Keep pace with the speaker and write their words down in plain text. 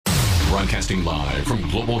Broadcasting live from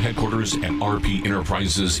global headquarters at RP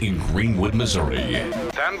Enterprises in Greenwood, Missouri.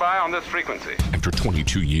 Stand by on this frequency. After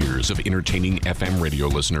 22 years of entertaining FM radio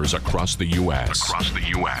listeners across the U.S.,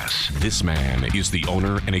 this man is the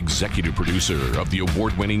owner and executive producer of the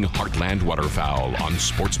award-winning Heartland Waterfowl on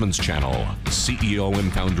Sportsman's Channel, CEO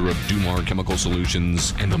and founder of Dumar Chemical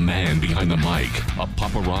Solutions, and the man behind the mic of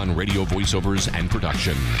Papa Ron Radio voiceovers and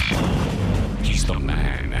production. He's the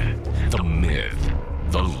man, the myth,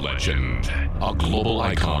 the legend, a global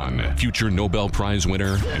icon, future Nobel Prize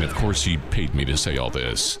winner, and of course he paid me to say all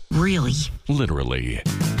this. Really? Literally.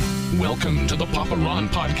 Welcome to the Papa Ron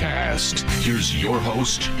Podcast. Here's your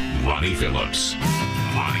host, Ronnie Phillips.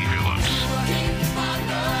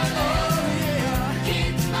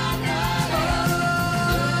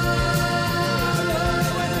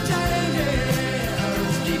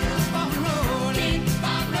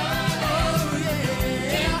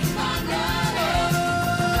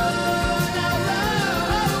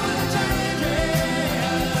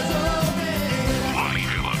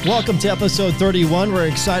 Welcome to episode 31. We're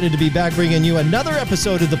excited to be back bringing you another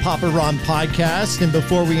episode of the Papa Ron Podcast. And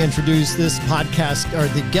before we introduce this podcast, or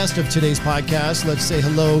the guest of today's podcast, let's say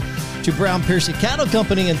hello to Brown Piercy Cattle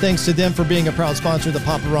Company, and thanks to them for being a proud sponsor of the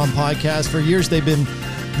Papa Ron Podcast. For years, they've been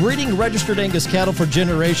breeding registered Angus cattle for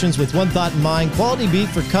generations with one thought in mind: quality beef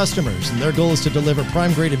for customers. And their goal is to deliver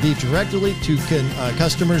prime-graded beef directly to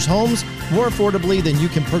customers' homes more affordably than you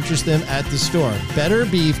can purchase them at the store. Better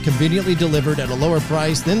beef conveniently delivered at a lower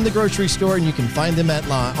price than the grocery store, and you can find them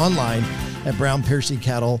online at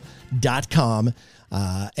brownpiercycattle.com.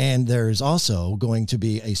 And there's also going to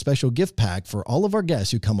be a special gift pack for all of our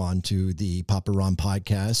guests who come on to the Papa Ron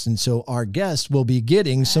Podcast. And so our guests will be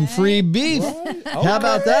getting some free beef. Okay. How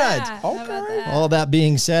about that? Okay. All that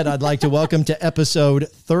being said, I'd like to welcome to episode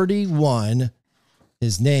 31.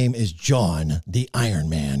 His name is John the Iron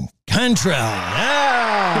Man Cantrell.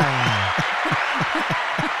 Yeah!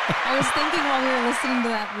 I was thinking while we were listening to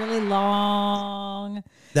that really long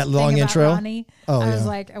intro. Ronnie, I was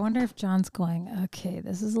like, I wonder if John's going, okay,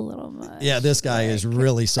 this is a little much. Yeah, this guy is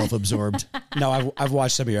really self-absorbed. No, I've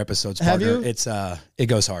watched some of your episodes. Have partner. you? It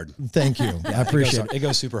goes hard. Thank you. I appreciate it. It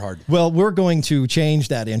goes super hard. Well, we're going to change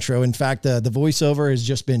that intro. In fact, the voiceover has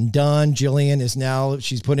just been done. Jillian is now,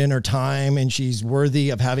 she's put in her time and she's worthy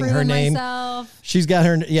of having her name. Myself. She's got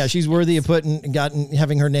her, she's worthy of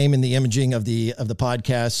having her name in the imaging of the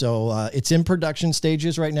podcast. So it's in production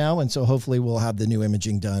stages right now. And so hopefully we'll have the new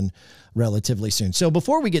imaging done relatively soon. So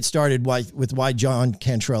before we get started with why John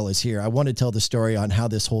Cantrell is here, I want to tell the story on how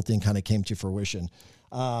this whole thing kind of came to fruition.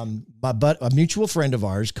 A mutual friend of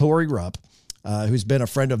ours, Corey Rupp, who's been a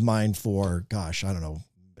friend of mine for, gosh, I don't know,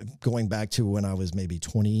 going back to when I was maybe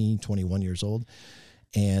 20, 21 years old.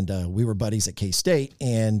 And we were buddies at K-State,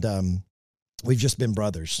 and we've just been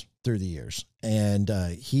brothers through the years. And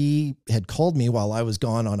he had called me while I was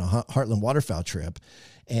gone on a Heartland Waterfowl trip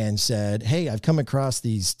and said, hey, I've come across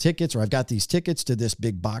these tickets, or I've got these tickets to this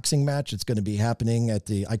big boxing match. It's going to be happening at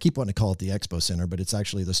I keep wanting to call it the Expo Center, but it's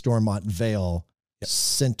actually the Stormont Vale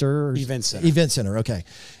Center. Event Center. Event Center, okay.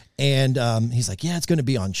 And he's like, yeah, it's going to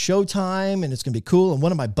be on Showtime, and it's going to be cool. And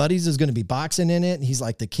one of my buddies is going to be boxing in it. And he's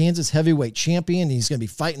like the Kansas heavyweight champion. And he's going to be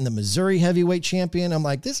fighting the Missouri heavyweight champion. I'm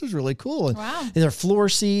like, this is really cool. And wow. there are floor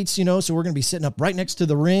seats, so we're going to be sitting up right next to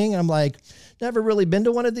the ring. I'm like, never really been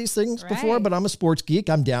to one of these things before, but I'm a sports geek.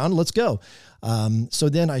 I'm down. Let's go. So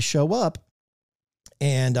then I show up,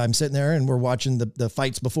 and I'm sitting there, and we're watching the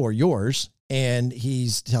fights before yours. And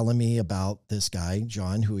he's telling me about this guy,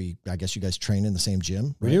 John, who I guess you guys train in the same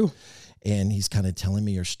gym. Right? We do. And he's kind of telling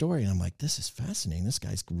me your story. And I'm like, this is fascinating. This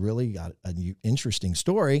guy's really got an interesting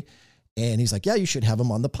story. And he's like, yeah, you should have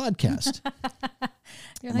him on the podcast.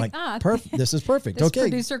 You're I'm like, perfect. This is perfect. this Okay.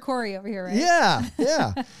 Producer Corey over here, right?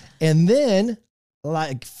 Yeah. And then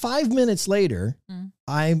like 5 minutes later,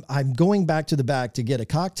 I'm going back to the back to get a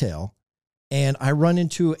cocktail. And I run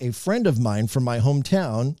into a friend of mine from my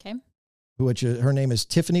hometown. Okay. Which her name is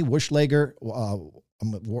Tiffany Wushlager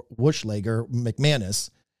McManus.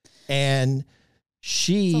 And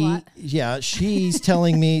she's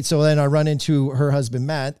telling me, so then I run into her husband,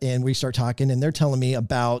 Matt, and we start talking, and they're telling me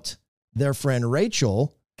about their friend,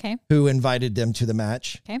 Rachel, who invited them to the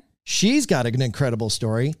match. Okay. She's got an incredible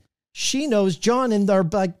story. She knows John, and they're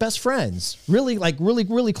like best friends, really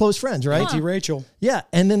close friends, right? Auntie Rachel. Yeah.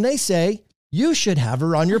 And then they say, you should have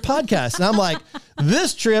her on your podcast. And I'm like,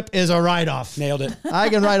 this trip is a write-off. Nailed it. I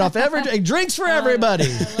can write off drinks for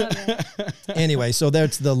everybody. Anyway, so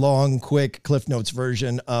that's the long, quick Cliff Notes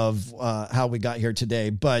version of how we got here today.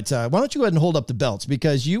 But why don't you go ahead and hold up the belts,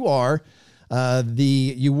 because you were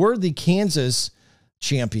the Kansas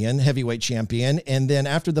champion, heavyweight champion. And then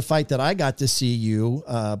after the fight that I got to see you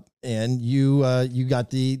you got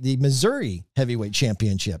the Missouri heavyweight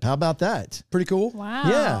championship. How about that? Pretty cool. Wow.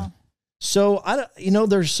 Yeah. So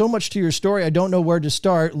there's so much to your story. I don't know where to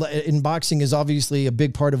start. In boxing is obviously a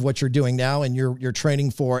big part of what you're doing now, and you're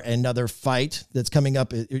training for another fight that's coming up.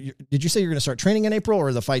 Did you say you're going to start training in April,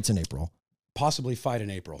 or the fight's in April? Possibly fight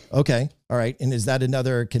in April. Okay. All right. And is that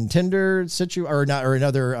another contender or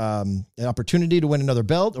another opportunity to win another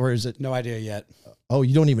belt, or is it? No idea yet. Oh,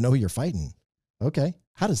 you don't even know who you're fighting. Okay.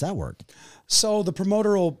 How does that work? So the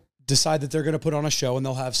promoter will decide that they're going to put on a show, and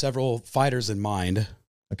they'll have several fighters in mind.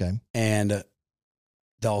 Okay. And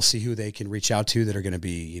they'll see who they can reach out to that are going to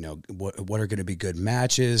be, what are going to be good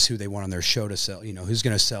matches, who they want on their show to sell, who's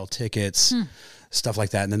going to sell tickets, stuff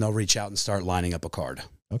like that. And then they'll reach out and start lining up a card.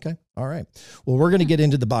 Okay. All right. Well, we're going to get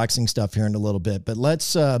into the boxing stuff here in a little bit, but let's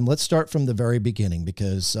start from the very beginning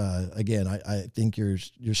because, again, I think your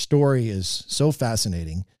story is so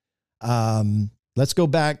fascinating. Let's go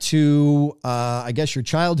back to, I guess, your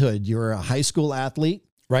childhood. You were a high school athlete.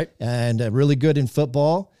 Right. And really good in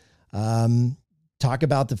football. Talk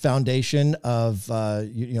about the foundation of,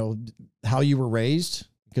 how you were raised,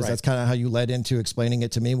 because that's kind of how you led into explaining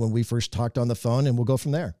it to me when we first talked on the phone, and we'll go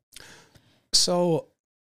from there. So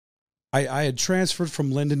I had transferred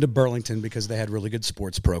from Linden to Burlington because they had really good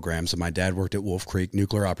sports programs. And my dad worked at Wolf Creek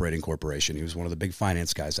Nuclear Operating Corporation. He was one of the big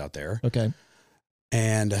finance guys out there. Okay.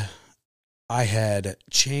 And I had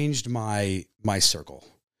changed my circle.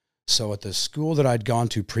 So at the school that I'd gone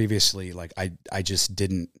to previously, like I just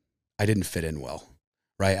didn't fit in well,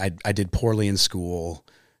 right? I did poorly in school.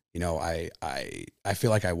 I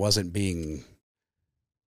feel like I wasn't being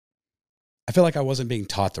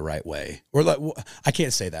taught the right way, or I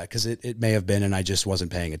can't say that because it may have been, and I just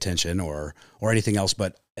wasn't paying attention or anything else,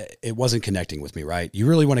 but it wasn't connecting with me, right? You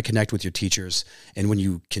really want to connect with your teachers. And when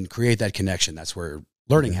you can create that connection, that's where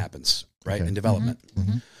learning happens, right? Okay. And development. Mm-hmm.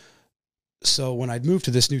 Mm-hmm. So when I'd moved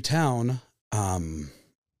to this new town, I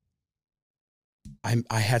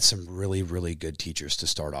had some really, really good teachers to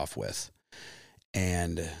start off with.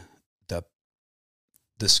 And the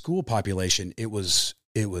school population, it was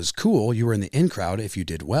cool. You were in the in crowd if you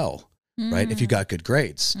did well, right? If you got good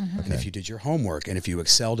grades, and if you did your homework, and if you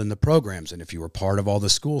excelled in the programs, and if you were part of all the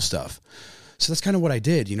school stuff. So that's kind of what I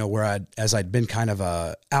did, where as I'd been kind of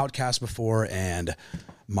a outcast before, and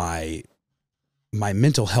my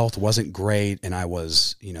mental health wasn't great, and I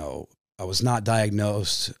was not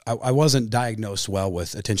diagnosed. I wasn't diagnosed well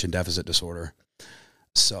with attention deficit disorder.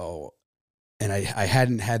 So, and I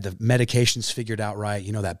hadn't had the medications figured out right.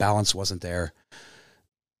 That balance wasn't there.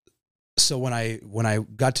 So when I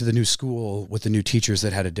got to the new school with the new teachers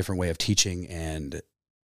that had a different way of teaching, and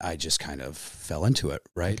I just kind of fell into it,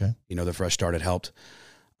 right? Okay. The fresh start had helped.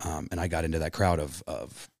 And I got into that crowd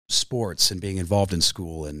of sports and being involved in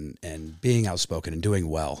school and being outspoken and doing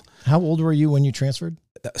well. How old were you when you transferred?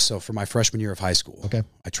 So for my freshman year of high school,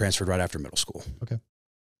 I transferred right after middle school. Okay.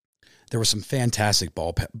 There were some fantastic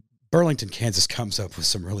Burlington, Kansas comes up with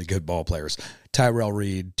some really good ball players. Tyrell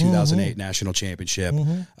Reed, 2008 national championship.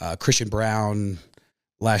 Christian Brown,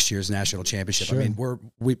 last year's national championship. Sure. I mean,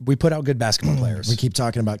 we put out good basketball players. We keep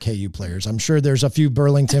talking about KU players. I'm sure there's a few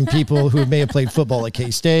Burlington people who may have played football at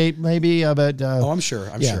K-State, maybe. But I'm sure.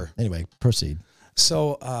 I'm sure. Anyway, proceed.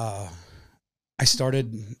 So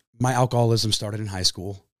my alcoholism started in high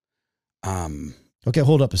school. Okay,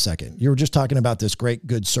 hold up a second. You were just talking about this great,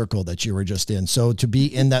 good circle that you were just in. So to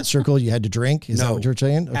be in that circle, you had to drink? Is that what you're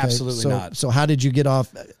saying? Okay. Absolutely not. So how did you get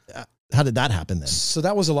off? How did that happen then? So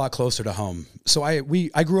that was a lot closer to home. So I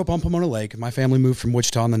grew up on Pomona Lake. My family moved from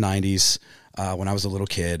Wichita in the 90s when I was a little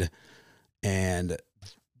kid. And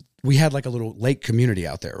we had like a little lake community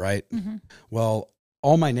out there, right? Mm-hmm. Well,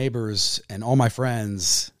 all my neighbors and all my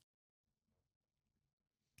friends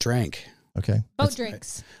drank. Okay. Boat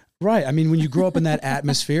drinks. Right. I mean, when you grow up in that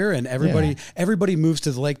atmosphere and everybody moves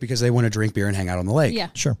to the lake because they want to drink beer and hang out on the lake. Yeah.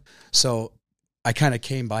 Sure. So I kind of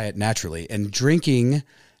came by it naturally, and drinking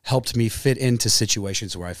helped me fit into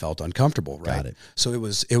situations where I felt uncomfortable. Right. Got it. So it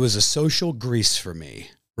was a social grease for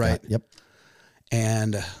me. Right. Yep.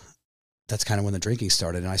 And that's kind of when the drinking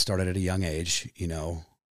started. And I started at a young age,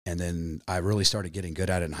 and then I really started getting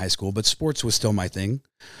good at it in high school, but sports was still my thing.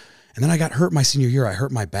 And then I got hurt my senior year. I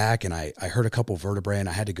hurt my back, and I hurt a couple vertebrae, and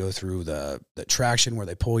I had to go through the traction where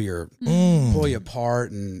they pull you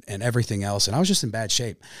apart and everything else. And I was just in bad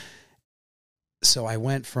shape. So I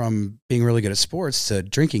went from being really good at sports to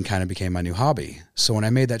drinking kind of became my new hobby. So when I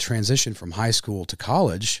made that transition from high school to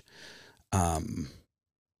college,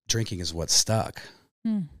 drinking is what stuck.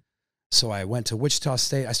 So I went to Wichita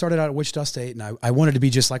State. I started out at Wichita State, and I wanted to be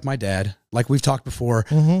just like my dad, like we've talked before.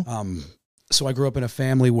 So I grew up in a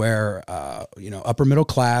family where, upper middle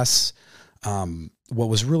class. What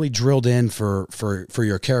was really drilled in for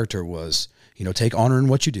your character was, take honor in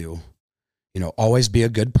what you do, always be a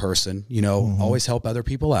good person, always help other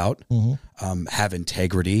people out, have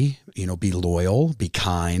integrity, be loyal, be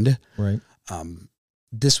kind. Right.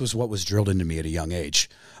 This was what was drilled into me at a young age,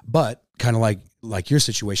 but kind of like your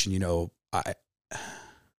situation,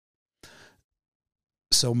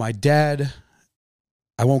 so my dad,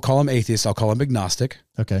 I won't call him atheist. I'll call him agnostic.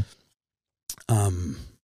 Okay.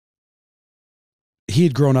 He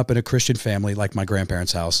had grown up in a Christian family, like my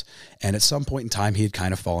grandparents' house. And at some point in time, he had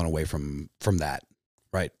kind of fallen away from that.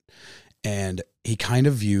 Right. And he kind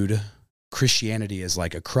of viewed Christianity as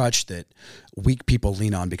like a crutch that weak people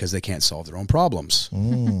lean on because they can't solve their own problems.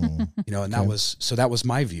 And that was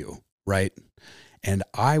my view. Right. And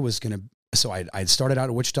I I'd started out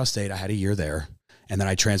at Wichita State. I had a year there, and then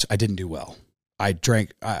I didn't do well. I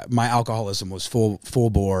drank, my alcoholism was full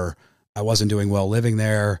bore. I wasn't doing well living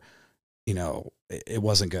there. It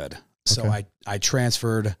wasn't good. So I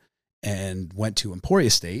transferred and went to Emporia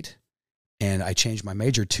State, and I changed my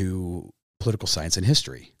major to political science and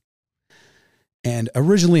history. And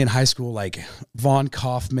originally in high school, like Vaughn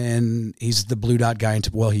Kaufman, he's the Blue Dot guy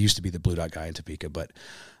he used to be the Blue Dot guy in Topeka, but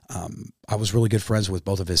I was really good friends with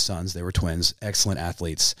both of his sons. They were twins, excellent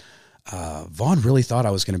athletes. Vaughn really thought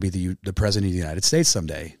I was going to be the president of the United States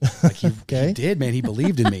someday. Like he did, man. He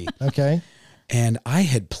believed in me. Okay. And I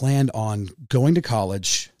had planned on going to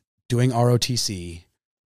college, doing ROTC,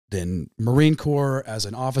 then Marine Corps as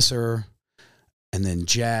an officer, and then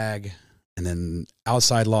JAG, and then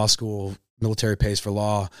outside law school, military pays for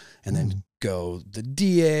law, and then go the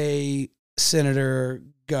DA, senator,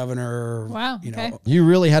 governor. Wow. Okay. You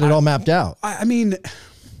really had it all mapped out. I mean,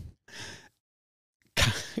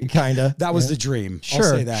 kind of. That was the dream. Sure, I'll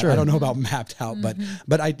say that. sure. I don't know about mapped out, but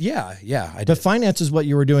I did. The finance is what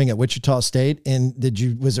you were doing at Wichita State, and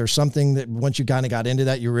was there something that once you kind of got into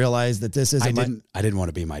that, you realized that this isn't? I didn't want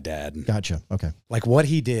to be my dad. Gotcha. Okay. Like what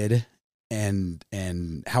he did and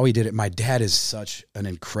how he did it. My dad is such an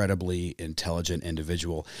incredibly intelligent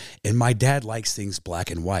individual, and my dad likes things black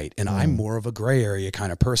and white, and I'm more of a gray area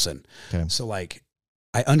kind of person. Okay. So like,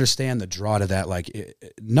 I understand the draw to that. Like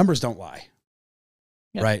numbers don't lie.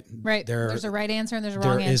 Yep. Right. There's a right answer and there's a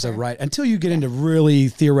wrong answer. There is a right, until you get into really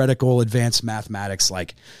theoretical advanced mathematics,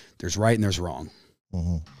 like there's right and there's wrong.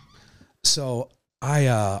 So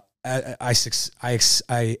I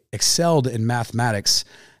excelled in mathematics.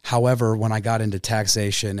 However, when I got into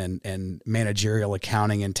taxation and managerial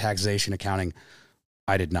accounting and taxation accounting,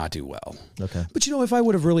 I did not do well. Okay. But if I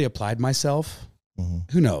would have really applied myself,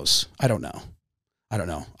 who knows? I don't know.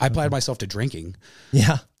 I applied myself to drinking,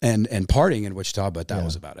 and partying in Wichita, but that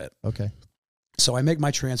was about it. Okay. So I make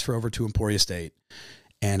my transfer over to Emporia State,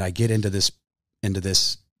 and I get into this, and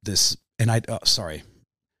I'd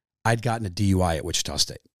gotten a DUI at Wichita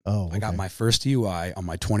State. Oh, okay. I got my first DUI on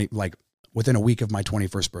my within a week of my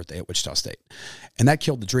 21st birthday at Wichita State, and that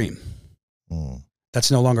killed the dream.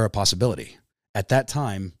 That's no longer a possibility. At that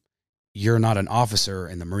time, you're not an officer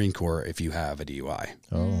in the Marine Corps if you have a DUI.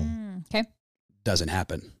 Oh, okay. Doesn't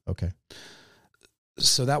happen. Okay.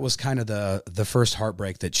 So that was kind of the first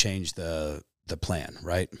heartbreak that changed the plan,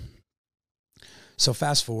 right? So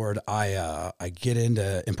fast forward, I get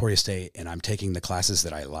into Emporia State, and I'm taking the classes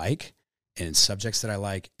that I like and subjects that I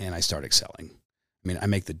like, and I start excelling. I mean, I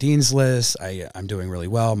make the dean's list. I'm doing really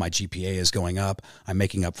well. My GPA is going up. I'm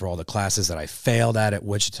making up for all the classes that I failed at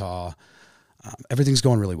Wichita. Everything's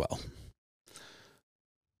going really well.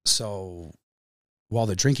 So while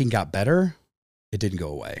the drinking got better, it didn't go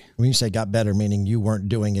away. When you say got better, meaning you weren't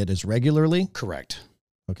doing it as regularly? Correct.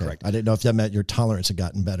 Okay. Correct. I didn't know if that meant your tolerance had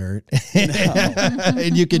gotten better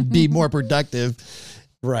and you could be more productive.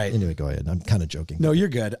 Right. Anyway, go ahead. I'm kind of joking. No, you're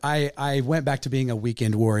good. I went back to being a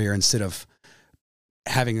weekend warrior instead of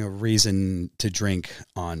having a reason to drink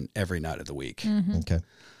on every night of the week. Okay.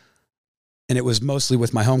 And it was mostly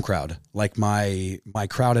with my home crowd. Like my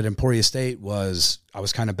crowd at Emporia State I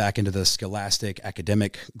was kind of back into the scholastic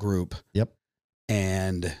academic group. Yep.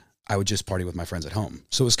 And I would just party with my friends at home.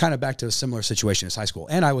 So it was kind of back to a similar situation as high school.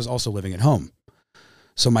 And I was also living at home.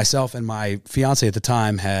 So myself and my fiance at the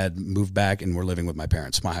time had moved back and were living with my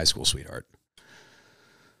parents, my high school sweetheart.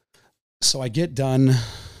 So I get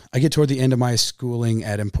toward the end of my schooling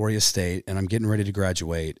at Emporia State, and I'm getting ready to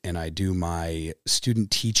graduate, and I do my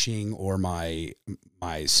student teaching or my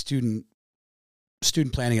student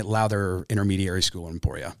planning at Lowther Intermediary School in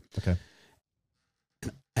Emporia. Okay.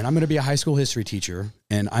 And I'm going to be a high school history teacher,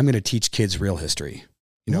 and I'm going to teach kids real history.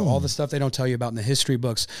 You know, all the stuff they don't tell you about in the history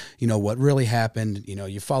books, you know, what really happened, you know,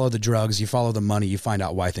 you follow the drugs, you follow the money, you find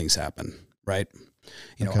out why things happen, right?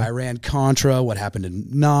 You know, Iran, Contra, what happened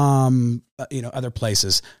in Nam, you know, other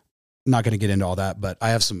places. I'm not going to get into all that, but I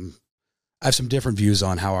have some different views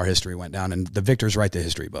on how our history went down, and the victors write the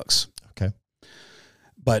history books. Okay.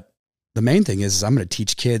 But the main thing is I'm going to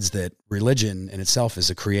teach kids that religion in itself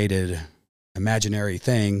is a created imaginary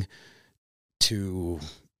thing to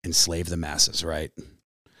enslave the masses, right?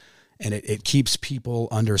 And it keeps people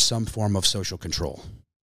under some form of social control.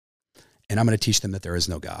 And I'm going to teach them that there is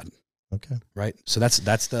no God. Okay. Right. So that's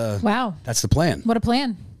the plan. What a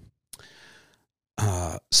plan.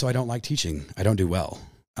 So I don't like teaching. I don't do well.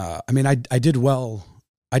 I mean, I did well.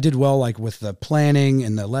 I did well, like with the planning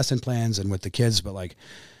and the lesson plans and with the kids, but like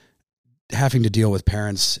having to deal with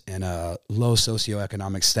parents in a low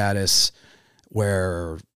socioeconomic status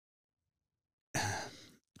where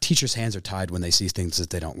teachers' hands are tied when they see things that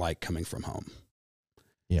they don't like coming from home.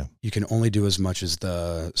 Yeah. You can only do as much as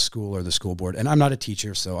the school or the school board. And I'm not a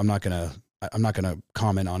teacher, so I'm not going to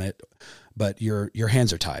comment on it, but your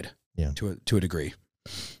hands are tied to a degree.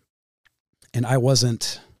 And I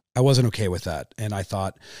wasn't okay with that. And I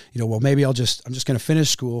thought, you know, well, maybe I'm just going to finish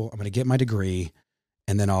school. I'm going to get my degree,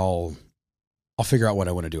 and then I'll figure out what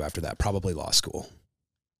I want to do after that, probably law school.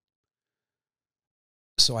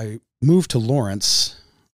 So I moved to Lawrence,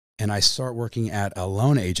 and I start working at a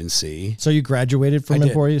loan agency. So you graduated from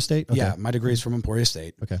Emporia State? Okay. Yeah, my degree is from Emporia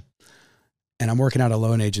State. Okay. And I'm working at a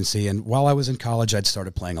loan agency. And while I was in college, I'd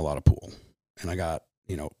started playing a lot of pool. And I got,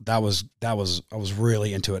 you know, I was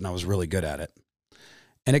really into it, and I was really good at it.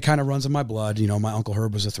 And it kind of runs in my blood. You know, my Uncle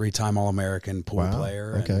Herb was a 3-time All-American pool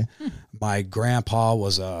player. Okay. And my grandpa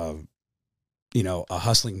was a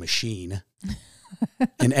hustling machine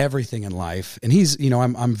in everything in life. And he's, you know,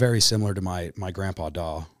 I'm very similar to my grandpa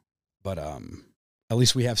Daw, but at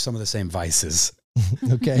least we have some of the same vices.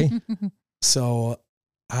 Okay. So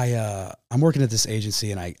I'm working at this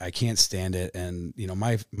agency, and I can't stand it. And, you know,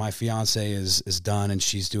 my fiance is done, and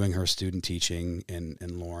she's doing her student teaching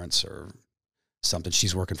in Lawrence or something.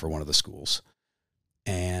 She's working for one of the schools.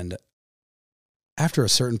 And after a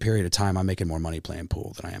certain period of time, I'm making more money playing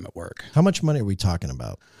pool than I am at work. How much money are we talking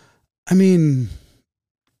about? I mean,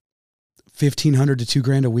 $1,500 to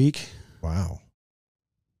 $2,000 a week. Wow.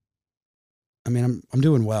 I mean, I'm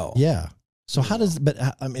doing well. Yeah. So how does, but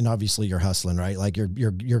I mean, obviously you're hustling, right? Like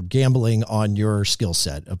you're gambling on your skill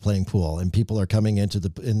set of playing pool, and people are coming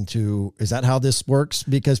into, is that how this works?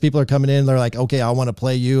 Because people are coming in, they're like, okay, I want to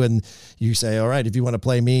play you. And you say, all right, if you want to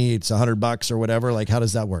play me, it's $100 or whatever. Like, how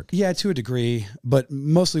does that work? Yeah, to a degree, but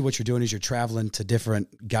mostly what you're doing is you're traveling to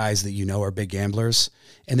different guys that you know are big gamblers,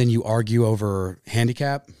 and then you argue over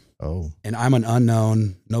handicap. Oh. And I'm an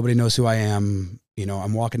unknown. Nobody knows who I am. You know,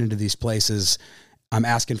 I'm walking into these places. I'm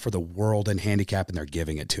asking for the world in handicap, and they're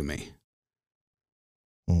giving it to me.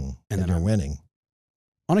 And then you're winning.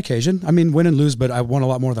 On occasion. I mean, win and lose, but I won a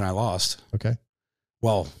lot more than I lost. Okay.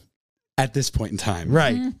 Well, at this point in time.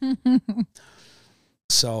 Right.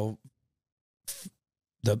 So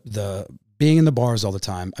the being in the bars all the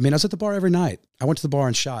time. I mean, I was at the bar every night. I went to the bar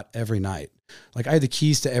and shot every night. Like, I had the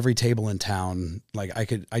keys to every table in town. Like,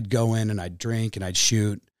 I'd go in and I'd drink and I'd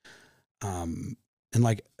shoot. And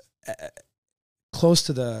like, close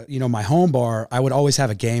to the, you know, my home bar, I would always have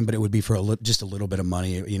a game, but it would be for just a little bit of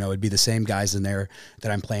money. You know, it'd be the same guys in there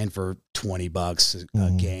that I'm playing for $20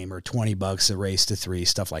 a game, or $20 a race to 3,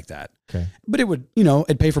 stuff like that. Okay. But it would, you know,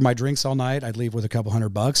 I'd pay for my drinks all night. I'd leave with a couple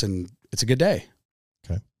 $100, and it's a good day.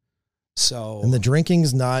 Okay. So, and the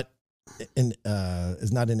drinking's not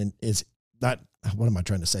what am I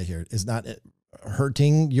trying to say here? Is not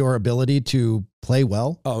hurting your ability to play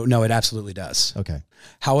well? Oh, no, it absolutely does. Okay.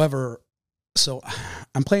 However, so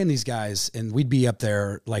I'm playing these guys, and we'd be up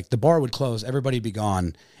there, like the bar would close, everybody'd be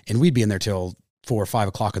gone, and we'd be in there till 4 or 5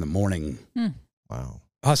 o'clock in the morning. Wow.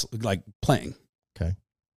 Like playing. Okay.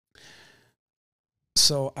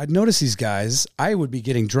 So I'd notice these guys, I would be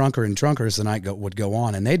getting drunker and drunker as the night would go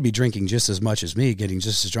on, and they'd be drinking just as much as me, getting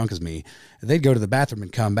just as drunk as me. They'd go to the bathroom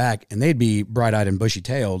and come back, and they'd be bright-eyed and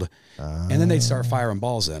bushy-tailed, and then they'd start firing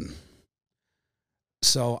balls in.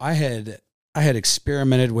 So I had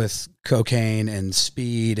experimented with cocaine and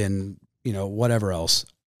speed and, you know, whatever else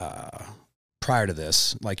prior to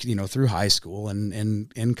this, like, you know, through high school and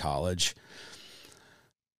in college.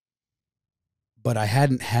 But I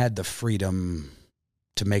hadn't had the freedom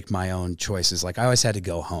to make my own choices. Like, I always had to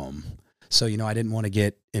go home. So, you know, I didn't want to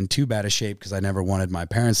get in too bad a shape because I never wanted my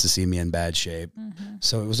parents to see me in bad shape. Mm-hmm.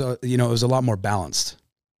 So it was a lot more balanced.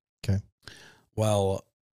 Okay. Well,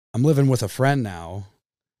 I'm living with a friend now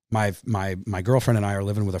my girlfriend and I are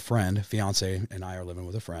living with a friend, fiance and I are living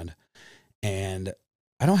with a friend, and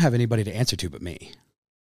I don't have anybody to answer to but me.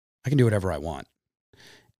 I can do whatever I want.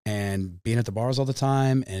 And being at the bars all the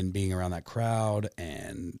time and being around that crowd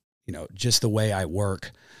and, you know, just the way I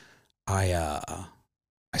work, I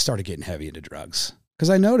started getting heavy into drugs because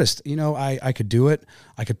I noticed, you know, I could do it.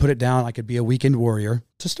 I could put it down. I could be a weekend warrior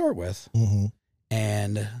to start with. Mm-hmm.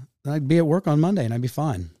 And I'd be at work on Monday and I'd be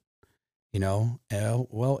fine. You know,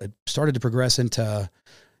 well, it started to progress into,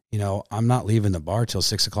 you know, I'm not leaving the bar till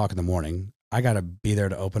 6 o'clock in the morning. I got to be there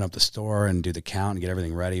to open up the store and do the count and get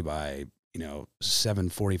everything ready by, you know,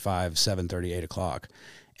 7:45, 7:30, 8 o'clock.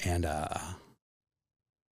 And I'm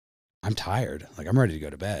tired. Like, I'm ready to go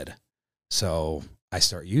to bed. So I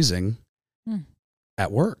start using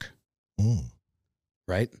at work.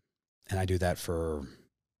 Right. And I do that for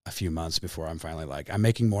a few months before I'm finally like, I'm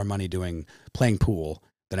making more money playing pool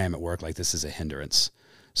than I am at work. Like, this is a hindrance.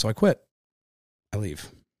 So I quit. I leave.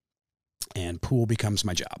 And pool becomes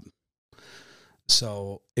my job.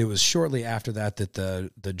 So it was shortly after that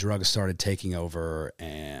the drugs started taking over,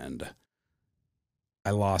 and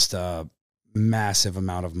I lost a massive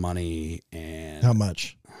amount of money. And how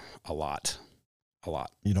much? A lot.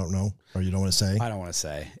 You don't know, or you don't want to say? I don't want to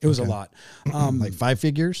say. It was a lot. Like 5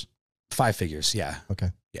 figures? 5 figures. Yeah. Okay.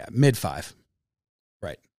 Yeah. mid-5.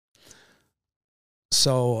 Right.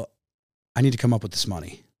 So I need to come up with this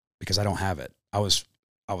money because I don't have it. I was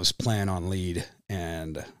playing on lead,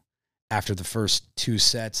 and after the first 2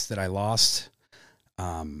 sets that I lost,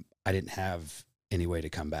 I didn't have any way to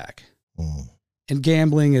come back. And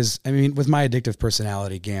gambling is, I mean, with my addictive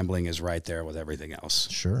personality, gambling is right there with everything else.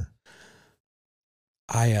 Sure.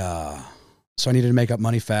 So I needed to make up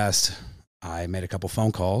money fast. I made a couple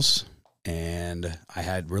phone calls, and I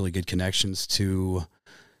had really good connections to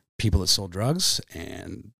people that sold drugs,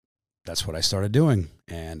 and that's what I started doing.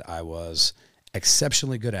 And I was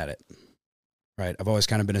exceptionally good at it. Right. I've always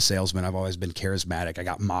kind of been a salesman. I've always been charismatic. I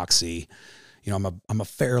got moxie. You know, I'm a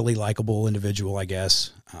fairly likable individual, I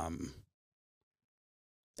guess.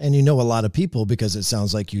 And you know a lot of people because it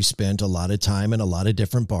sounds like you spent a lot of time in a lot of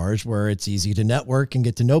different bars where it's easy to network and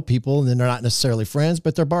get to know people, and then they're not necessarily friends,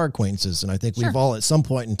 but they're bar acquaintances. And I think we've all at some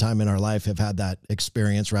point in time in our life have had that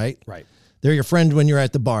experience, right? Right. They're your friend when you're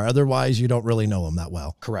at the bar. Otherwise, you don't really know them that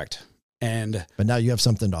well. Correct. But now you have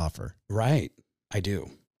something to offer. Right. I do.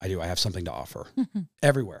 I have something to offer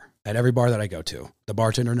everywhere, at every bar that I go to. The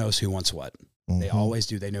bartender knows who wants what. They always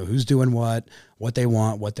do. They know who's doing what they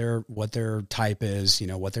want, what their type is, you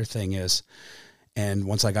know, what their thing is. And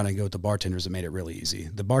once I got to go with the bartenders, it made it really easy.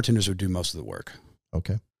 The bartenders would do most of the work.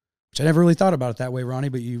 Okay. Which I never really thought about it that way, Ronnie,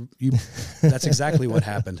 but you that's exactly what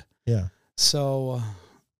happened. Yeah. So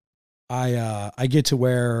I get to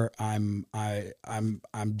where I'm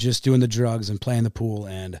just doing the drugs and playing the pool,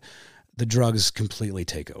 and the drugs completely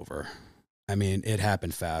take over. I mean, it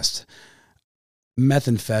happened fast.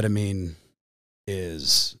 Methamphetamine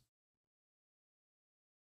is,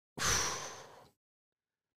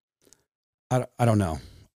 I don't know.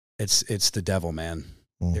 It's the devil, man.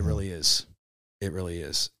 It really is. It really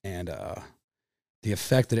is. And the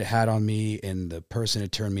effect that it had on me and the person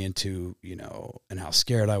it turned me into, you know, and how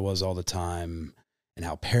scared I was all the time and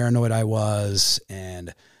how paranoid I was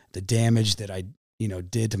and the damage that I, you know,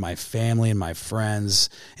 did to my family and my friends.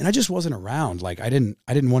 And I just wasn't around. Like I didn't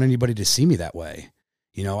want anybody to see me that way.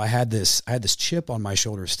 You know, I had this chip on my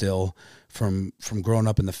shoulder still from growing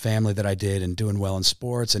up in the family that I did and doing well in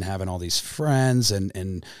sports and having all these friends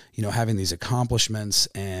and, you know, having these accomplishments.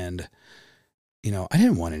 And, you know, I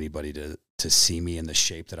didn't want anybody to see me in the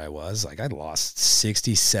shape that I was. Like I'd lost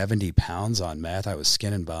 60, 70 pounds on meth. I was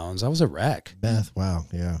skin and bones. I was a wreck. Meth. Wow.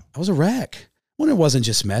 Yeah. I was a wreck. When it wasn't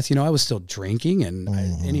just meth, you know, I was still drinking, and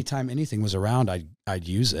anytime anything was around, I'd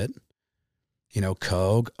use it. You know,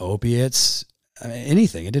 coke, opiates,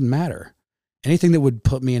 anything. It didn't matter. Anything that would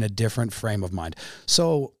put me in a different frame of mind.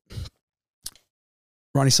 So,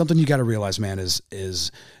 Ronnie, something you got to realize, man, is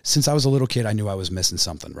since I was a little kid, I knew I was missing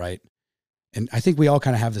something, right? And I think we all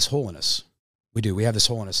kind of have this hole in us. We do. We have this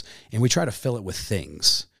hole in us, and we try to fill it with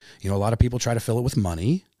things. You know, a lot of people try to fill it with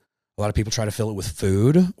money. A lot of people try to fill it with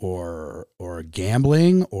food or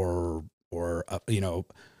gambling or you know,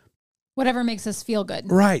 whatever makes us feel good.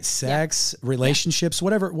 Right. Sex, relationships,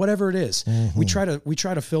 whatever it is. We try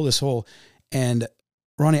to fill this hole. And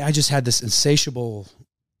Ronnie, I just had this insatiable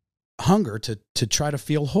hunger to try to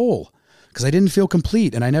feel whole because I didn't feel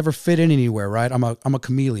complete and I never fit in anywhere. Right. I'm a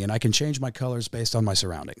chameleon. I can change my colors based on my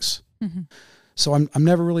surroundings. So I'm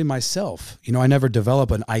never really myself. You know, I never develop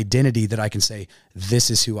an identity that I can say, this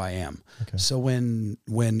is who I am. Okay. So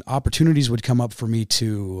when opportunities would come up for me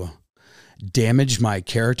to damage my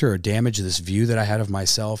character or damage this view that I had of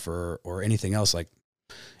myself or anything else. Like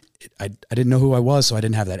I didn't know who I was, so I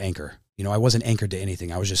didn't have that anchor. You know, I wasn't anchored to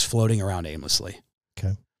anything. I was just floating around aimlessly.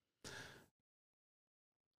 Okay.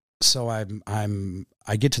 So I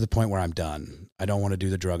get to the point where I'm done. I don't want to do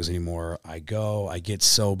the drugs anymore. I get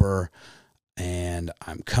sober, and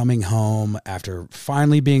I'm coming home after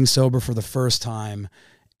finally being sober for the first time,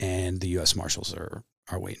 and the U.S. Marshals are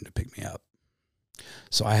waiting to pick me up.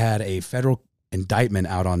 So I had a federal indictment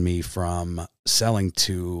out on me from selling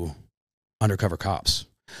to undercover cops.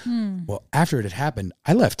 Well, after it had happened,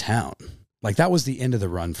 I left town. Like that was the end of the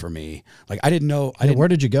run for me. Like I didn't know. Where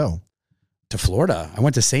did you go? To Florida. I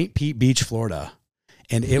went to St. Pete Beach, Florida.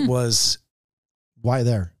 And it was. Why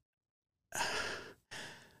there?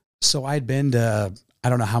 So I'd been to, I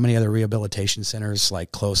don't know how many other rehabilitation centers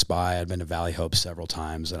like close by. I'd been to Valley Hope several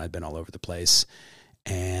times and I'd been all over the place.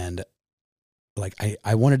 And like,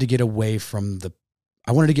 I wanted to get away from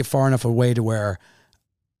I wanted to get far enough away to where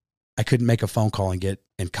I couldn't make a phone call and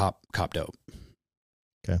cop dope.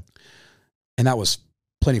 Okay. And that was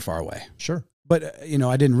plenty far away. Sure. But, you know,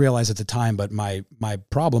 I didn't realize at the time, but my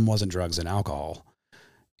problem wasn't drugs and alcohol.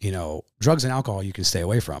 You know, drugs and alcohol you can stay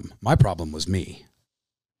away from. My problem was me.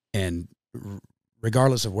 And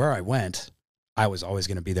regardless of where I went, I was always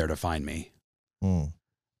going to be there to find me.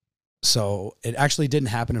 So it actually didn't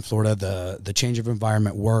happen in Florida. The change of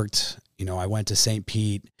environment worked. You know, I went to St.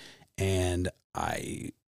 Pete and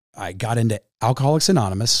I got into Alcoholics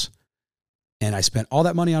Anonymous and I spent all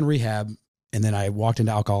that money on rehab. And then I walked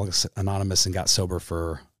into Alcoholics Anonymous and got sober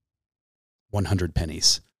for 100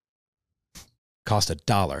 pennies. Cost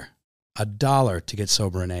 $1 to get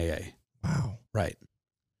sober in AA. Wow. Right.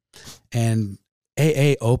 And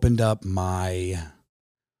AA opened up my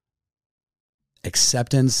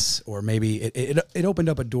acceptance, or maybe it opened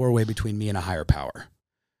up a doorway between me and a higher power.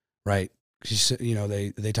 Right. You know,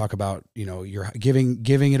 they talk about, you know, you're giving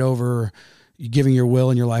your will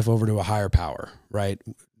and your life over to a higher power, right?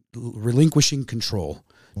 Relinquishing control,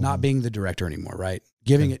 not being the director anymore, right?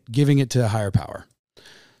 Giving it to a higher power.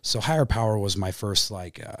 So higher power was my first,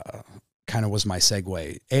 kind of was my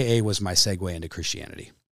segue. AA was my segue into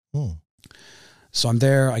Christianity. So I'm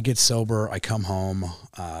there, I get sober, I come home,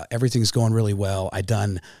 everything's going really well. I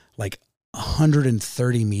done like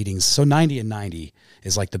 130 meetings. So 90 and 90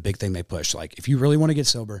 is like the big thing they push. Like if you really want to get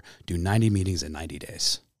sober, do 90 meetings in 90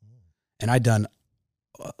 days. And I done,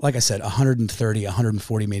 like I said, 130,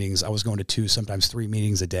 140 meetings. I was going to 2, sometimes 3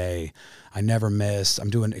 meetings a day. I never missed. I'm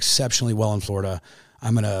doing exceptionally well in Florida.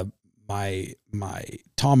 My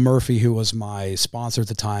Tom Murphy, who was my sponsor at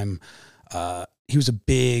the time, he was a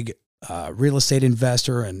big real estate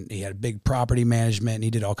investor and he had a big property management and he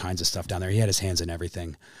did all kinds of stuff down there. He had his hands in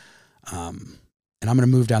everything. And I'm going to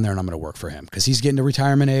move down there and I'm going to work for him because he's getting to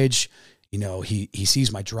retirement age. You know, he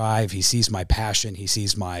sees my drive, he sees my passion, he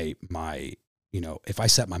sees my, you know, if I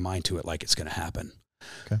set my mind to it, like it's going to happen.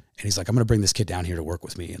 Okay. And he's like, I'm going to bring this kid down here to work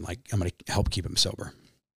with me and like, I'm going to help keep him sober.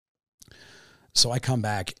 So I come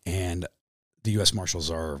back and the U.S. Marshals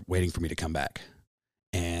are waiting for me to come back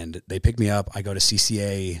and they pick me up. I go to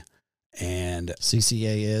CCA and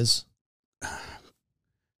CCA is?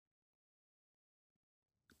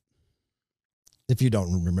 If you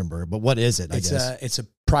don't remember, but what is it? I guess it's a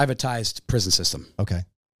privatized prison system. Okay.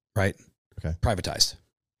 Right. Okay. Privatized,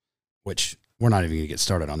 which we're not even going to get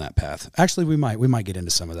started on that path. Actually, we might get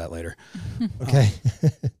into some of that later. Okay.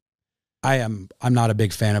 I'm not a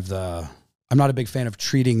big fan of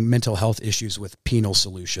treating mental health issues with penal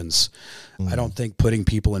solutions. I don't think putting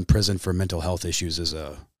people in prison for mental health issues is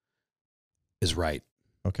right.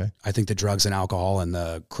 Okay. I think the drugs and alcohol and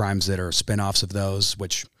the crimes that are spinoffs of those,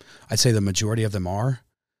 which I'd say the majority of them are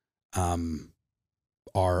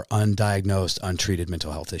undiagnosed, untreated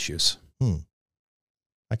mental health issues.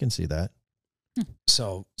 I can see that.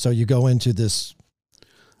 So you go into this.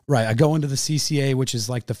 Right. I go into the CCA, which is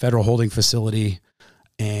like the federal holding facility,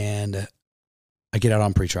 and I get out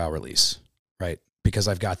on pretrial release, right? Because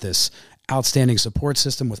I've got this outstanding support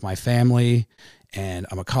system with my family and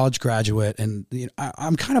I'm a college graduate and you know,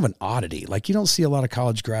 I'm kind of an oddity. Like you don't see a lot of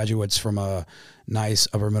college graduates from a nice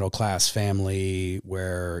upper middle class family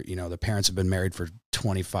where, you know, the parents have been married for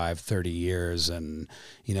 25, 30 years. And,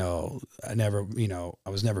 you know, I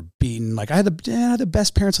was never beaten. Like I had the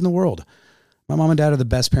best parents in the world. My mom and dad are the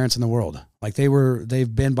best parents in the world. Like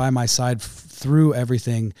they've been by my side through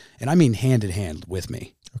everything. And I mean, hand in hand with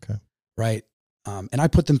me. Okay. Right. And I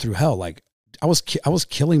put them through hell. Like I was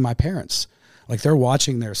killing my parents. Like they're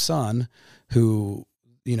watching their son who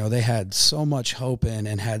they had so much hope and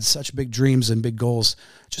had such big dreams and big goals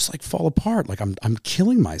just like fall apart. Like I'm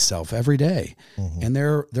killing myself every day. Mm-hmm. And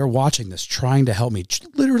they're watching this, trying to help me,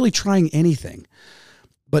 literally trying anything.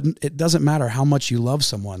 But it doesn't matter how much you love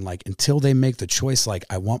someone, like until they make the choice, like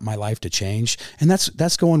I want my life to change. And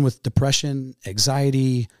that's going with depression,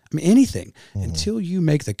 anxiety, I mean, anything. Mm-hmm. Until you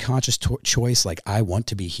make the conscious choice, like I want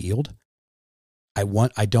to be healed. I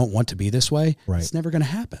don't want to be this way. Right. It's never going to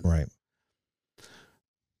happen. Right.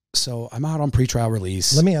 So I'm out on pretrial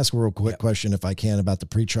release. Let me ask a real quick question, if I can, about the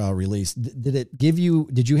pretrial release.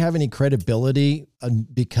 Did you have any credibility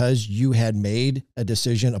because you had made a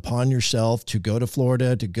decision upon yourself to go to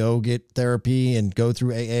Florida, to go get therapy and go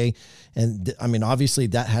through AA? And I mean, obviously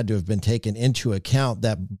that had to have been taken into account,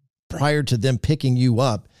 that prior to them picking you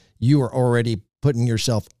up, you were already putting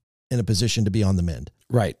yourself in a position to be on the mend.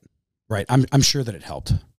 Right. I'm sure that it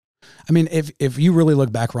helped. I mean, if you really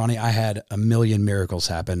look back, Ronnie, I had a million miracles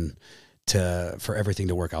happen for everything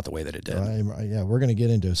to work out the way that it did. Yeah, we're going to get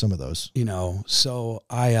into some of those. So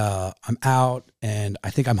I'm out, and I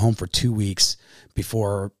think I'm home for 2 weeks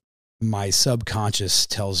before my subconscious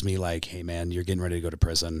tells me like, hey man, you're getting ready to go to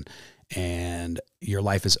prison and your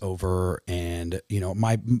life is over. And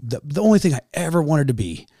the only thing I ever wanted to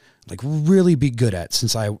be, like really be good at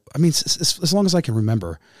since as long as I can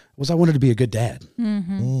remember, was I wanted to be a good dad.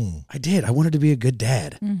 Mm-hmm. I did. I wanted to be a good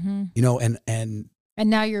dad, mm-hmm. And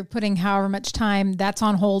now you're putting however much time that's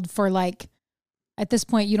on hold for, like, at this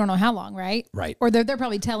point, you don't know how long, right? Right. Or they're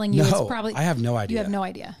probably telling you, it's probably, I have no idea. You have no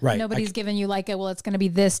idea. Right. Nobody's giving you like it's going to be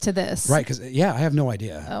this to this. Right. Cause I have no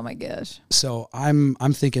idea. Oh my gosh. So I'm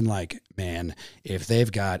thinking like, man, if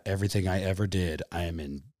they've got everything I ever did, I am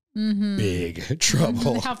in big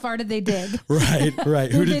trouble. How far did they dig? Right.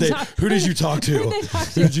 Who did you talk to? Who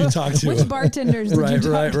did you talk to? Which bartenders did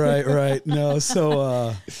you talk to? Right. No.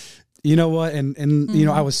 So, you know what? And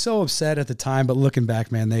I was so upset at the time, but looking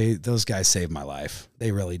back, man, those guys saved my life.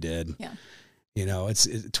 They really did. Yeah. It's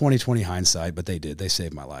 2020 hindsight, but they did. They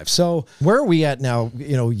saved my life. So where are we at now,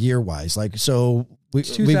 year wise? Like, so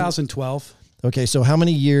 2012. Okay, so how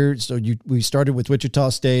many years? So we started with Wichita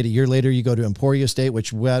State. A year later, you go to Emporia State.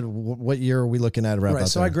 Which what year are we looking at around? Right.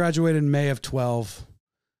 So there? I graduated in May of 12,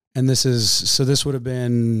 and this would have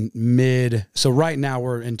been mid. So right now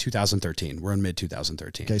we're in 2013. We're in mid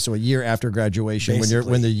 2013. Okay, so a year after graduation,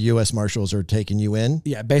 Basically. when the U.S. Marshals are taking you in.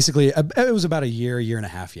 Yeah, basically it was about a year and a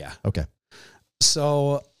half. Yeah. Okay.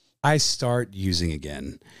 So I start using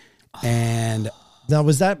again, and. Now,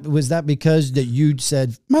 was that because that you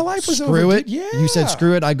said my life was screw over? It? Yeah. You said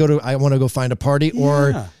screw it. I want to go find a party,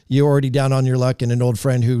 or you already down on your luck and an old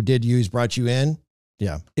friend who did use brought you in.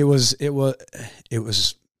 Yeah. It was.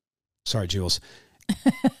 Sorry, Jules.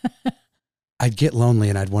 I'd get lonely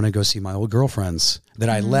and I'd want to go see my old girlfriends that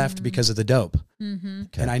I left because of the dope. Mm-hmm.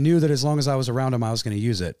 Okay. And I knew that as long as I was around them, I was going to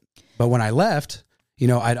use it. But when I left,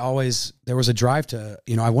 there was a drive to,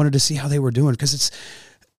 I wanted to see how they were doing, because it's,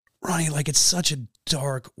 Ronnie, like, it's such a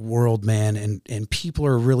dark world, man. And people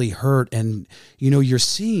are really hurt. And, you're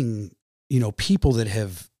seeing, people that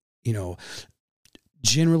have,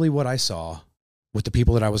 generally what I saw with the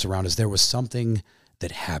people that I was around is there was something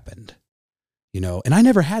that happened, and I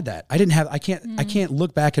never had that. I can't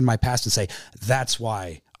look back in my past and say, that's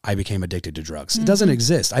why I became addicted to drugs. It doesn't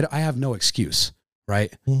exist. I have no excuse.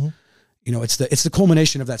 Right. Mm-hmm. It's the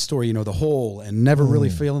culmination of that story, the whole, and never really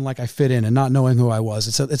feeling like I fit in and not knowing who I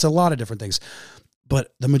was. It's a lot of different things,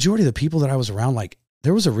 but the majority of the people that I was around, like,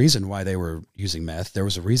 there was a reason why they were using meth. There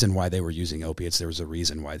was a reason why they were using opiates. There was a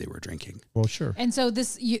reason why they were drinking. Well, sure. And so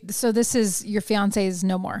this is your fiance's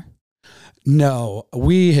no more. No,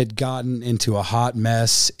 we had gotten into a hot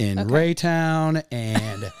mess in Raytown,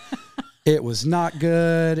 and it was not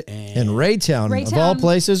good. And in Raytown, of all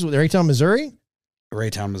places, Raytown, Missouri?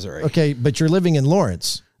 Raytown, Missouri. Okay, but you're living in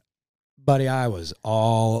Lawrence. Buddy, I was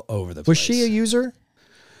all over the place. Was she a user?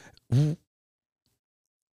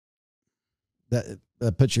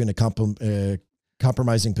 That puts you in a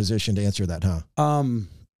compromising position to answer that, huh?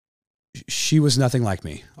 She was nothing like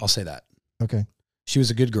me. I'll say that. Okay. She was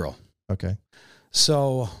a good girl. Okay.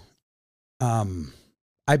 So, I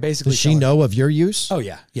basically... Does she know of your use? Oh,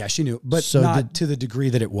 yeah. Yeah, she knew, but so not to the degree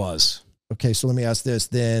that it was. Okay, so let me ask this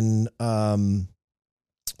then.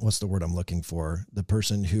 What's the word I'm looking for? The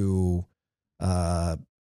person who...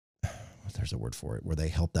 there's a word for it, where they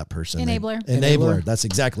help that person. Enabler. That's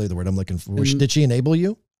exactly the word I'm looking for. Did she enable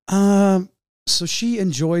you? So she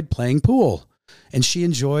enjoyed playing pool, and she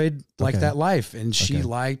enjoyed that life, and she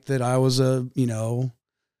liked that I was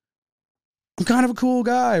I'm kind of a cool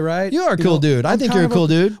guy, right? You are a cool dude. I think you're a cool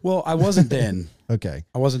dude. Well, I wasn't then. Okay.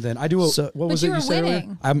 I wasn't then. I do. What was it you were you said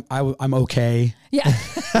winning. earlier? I'm okay. Yeah.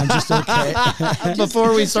 I'm just okay.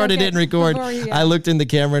 Before we started okay. hitting record, Yeah. I looked in the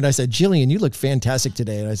camera and I said, Jillian, you look fantastic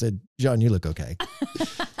today. And I said, John, you look okay.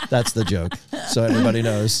 That's the joke. So everybody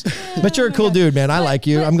knows. But you're a cool dude, man. I like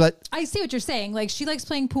you. I'm glad. I see what you're saying. Like, she likes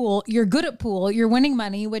playing pool. You're good at pool. You're winning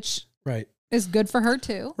money, which Right. is good for her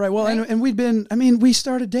too. Right. Well, right? and we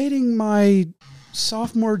started dating my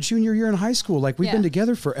sophomore, junior year in high school. Like, we've been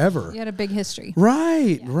together forever. You had a big history.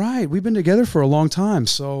 Right. Yeah. Right. We've been together for a long time.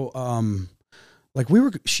 So, like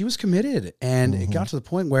she was committed, and it got to the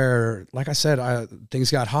point where, like I said,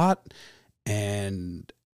 things got hot,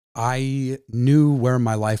 and I knew where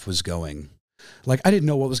my life was going. Like, I didn't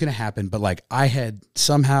know what was going to happen, but like I had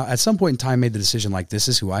somehow at some point in time made the decision, like, this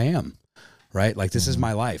is who I am, right? Like, this is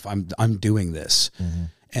my life. I'm doing this.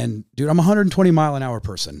 And dude, I'm a 120-mile-an-hour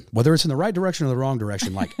person. Whether it's in the right direction or the wrong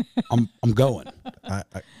direction, like I'm going.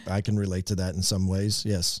 I can relate to that in some ways.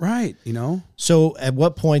 Yes. Right. You know. So at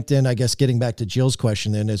what point then, I guess getting back to Jill's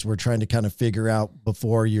question then, as we're trying to kind of figure out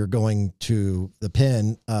before you're going to the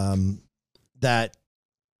pen, that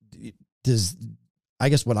does, I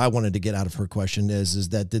guess what I wanted to get out of her question is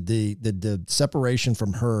that did the separation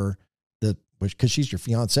from her, because she's your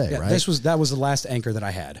fiance, right? That was the last anchor that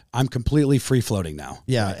I had. I'm completely free floating now.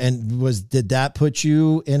 Yeah. Right. And did that put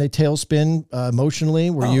you in a tailspin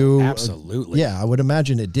emotionally? Were you absolutely? Yeah, I would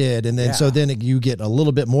imagine it did. And then, so then you get a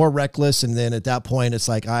little bit more reckless. And then at that point it's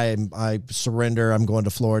like, I surrender. I'm going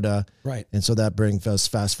to Florida. Right. And so that brings us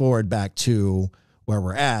fast forward back to where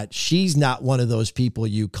we're at. She's not one of those people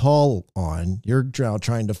you call on. You're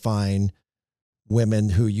trying to find women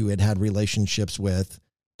who you had relationships with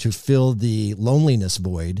to fill the loneliness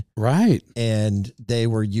void. Right. And they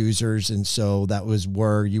were users. And so that was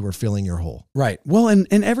where you were filling your hole. Right. Well, and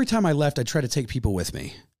every time I left, I tried to take people with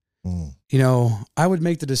me. You know, I would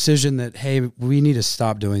make the decision that, hey, we need to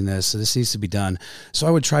stop doing this. So this needs to be done. So I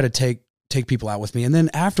would try to take people out with me. And then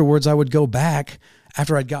afterwards I would go back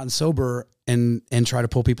after I'd gotten sober and try to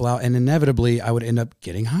pull people out. And inevitably I would end up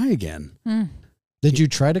getting high again. Did you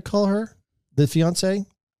try to call her the fiance?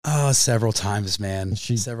 Oh, several times, man.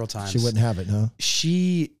 Several times. She wouldn't have it, huh?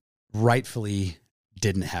 She rightfully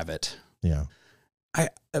didn't have it. Yeah.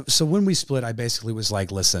 So when we split, I basically was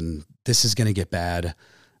like, listen, this is going to get bad.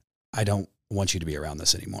 I don't want you to be around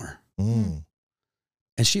this anymore. And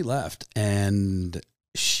she left, and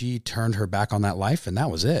she turned her back on that life, and that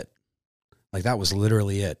was it. Like, that was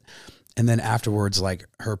literally it. And then afterwards, like,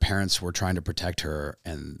 her parents were trying to protect her.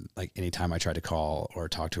 And like, anytime I tried to call or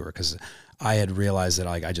talk to her, cause I had realized that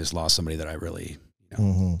like, I just lost somebody that I really, you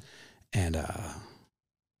know, and,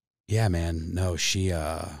 yeah, man, no, she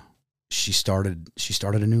started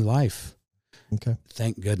a new life. Okay.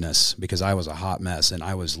 Thank goodness, because I was a hot mess and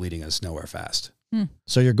I was leading us nowhere fast.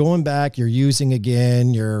 So you're going back, you're using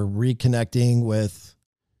again, you're reconnecting with,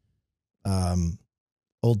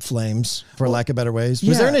 old flames, for lack of better ways.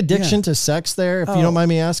 Was there an addiction to sex there, if you don't mind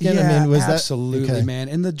me asking? Yeah, I mean, was absolutely, that okay? man.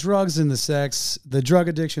 And the drugs and the sex, the drug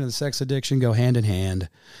addiction and the sex addiction go hand in hand.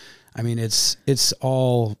 I mean, it's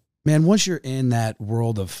all, man, once you're in that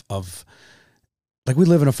world of like, we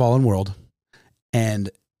live in a fallen world,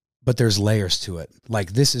 but there's layers to it.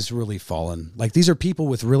 Like, this is really fallen. Like, these are people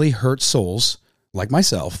with really hurt souls, like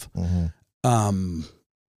myself,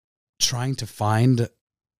 trying to find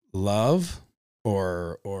love,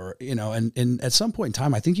 or you know, and at some point in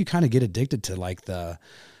time, I think you kind of get addicted to like the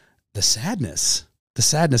sadness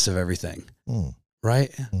of everything.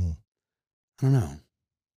 Right. I don't know,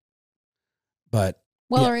 but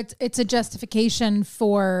or it's a justification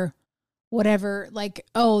for whatever, like,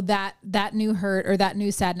 oh, that new hurt or that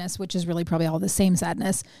new sadness, which is really probably all the same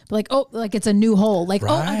sadness, but like, oh, like it's a new hole. Like,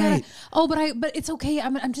 right. but it's okay.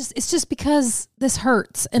 I'm just, it's just because this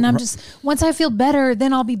hurts. And I'm just, once I feel better,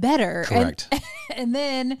 then I'll be better. Correct. And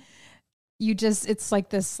then you just, it's like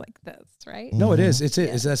this, right? No, it is. It's it.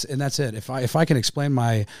 Yeah. That's it. If I can explain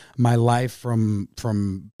my life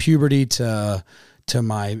from puberty to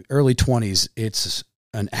my early 20s, it's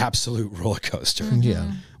an absolute roller coaster.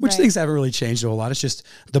 Yeah. Which things haven't really changed a whole lot. It's just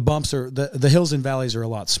the bumps are the hills and valleys are a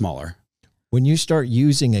lot smaller. When you start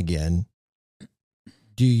using again,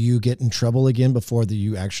 do you get in trouble again before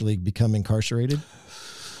you actually become incarcerated?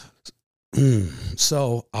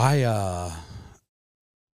 So I've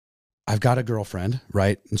got a girlfriend,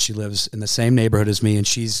 right? And she lives in the same neighborhood as me, and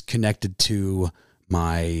she's connected to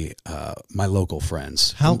my local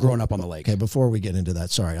friends. I'm growing up on the lake. Okay, before we get into that,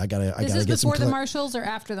 sorry, I gotta Is this get some. before the marshals or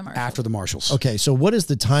after the marshals? After the marshals. Okay, so what is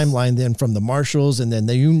the timeline then from the marshals, and then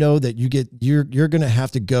you know that you're going to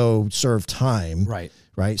have to go serve time, right?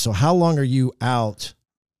 right? So how long are you out?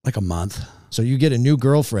 Like a month. So you get a new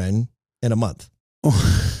girlfriend in a month.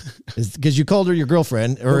 Because you called her your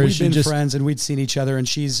girlfriend, or we've is she been just friends and we'd seen each other, and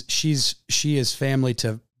she is family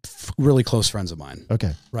to really close friends of mine.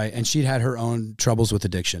 okay? Right. And she'd had her own troubles with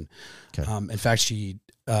addiction. Okay. In fact, she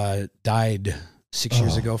died 6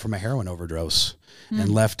 years ago from a heroin overdose and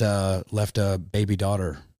left a baby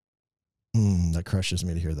daughter. That crushes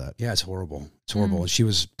me to hear that. Yeah, it's horrible. It's horrible. And she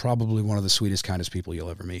was probably one of the sweetest, kindest people you'll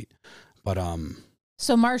ever meet. But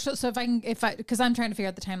So Marshall, so because I'm trying to figure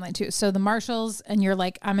out the timeline too. So the Marshalls, and you're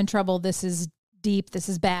like, I'm in trouble. This is deep. This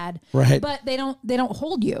is bad. Right. But they don't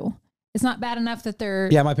hold you. It's not bad enough that they're.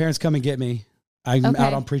 yeah, my parents come and get me. I'm Okay.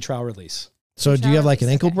 out on pretrial release. So do you have like an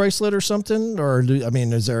ankle Okay. bracelet or something, or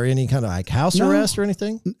is there any kind of like house No. arrest or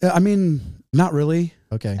anything? I mean, not really.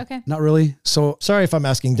 Okay. Okay. Not really. So Sorry if I'm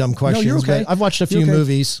asking dumb questions. you're okay. But I've watched a few You're okay.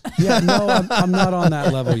 movies. yeah, no, I'm not on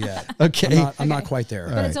that level yet. Okay. I'm not Okay. quite there.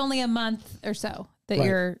 But it's only a month or so that Right.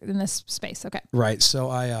 you're in this space. Okay. Right.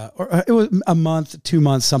 So it was a month, 2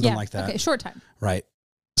 months, something Yeah. like that. Okay. Short time. Right.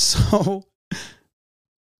 So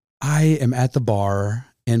I am at the bar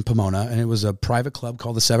in Pomona, and it was a private club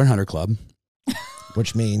called the 700 Club.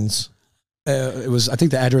 Which means, I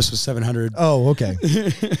think the address was 700. oh, okay.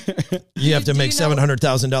 You have to Do make you know-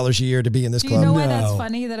 $700,000 a year to be in this Do you club. know why that's No.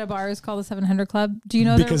 funny that a bar is called the 700 Club? Do you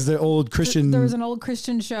know Because the old Christian. there was an old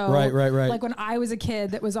Christian show. Right. Like when I was a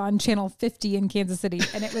kid that was on channel 50 in Kansas City,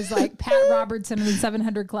 and it was like Pat Robertson and the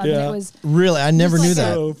 700 Club. And Yeah. it was Really, I never just knew like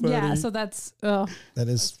that. So funny. Yeah. So that's That that's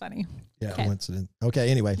is funny. Yeah. Okay. coincidence. Okay,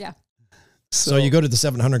 anyway. Yeah. So you go to the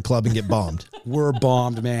 700 Club and get bombed. We're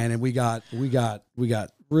bombed, man, and we got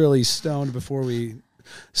really stoned before we.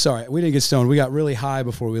 Sorry, we didn't get stoned. We got really high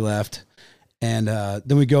before we left, and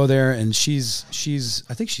then we go there, and she's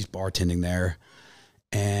I think she's bartending there,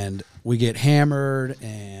 and we get hammered,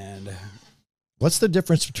 and What's the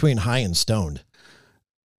difference between high and stoned?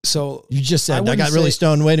 so You just said I wouldn't got really say-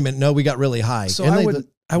 stoned. Wait a minute. No, we got really high. So And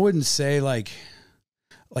I wouldn't say like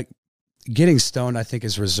getting stoned. I think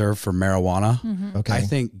is reserved for marijuana. okay. I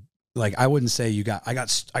think like I wouldn't say I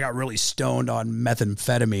got really stoned on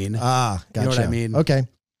methamphetamine. Gotcha. You know what I mean? Okay.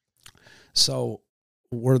 So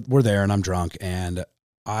we're there, and I'm drunk, and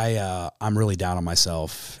I'm really down on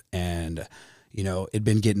myself, and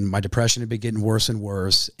my depression had been getting worse and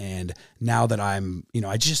worse, and now that I'm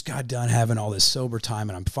I just got done having all this sober time,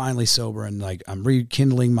 and I'm finally sober, and like I'm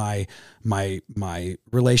rekindling my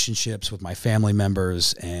relationships with my family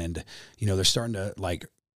members, and they're starting to like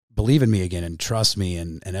believe in me again and trust me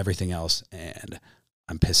and everything else, and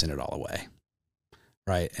I'm pissing it all away,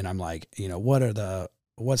 right? And I'm like,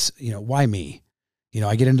 why me?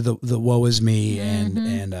 I get into the woe is me,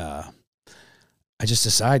 and I just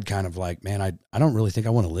decide kind of like, man, I don't really think I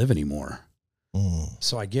want to live anymore.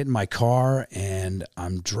 So I get in my car and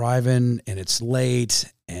I'm driving, and it's late,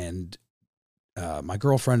 and my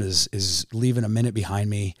girlfriend is leaving a minute behind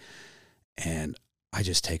me, and I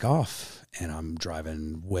just take off, and I'm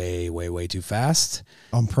driving way, way, way too fast.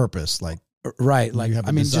 On purpose. Like, Right. Like, You have a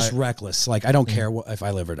I mean, just desire- reckless. Like, I don't care if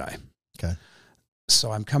I live or die. okay. So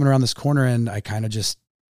I'm coming around this corner, and I kind of just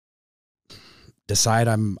decide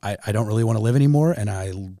I don't really want to live anymore. And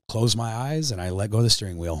I close my eyes and I let go of the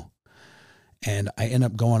steering wheel, and I end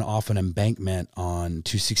up going off an embankment on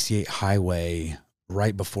 268 highway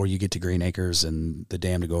right before you get to Green Acres and the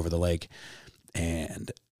dam to go over the lake. And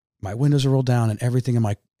my windows are rolled down, and everything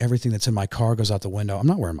that's in my car goes out the window. I'm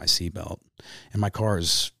not wearing my seatbelt, and my car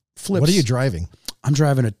is flips. What are you driving? I'm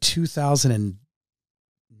driving a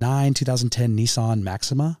 2009, 2010 Nissan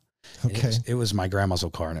Maxima. And Okay. It was my grandma's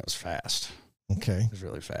old car, and it was fast. Okay. It was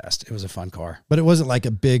really fast. It was a fun car. But it wasn't like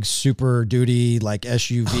a big super duty like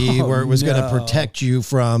SUV Oh, where it was going to no. protect you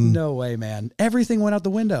from No way, man. Everything went out the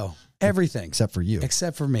window. Everything. except for you.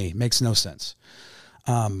 Except for me. Makes no sense.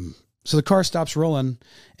 So the car stops rolling,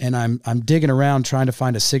 and I'm digging around trying to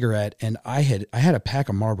find a cigarette, and I had a pack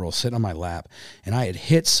of Marlboro sitting on my lap, and I had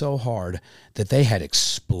hit so hard that they had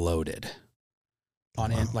exploded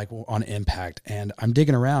on impact. And I'm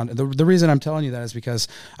digging around. And the reason I'm telling you that is because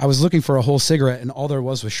I was looking for a whole cigarette, and all there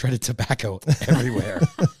was shredded tobacco everywhere.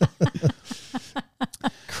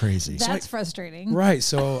 Crazy. That's frustrating. Right.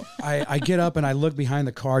 So I get up and I look behind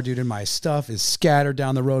the car, dude, and my stuff is scattered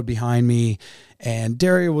down the road behind me. And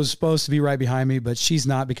Daria was supposed to be right behind me, but she's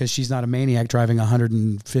not, because she's not a maniac driving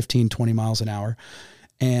 115, 20 miles an hour.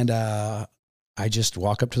 And I just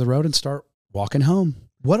walk up to the road and start walking home.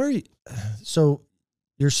 What are you?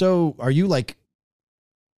 Are you like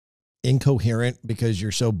incoherent because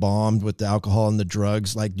you're so bombed with the alcohol and the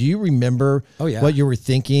drugs? Like, do you remember Oh, yeah. what you were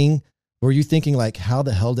thinking Were you thinking like, how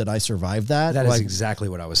the hell did I survive that? That like, is exactly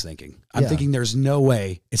what I was thinking. I'm Yeah. thinking there's no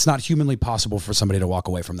way. It's not humanly possible for somebody to walk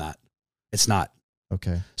away from that. It's not.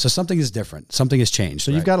 Okay. So something is different. Something has changed.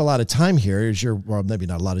 So you've got a lot of time here. Well, maybe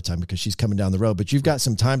not a lot of time because she's coming down the road, but you've got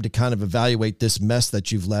some time to kind of evaluate this mess that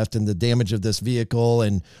you've left and the damage of this vehicle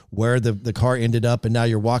and where the car ended up. And now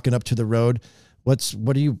you're walking up to the road. What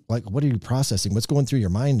are you processing? What's going through your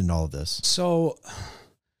mind in all of this? So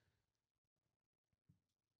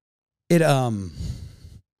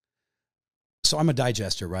so I'm a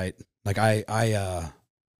digester, right? Like I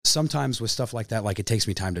sometimes with stuff like that, like it takes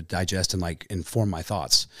me time to digest and like inform my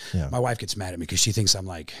thoughts. Yeah. My wife gets mad at me because she thinks I'm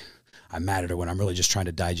mad at her when I'm really just trying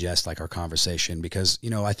to digest like our conversation, because, you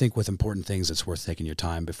know, I think with important things, it's worth taking your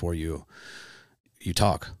time before you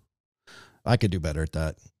talk. I could do better at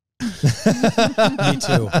that. Me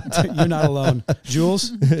too. You're not alone.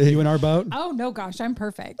 Jules, you in our boat? Oh no, gosh, I'm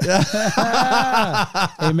perfect.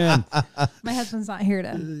 Amen. My husband's not here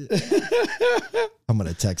to. I'm going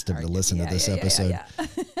to text him to listen to this episode. Yeah.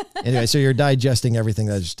 Anyway, so you're digesting everything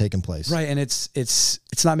that's taken place. Right. And it's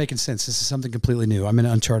not making sense. This is something completely new. I'm in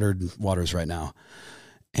uncharted waters right now.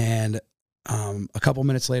 And a couple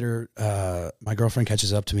minutes later, my girlfriend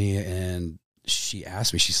catches up to me and she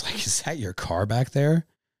asked me, she's like, "Is that your car back there?"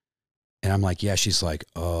 And I'm like, "Yeah." She's like,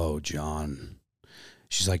 "Oh, John."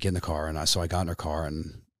 She's like, "Get in the car." And so I got in her car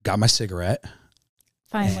and got my cigarette.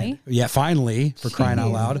 Finally. Finally, for crying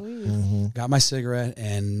out loud. Mm-hmm. Got my cigarette,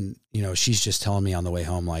 and, you know, she's just telling me on the way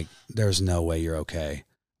home, like, there's no way you're okay.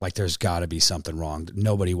 Like, there's got to be something wrong.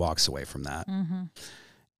 Nobody walks away from that. Mm-hmm.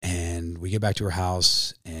 And we get back to her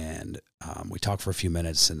house, and we talk for a few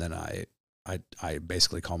minutes, and then I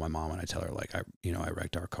basically call my mom, and I tell her, like, I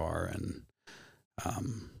wrecked our car, and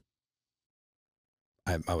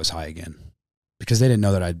I was high again, because they didn't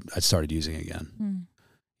know that I'd started using again. Mm.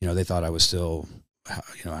 You know, they thought I was still,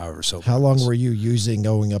 however sober. How long were you using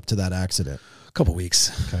going up to that accident? A couple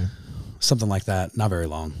weeks. Okay. Something like that. Not very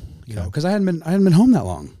long, you know, Okay. because I hadn't been home that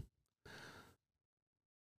long.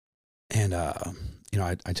 And, you know,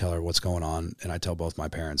 I tell her what's going on, and I tell both my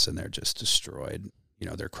parents, and they're just destroyed. You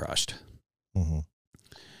know, they're crushed. Mm-hmm.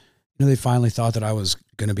 You know, they finally thought that I was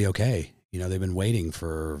going to be okay. You know, they've been waiting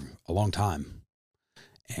for a long time.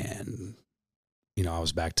 And, you know, I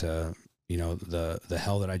was back to, you know, the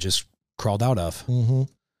hell that I just crawled out of.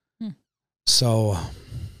 Mm-hmm. So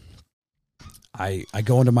I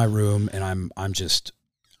go into my room, and I'm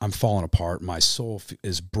falling apart. My soul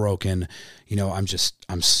is broken. You know,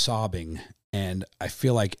 I'm sobbing, and I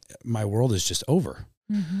feel like my world is just over.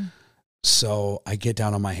 Mm-hmm. So I get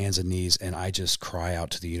down on my hands and knees, and I just cry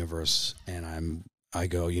out to the universe, and I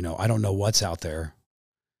go, you know, I don't know what's out there.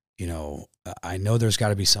 You know, I know there's got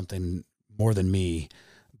to be something more than me,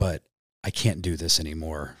 but I can't do this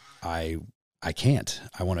anymore. I can't.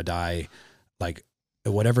 I want to die. Like,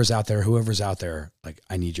 whatever's out there, whoever's out there, like,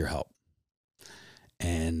 I need your help.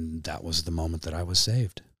 And that was the moment that I was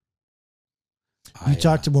saved.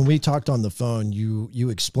 When we talked on the phone, you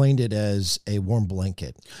explained it as a warm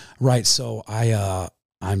blanket. Right. So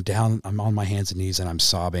I'm down, I'm on my hands and knees, and I'm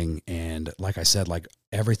sobbing. And like I said, like,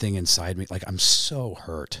 everything inside me, like, I'm so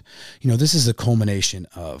hurt. You know, this is the culmination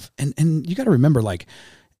of, and you got to remember, like,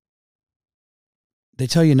 they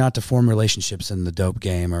tell you not to form relationships in the dope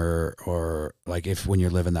game or like when you're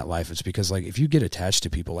living that life, it's because, like, if you get attached to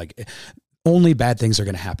people, like, only bad things are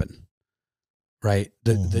going to happen. Right.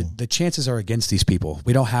 The chances are against these people.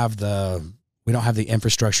 We don't have the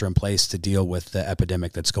infrastructure in place to deal with the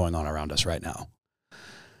epidemic that's going on around us right now.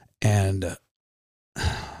 And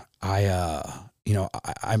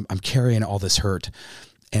I'm carrying all this hurt.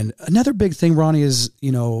 And another big thing, Ronnie, is,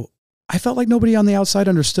 you know, I felt like nobody on the outside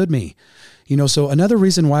understood me. You know, so another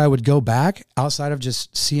reason why I would go back outside of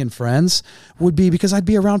just seeing friends would be because I'd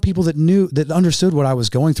be around people that understood what I was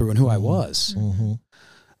going through and who I was. Mm-hmm.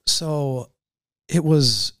 So it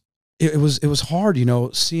was hard, you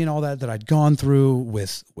know, seeing all that I'd gone through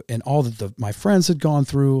and all that my friends had gone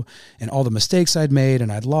through, and all the mistakes I'd made,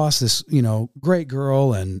 and I'd lost this, you know, great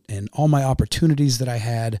girl and all my opportunities that I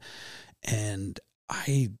had. And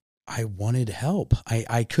I wanted help.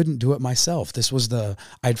 I couldn't do it myself.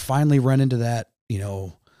 I'd finally run into that, you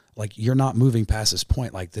know, like, you're not moving past this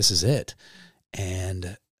point. Like, this is it.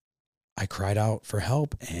 And I cried out for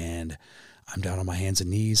help, and I'm down on my hands and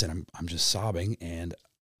knees, and I'm just sobbing, and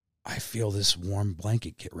I feel this warm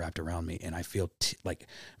blanket get wrapped around me, and I feel like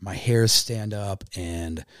my hairs stand up,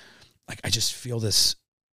 and like, I just feel this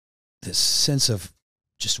sense of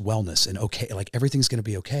just wellness and okay, like, everything's going to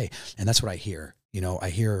be okay. And that's what I hear. You know,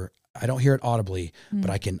 I don't hear it audibly, but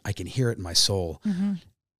I can hear it in my soul. Mm-hmm.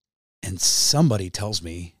 And somebody tells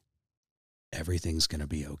me everything's going to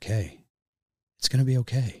be okay. It's going to be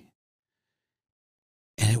okay.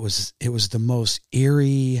 And it was the most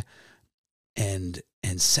eerie and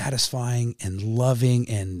satisfying and loving.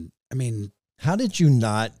 And I mean, how did you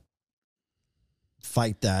not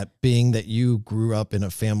fight that, being that you grew up in a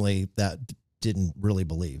family that didn't really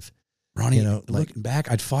believe? Ronnie, you know, looking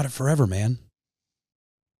back, I'd fought it forever, man.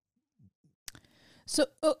 So,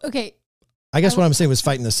 okay. I guess what I'm saying was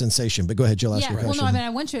fighting the sensation, but go ahead, Jill, ask your question. Well, no, I mean, I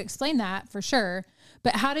want you to explain that for sure.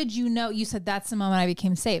 But how did you know? You said that's the moment I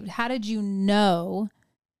became saved. How did you know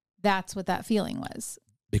that's what that feeling was?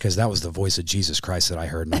 Because that was the voice of Jesus Christ that I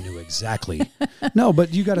heard, and I knew exactly. No,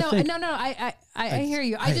 but you got to think. No, I hear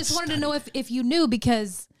you. I just wanted to know if you knew,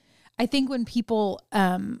 because I think when people,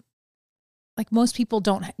 like most people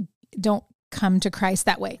don't come to Christ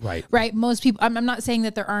that way. Right. Most people, I'm not saying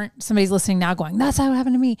that there aren't somebody's listening now going, that's how it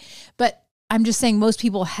happened to me. But I'm just saying most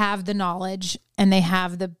people have the knowledge, and they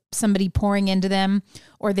have somebody pouring into them,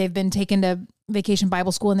 or they've been taken to vacation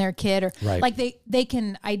Bible school when they're a kid, or like they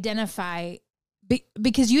can identify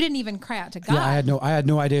because you didn't even cry out to God. Yeah, I had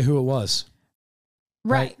no idea who it was.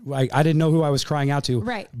 Right. I didn't know who I was crying out to.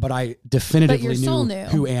 Right. But I definitively knew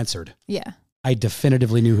who answered. Yeah. I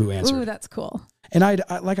definitively knew who answered. Ooh, that's cool. And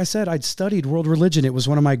like I said, I'd studied world religion. It was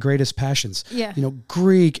one of my greatest passions. Yeah. You know,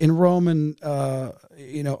 Greek and Roman,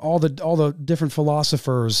 you know, all the different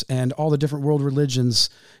philosophers and all the different world religions,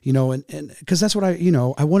 you know, and cause that's what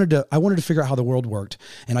I wanted to figure out how the world worked,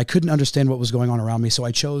 and I couldn't understand what was going on around me. So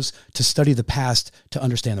I chose to study the past to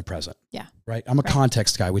understand the present. Yeah. Right. I'm a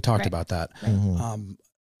context guy. We talked about that. Right. Mm-hmm.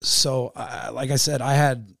 So like I said, I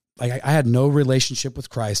had no relationship with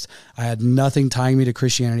Christ. I had nothing tying me to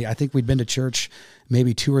Christianity. I think we'd been to church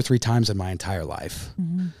maybe 2 or 3 times in my entire life.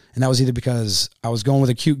 Mm-hmm. And that was either because I was going with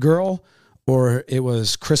a cute girl, or it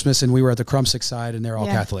was Christmas and we were at the Crumpsick side and they're all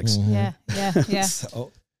Catholics. Mm-hmm. Yeah.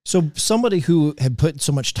 So somebody who had put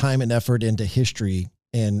so much time and effort into history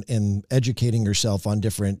and educating yourself on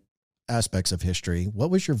different aspects of history, what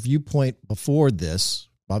was your viewpoint before this,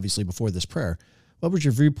 obviously before this prayer? What was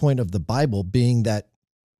your viewpoint of the Bible, being that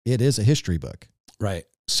it is a history book? Right.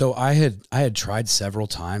 So I had tried several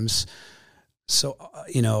times. So,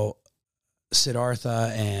 you know,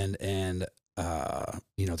 Siddhartha and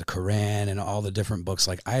you know, the Quran and all the different books,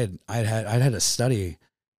 like I'd had a study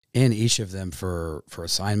in each of them for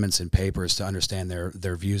assignments and papers to understand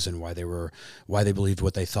their views and why they believed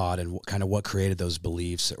what they thought, and kind of what created those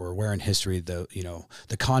beliefs, or where in history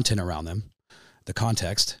the content around them, the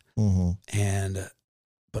context. Mm-hmm.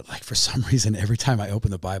 But like, for some reason, every time I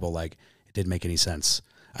opened the Bible, like, it didn't make any sense.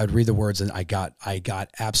 I would read the words and I got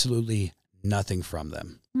absolutely nothing from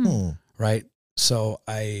them. Mm. Right. So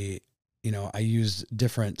I used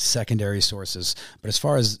different secondary sources, but as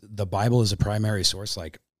far as the Bible as a primary source,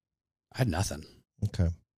 like, I had nothing. Okay.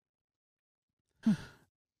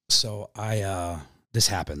 So this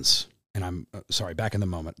happens, and I'm sorry, back in the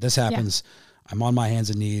moment, this happens. Yeah. I'm on my hands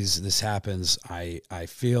and knees. This happens. I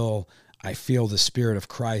feel the Spirit of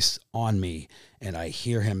Christ on me, and I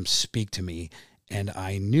hear him speak to me. And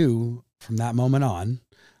I knew from that moment on,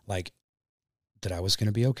 like, that I was going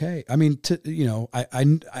to be okay. I mean,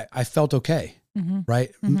 I felt okay. Mm-hmm.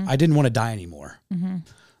 Right. Mm-hmm. I didn't want to die anymore. Mm-hmm.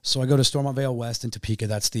 So I go to Stormont Vale West in Topeka.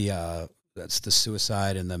 That's the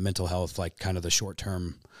suicide and the mental health, like, kind of the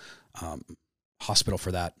short-term hospital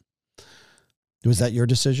for that. Was that your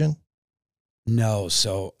decision? No.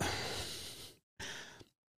 So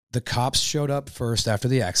the cops showed up first after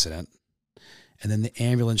the accident, and then the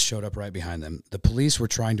ambulance showed up right behind them. The police were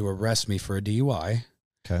trying to arrest me for a DUI.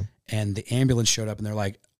 Okay. And the ambulance showed up, and they're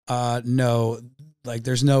like, no, like,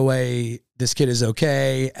 there's no way this kid is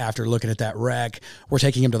okay after looking at that wreck. We're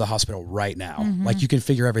taking him to the hospital right now. Mm-hmm. Like, you can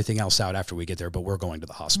figure everything else out after we get there, but we're going to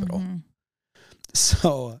the hospital. Mm-hmm.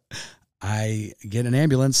 So I get an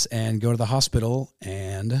ambulance and go to the hospital,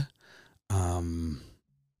 and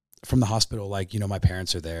from the hospital, like, you know, my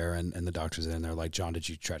parents are there, and the doctor's in, and they're like, John, did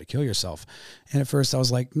you try to kill yourself? And at first I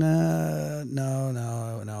was like, no,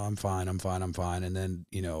 I'm fine. And then,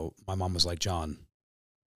 you know, my mom was like, John,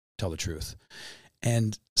 tell the truth.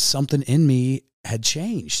 And something in me had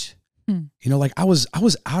changed. You know, like, I was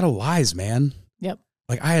out of lies, man. Yep.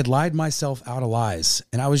 Like, I had lied myself out of lies,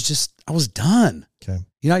 and I was done. Okay.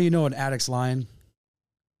 You know an addict's lying?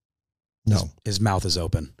 No. His mouth is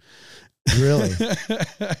open. Really?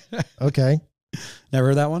 Okay. Never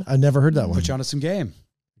heard that one? I never heard that one. Put you on to some game.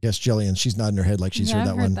 I guess Jillian, she's nodding her head like she's heard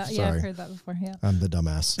that one. Sorry. Yeah, I've heard that before. Yeah. I'm the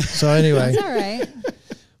dumbass. So anyway. That's all right.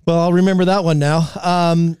 Well, I'll remember that one now.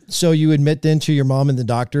 So you admit then to your mom and the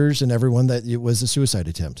doctors and everyone that it was a suicide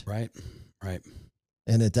attempt. Right.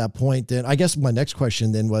 And at that point, then I guess my next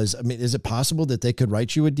question then was, I mean, is it possible that they could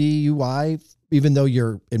write you a DUI even though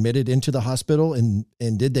you're admitted into the hospital? And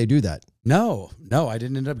did they do that? No, I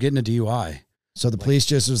didn't end up getting a DUI. So the police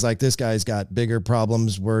just was like, this guy's got bigger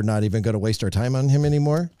problems. We're not even going to waste our time on him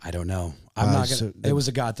anymore. I don't know. I'm not going to, it was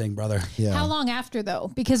a God thing, brother. Yeah. How long after though?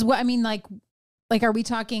 Because what, I mean, like, are we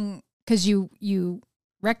talking, cause you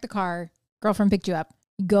wrecked the car, girlfriend picked you up,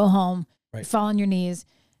 you go home, you fall on your knees,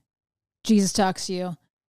 Jesus talks to you.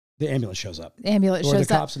 The ambulance shows up. The ambulance or shows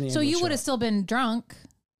the cops up. in the So ambulance you would have show up. still been drunk.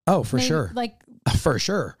 Oh, for maybe, sure. Like, for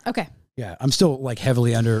sure. okay. Yeah. I'm still like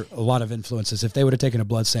heavily under a lot of influences. If they would have taken a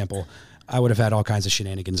blood sample, I would have had all kinds of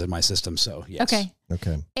shenanigans in my system. So yes.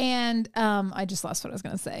 Okay. And I just lost what I was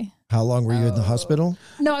going to say. How long were you in the hospital?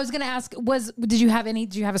 No, I was going to ask, did you have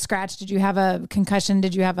a scratch? Did you have a concussion?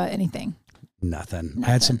 Did you have anything? Nothing. I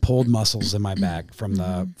had some pulled muscles in my back from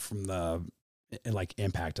the like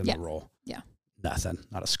impact of the roll. Yeah. Nothing.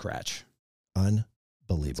 Not a scratch.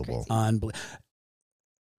 Unbelievable.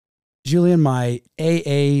 Julian, my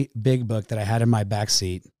AA big book that I had in my back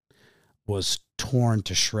seat was torn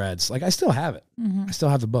to shreds. Like I still have it. Mm-hmm. I still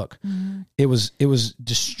have the book. Mm-hmm. It was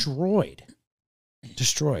destroyed.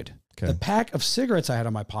 Okay. The pack of cigarettes I had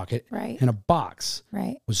in my pocket in a box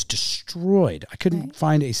was destroyed. I couldn't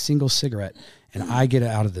find a single cigarette, and I get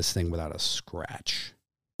out of this thing without a scratch.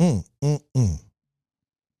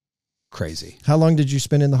 Crazy. How long did you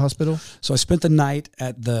spend in the hospital? So I spent the night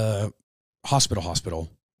at the hospital.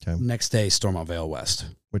 Okay. Next day, Stormont Vale West.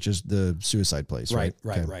 Which is the suicide place, right?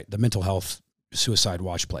 Right. The mental health suicide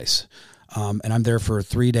watch place. And I'm there for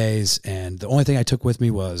 3 days, and the only thing I took with me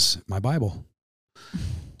was my Bible.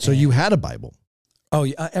 So you had a Bible? Oh,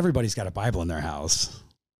 yeah, everybody's got a Bible in their house.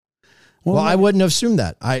 Well, I wouldn't assume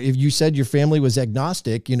that. If you said your family was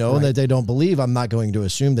agnostic, that they don't believe, I'm not going to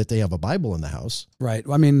assume that they have a Bible in the house. Right.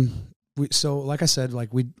 I mean, so like I said, like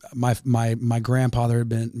my grandfather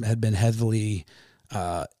had been heavily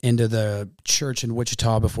into the church in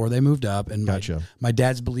Wichita before they moved up, and my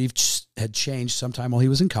dad's beliefs had changed sometime while he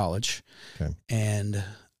was in college. Okay. And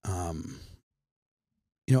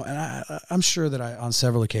and I'm sure that on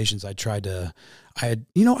several occasions I'd wanted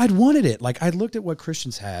it. Like I'd looked at what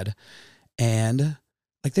Christians had, and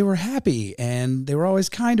like they were happy and they were always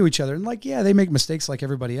kind to each other. And like, yeah, they make mistakes like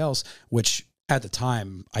everybody else, which at the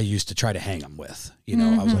time I used to try to hang them with,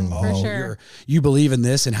 I was like, you believe in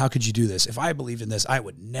this, and how could you do this? If I believed in this, I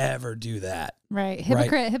would never do that. Right.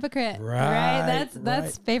 Hypocrite. Right.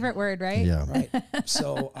 That's favorite word, right? Yeah. Right.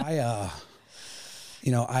 So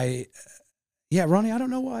Ronnie, I don't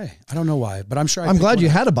know why, but I'm sure I'm glad you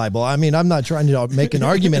had a Bible. I mean, I'm not trying to make an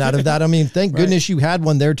argument out of that. I mean, thank goodness you had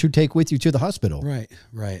one there to take with you to the hospital.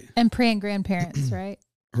 Right. And praying grandparents, right?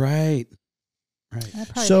 Right. That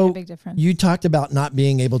probably made a big difference. You talked about not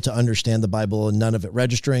being able to understand the Bible and none of it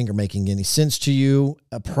registering or making any sense to you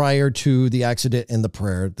prior to the accident and the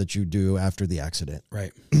prayer that you do after the accident.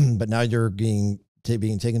 Right. But now you're being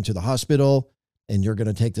taken to the hospital and you're going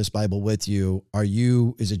to take this Bible with you.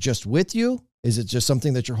 Is it just with you? Is it just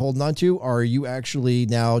something that you're holding on to? Or are you actually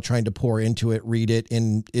now trying to pour into it, read it,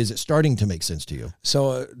 and is it starting to make sense to you?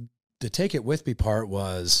 So the take it with me part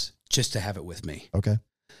was just to have it with me. Okay.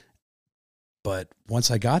 But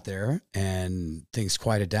once I got there and things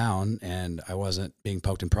quieted down and I wasn't being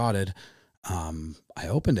poked and prodded, I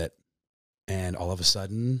opened it and all of a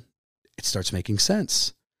sudden it starts making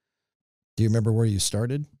sense. Do you remember where you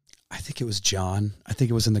started? I think it was John. I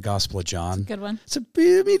think it was in the Gospel of John. Good one.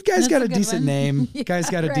 Guy's got a decent name.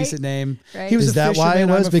 Guy's got a decent name. Right. He was Is that why it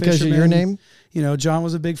was? Because of your name? John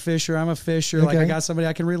was a big fisher. I'm a fisher. Okay. Like I got somebody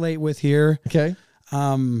I can relate with here. Okay.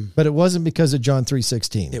 But it wasn't because of John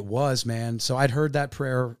 3:16. It was, man. So I'd heard that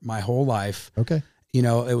prayer my whole life. Okay.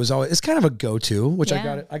 It was always, it's kind of a go-to, which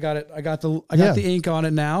I got the ink on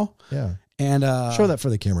it now. Yeah. And show that for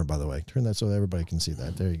the camera, by the way. Turn that so everybody can see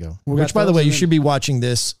that. There you go. Which, by the way, you should be watching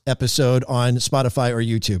this episode on Spotify or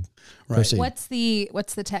YouTube. Right. Proceed.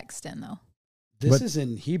 What's the text in though? This is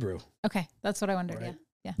in Hebrew. Okay, that's what I wondered. Right.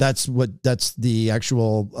 Yeah. That's the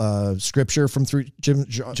actual scripture from John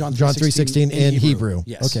 3:16 in Hebrew.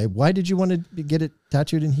 Yes. Okay. Why did you want to get it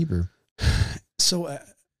tattooed in Hebrew? So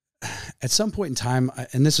at some point in time,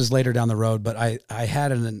 and this was later down the road, but I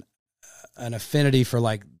had an affinity for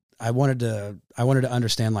like, I wanted to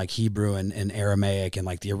understand like Hebrew and Aramaic and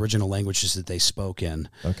like the original languages that they spoke in.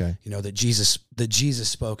 Okay. That Jesus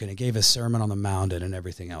spoke, and it gave a Sermon on the Mount and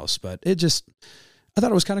everything else. But I thought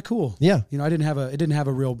it was kind of cool. Yeah. It didn't have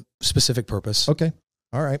a real specific purpose. Okay.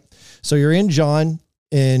 All right. So you're in John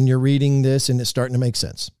and you're reading this and it's starting to make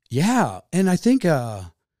sense. Yeah. And I think,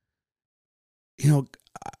 I'm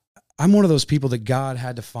one of those people that God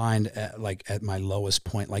had to find at my lowest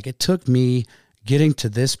point. Like it took me getting to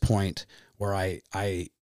this point where I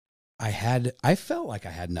I felt like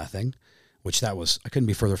I had nothing, which I couldn't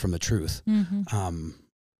be further from the truth. Mm-hmm.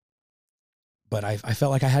 But I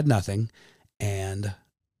felt like I had nothing. And,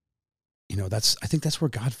 I think that's where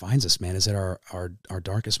God finds us, man, is at our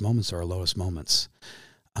darkest moments or our lowest moments.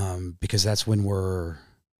 Because that's when we're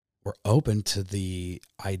open to the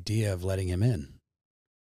idea of letting him in.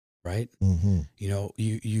 Right. Mm-hmm.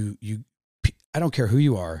 I don't care who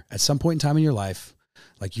you are, at some point in time in your life,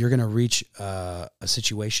 like you're going to reach a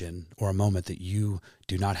situation or a moment that you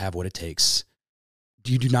do not have what it takes.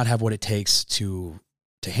 You do not have what it takes to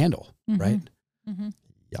handle. Mm-hmm. Right. Mm-hmm.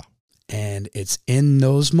 Yeah. And it's in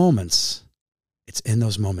those moments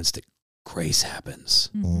that grace happens.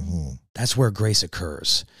 Mm-hmm. That's where grace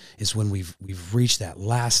occurs, is when we've reached that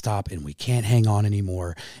last stop and we can't hang on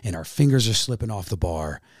anymore and our fingers are slipping off the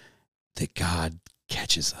bar, that God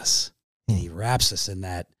catches us and he wraps us in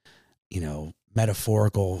that,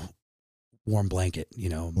 metaphorical warm blanket.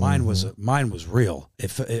 Mine was real.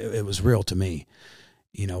 It was real to me,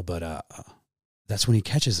 but that's when he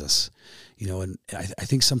catches us, and I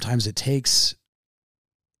think sometimes it takes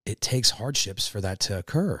hardships for that to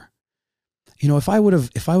occur. If I would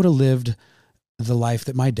have lived the life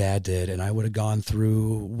that my dad did, and I would have gone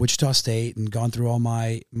through Wichita State and gone through all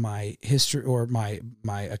my history or my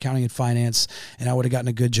accounting and finance, and I would have gotten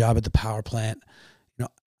a good job at the power plant,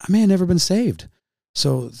 I may have never been saved.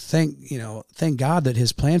 So thank God that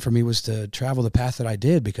his plan for me was to travel the path that I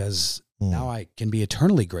did, because now I can be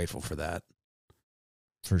eternally grateful for that.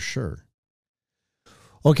 For sure.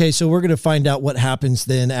 Okay, so we're going to find out what happens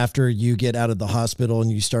then after you get out of the hospital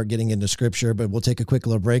and you start getting into scripture, but we'll take a quick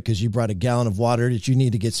little break because you brought a gallon of water that you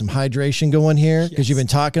need to get some hydration going here, because you've been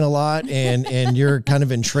talking a lot and you're kind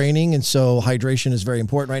of in training, and so hydration is very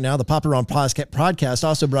important right now. The Papa Ron podcast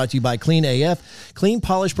also brought to you by Clean AF. Clean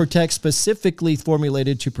Polish Protect, specifically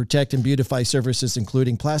formulated to protect and beautify surfaces,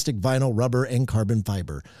 including plastic, vinyl, rubber, and carbon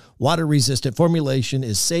fiber. Water-resistant formulation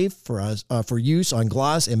is safe for use on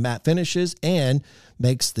gloss and matte finishes, and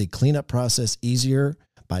makes the cleanup process easier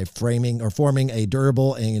by forming a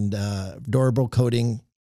durable coating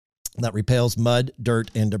that repels mud, dirt,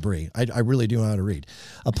 and debris. I really do know how to read.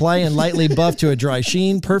 Apply and lightly buff to a dry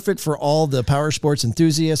sheen. Perfect for all the power sports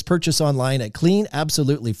enthusiasts. Purchase online at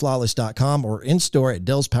cleanabsolutelyflawless.com or in-store at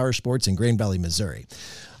Dell's Power Sports in Grain Valley, Missouri.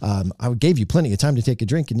 I gave you plenty of time to take a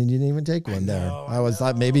drink, and you didn't even take one there. I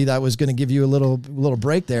thought maybe that was going to give you a little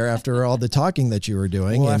break there after all the talking that you were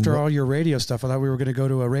doing. Well, after all your radio stuff, I thought we were going to go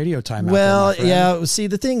to a radio timeout. Well, yeah. See,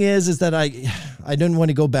 the thing is that I didn't want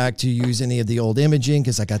to go back to use any of the old imaging,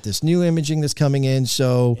 because I got this new imaging that's coming in.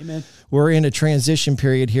 So we're in a transition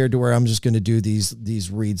period here to where I'm just going to do these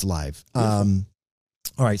reads live. All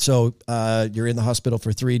right. So you're in the hospital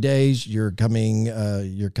for 3 days. You're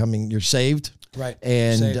saved. Right.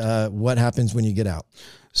 And what happens when you get out?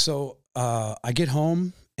 So I get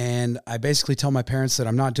home and I basically tell my parents that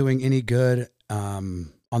I'm not doing any good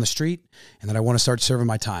on the street, and that I want to start serving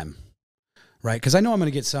my time. Right. Because I know I'm going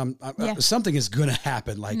to get something is going to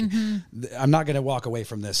happen. Like I'm not going to walk away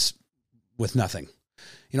from this with nothing.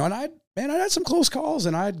 And I had some close calls,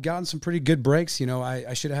 and I'd gotten some pretty good breaks.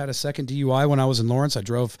 I should have had a second DUI when I was in Lawrence. I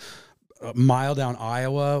drove a mile down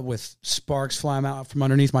Iowa with sparks flying out from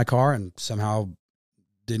underneath my car, and somehow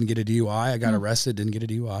didn't get a DUI. I got arrested, didn't get a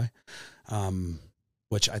DUI,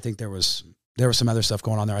 which I think there was some other stuff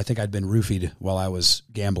going on there. I think I'd been roofied while I was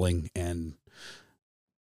gambling, and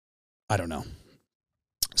I don't know.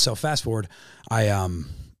 So fast forward, I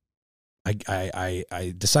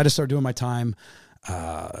decided to start doing my time.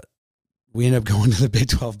 We ended up going to the Big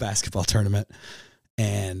 12 basketball tournament.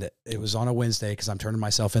 And it was on a Wednesday, because I'm turning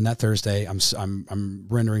myself in that Thursday. I'm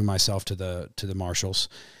rendering myself to the marshals,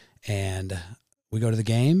 and we go to the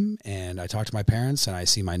game, and I talk to my parents, and I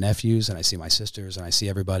see my nephews, and I see my sisters, and I see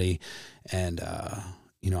everybody, and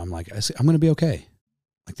I'm like, I'm going to be okay.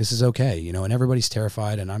 Like, this is okay, and everybody's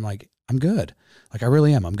terrified, and I'm like, I'm good. Like, I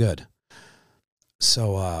really am. I'm good.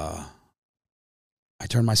 So I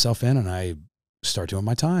turn myself in, and I start doing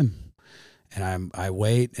my time. And I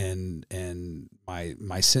wait, and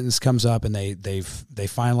my sentence comes up, and they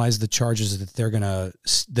finalize the charges that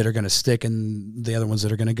are gonna stick, and the other ones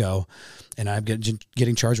that are gonna go, and I'm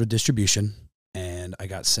getting charged with distribution, and I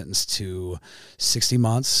got sentenced to 60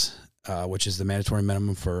 months, which is the mandatory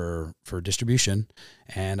minimum for distribution,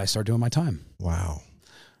 and I start doing my time. Wow!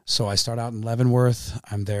 So I start out in Leavenworth.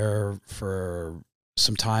 I'm there for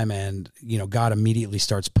some time, and God immediately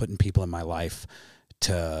starts putting people in my life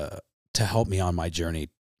to help me on my journey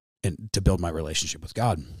and to build my relationship with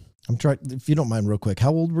God. I'm trying, if you don't mind real quick,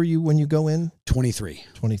 how old were you when you go in? 23.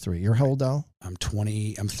 23. You're how old now? I'm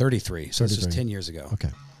 33. So 33. This is 10 years ago. Okay.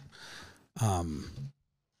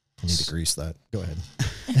 I need to grease that. Go ahead.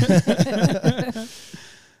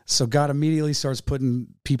 So God immediately starts putting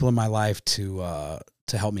people in my life to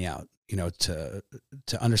help me out, to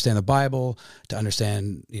understand the Bible, to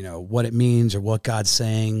understand, what it means or what God's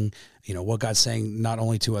saying, what God's saying not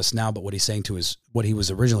only to us now, but what he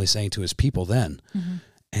was originally saying to his people then. Mm-hmm.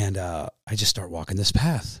 And I just start walking this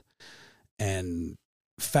path. And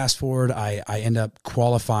fast forward, I end up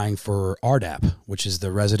qualifying for RDAP, which is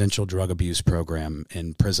the Residential Drug Abuse Program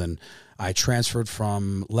in prison. I transferred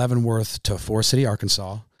from Leavenworth to Forest City,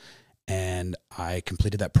 Arkansas, and I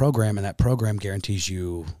completed that program, and that program guarantees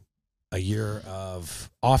you a year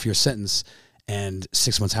off your sentence and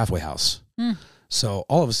 6 months halfway house. Mm. So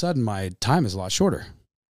all of a sudden, my time is a lot shorter,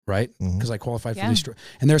 right? Because I qualified for these.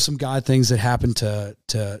 And there's some God things that happen to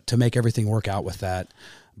make everything work out with that.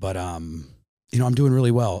 But I'm doing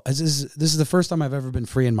really well. This is the first time I've ever been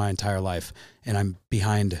free in my entire life, and I'm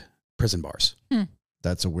behind prison bars. Hmm.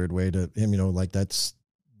 That's a weird way to, that's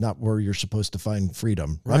not where you're supposed to find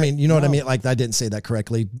freedom. Right. I mean, what I mean? Like, I didn't say that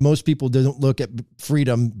correctly. Most people don't look at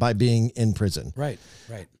freedom by being in prison. Right.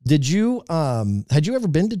 Did you, had you ever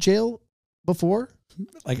been to jail before?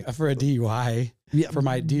 Like for a DUI? Yeah, for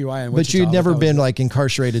my DUI in Wichita. But you'd never been like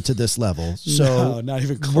incarcerated to this level. So no, not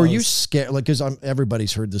even close. Were you scared? Like, because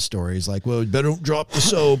everybody's heard the stories like, well, you better don't drop the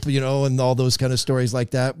soap, and all those kind of stories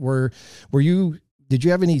like that. Did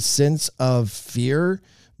you have any sense of fear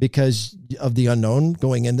because of the unknown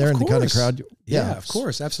going in there and the kind of crowd? Yeah, of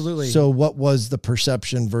course. Absolutely. So what was the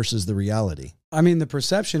perception versus the reality? I mean, the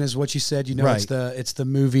perception is what you said, right. It's the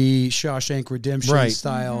movie Shawshank Redemption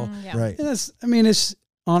style. Mm-hmm, yeah. Right. And it's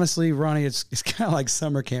honestly, Ronnie, it's kind of like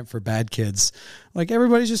summer camp for bad kids. Like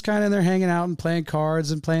everybody's just kind of in there hanging out and playing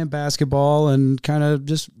cards and playing basketball and kind of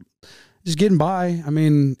just getting by. I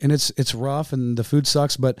mean, and it's rough and the food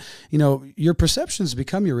sucks, but your perceptions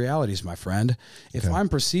become your realities, my friend. If I'm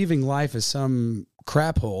perceiving life as some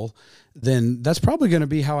crap hole, then that's probably going to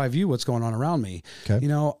be how I view what's going on around me. Okay.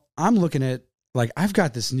 I'm looking at, like, I've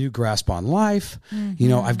got this new grasp on life.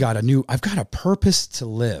 Mm-hmm. I've got a purpose to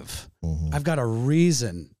live. Mm-hmm. I've got a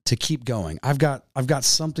reason to keep going. I've got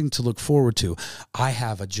something to look forward to. I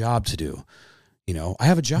have a job to do. I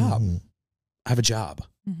have a job. Mm-hmm. I have a job.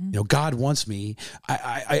 Mm-hmm. God wants me.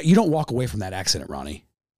 You don't walk away from that accident, Ronnie.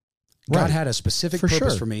 God had a specific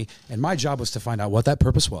purpose for me, and my job was to find out what that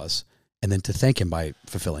purpose was and then to thank him by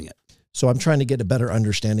fulfilling it. So I'm trying to get a better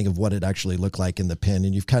understanding of what it actually looked like in the pen.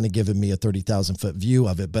 And you've kind of given me a 30,000 foot view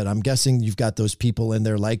of it, but I'm guessing you've got those people in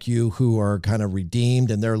there like you who are kind of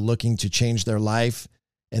redeemed and they're looking to change their life.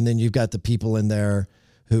 And then you've got the people in there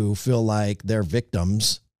who feel like they're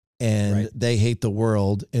victims and they hate the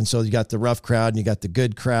world. And so you got the rough crowd and you got the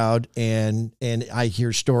good crowd. And I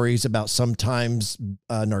hear stories about sometimes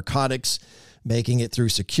narcotics making it through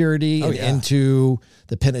security and into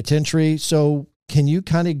the penitentiary. So can you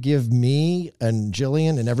kind of give me and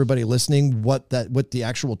Jillian and everybody listening what the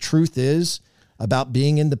actual truth is about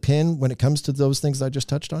being in the pen when it comes to those things I just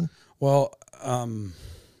touched on? Well,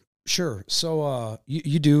 sure. So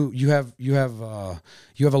you have a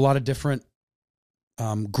lot of different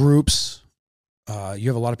groups. You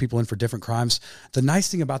have a lot of people in for different crimes. The nice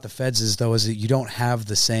thing about the feds is that you don't have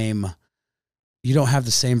the same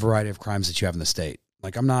variety of crimes that you have in the state.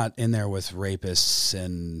 Like, I'm not in there with rapists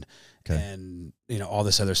and all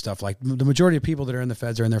this other stuff. Like, the majority of people that are in the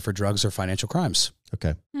feds are in there for drugs or financial crimes.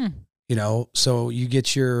 Okay. So you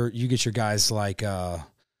get your guys like, I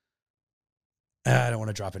don't want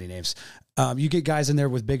to drop any names. You get guys in there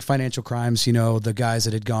with big financial crimes, the guys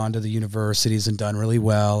that had gone to the universities and done really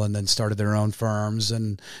well and then started their own firms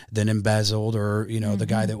and then embezzled, or, the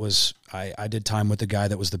guy that was, I did time with the guy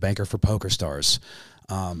that was the banker for Poker Stars.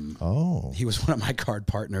 He was one of my card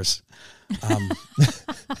partners.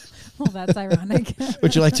 Well, that's ironic.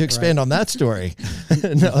 Would you like to expand on that story?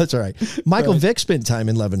 No, that's all right. Michael Vick spent time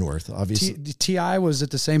in Leavenworth, obviously. T.I. was at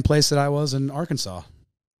the same place that I was in Arkansas.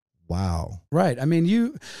 Wow. Right. I mean,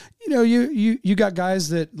 you got guys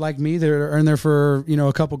that, like me, that are in there for,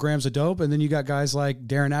 a couple grams of dope. And then you got guys like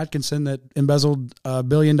Darren Atkinson that embezzled $1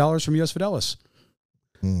 billion from U.S. Fidelis.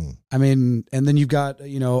 I mean, and then you've got, a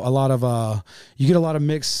lot of, you get a lot of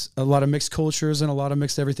mixed cultures and a lot of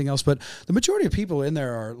mixed everything else. But the majority of people in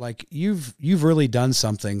there are like, you've really done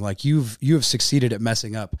something. Like, you have succeeded at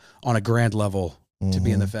messing up on a grand level to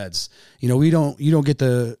be in the feds. You don't get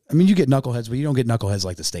you get knuckleheads, but you don't get knuckleheads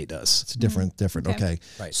like the state does. It's different. Okay.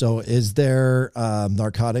 Right. So is there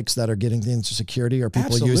narcotics that are getting into security or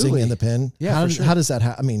people using in the pen? Yeah. How does that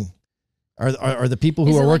happen? I mean, Are the people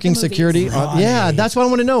who are working security? Yeah, that's what I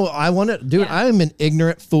want to know. I want to, dude. Yeah. I am an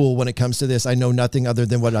ignorant fool when it comes to this. I know nothing other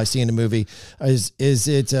than what I see in a movie. Is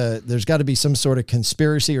it? There's got to be some sort of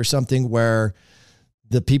conspiracy or something where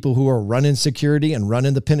the people who are running security and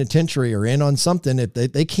running the penitentiary are in on something. If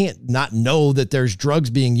they can't not know that there's drugs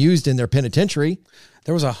being used in their penitentiary.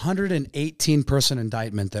 There was a 118 person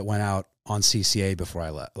indictment that went out on CCA before I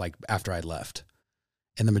left, like after I'd left.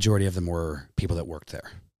 And the majority of them were people that worked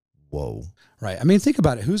there. Whoa. Right. I mean, think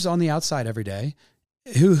about it. Who's on the outside every day?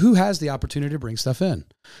 Who has the opportunity to bring stuff in?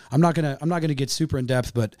 I'm not gonna get super in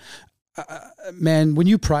depth, but man, when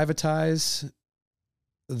you privatize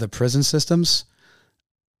the prison systems,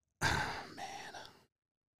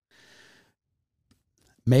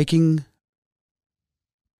 making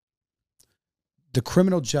the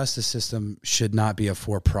criminal justice system should not be a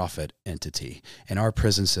for-profit entity, and our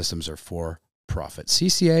prison systems are for-profit.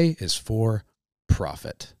 CCA is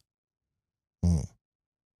for-profit.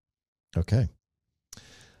 Okay.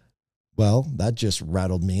 Well, that just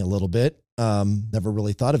rattled me a little bit. Never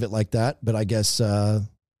really thought of it like that, but I guess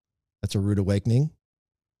that's a rude awakening.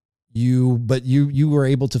 You were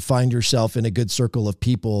able to find yourself in a good circle of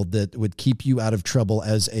people that would keep you out of trouble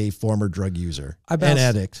as a former drug user and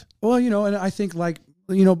addict. Well, and I think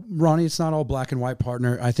Ronnie, it's not all black and white,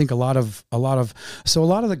 partner. I think a lot of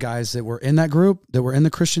the guys that were in that group, that were in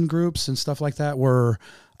the Christian groups and stuff like that were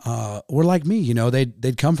like me.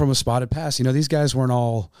 They'd come from a spotted past. These guys weren't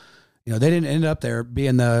all, they didn't end up there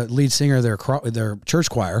being the lead singer of their church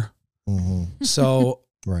choir. Mm-hmm. So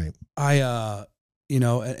right. And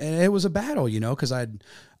it was a battle, because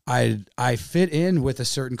I fit in with a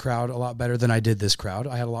certain crowd a lot better than I did this crowd.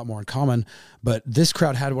 I had a lot more in common, but this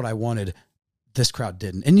crowd had what I wanted. This crowd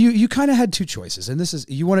didn't. And you kind of had two choices. And this is,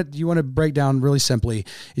 you want to break down really simply,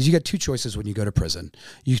 is you got two choices when you go to prison.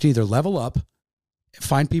 You can either level up,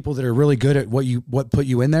 find people that are really good at what put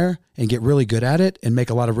you in there and get really good at it and make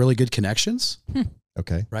a lot of really good connections.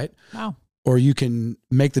 Okay. Right? Wow. Or you can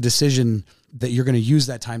make the decision that you're going to use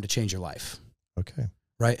that time to change your life. Okay.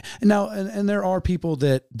 Right. And now, and there are people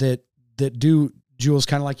that do, Jules,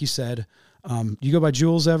 kind of like you said. You go by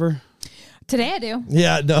Jules ever? Today I do.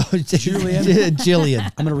 Yeah, no.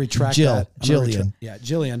 Jillian. I'm going to retract that. Jillian.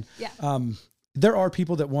 Jillian. Yeah. There are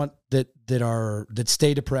people that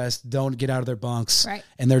stay depressed, don't get out of their bunks, right,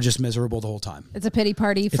 and they're just miserable the whole time. It's a pity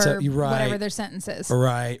party for whatever their sentence is.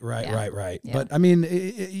 Right. Yeah. But I mean,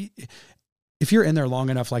 if you're in there long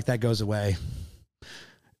enough, like that goes away.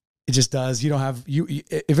 It just does. You don't have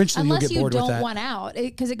eventually unless you'll get bored with that. Unless you don't want out,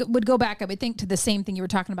 because it would go back, I would think, to the same thing you were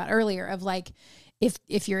talking about earlier of like,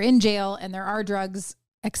 if you're in jail and there are drugs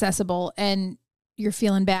accessible and you're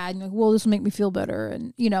feeling bad, and you're like, well, this will make me feel better,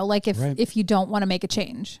 and if you don't want to make a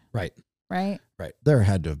change, right. There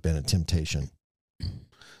had to have been a temptation.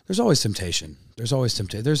 There's always temptation.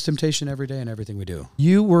 There's temptation every day in everything we do.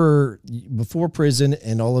 You were before prison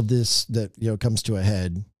and all of this that comes to a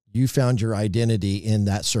head. You found your identity in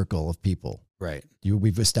that circle of people. Right.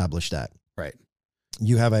 We've established that. Right.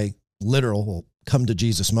 You have a literal come to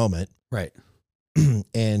Jesus moment. Right.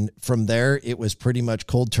 And from there, it was pretty much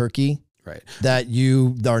cold turkey. Right. That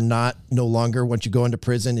you are no longer, once you go into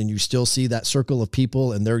prison and you still see that circle of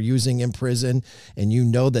people and they're using in prison, and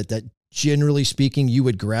that generally speaking, you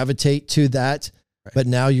would gravitate to that. Right. But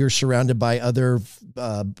now you're surrounded by other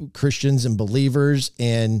Christians and believers,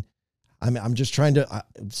 and I'm just trying to,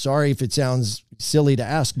 sorry if it sounds silly to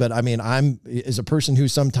ask, but I mean, I'm as a person who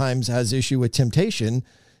sometimes has issue with temptation,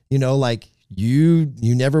 like you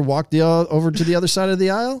never walked over to the other side of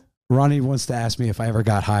the aisle. Ronnie wants to ask me if I ever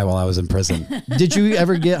got high while I was in prison. Did you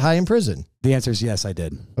ever get high in prison? The answer is yes, I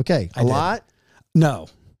did. Okay. A lot? No,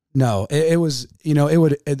 it was,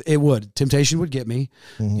 it would, temptation would get me.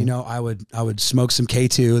 Mm-hmm. I would smoke some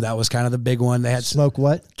K2. That was kind of the big one. They had smoke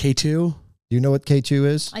what? K2. Do you know what K2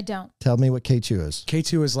 is? I don't. Tell me what K2 is.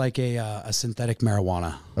 K2 is like a synthetic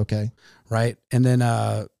marijuana. Okay. Right. And then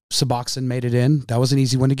Suboxone made it in. That was an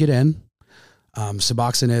easy one to get in.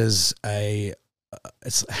 Suboxone is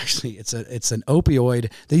it's an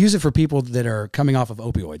opioid. They use it for people that are coming off of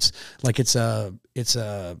opioids. Like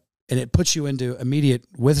and it puts you into immediate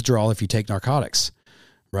withdrawal if you take narcotics.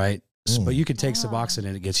 Right. But you can take Suboxone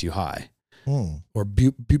and it gets you high. Or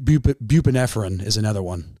buprenorphine is another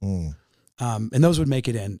one. And those would make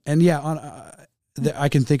it in. And I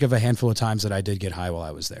can think of a handful of times that I did get high while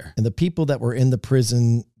I was there. And the people that were in the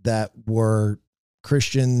prison that were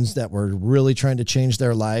Christians that were really trying to change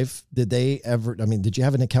their life, did you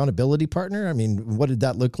have an accountability partner? I mean, what did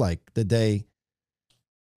that look like?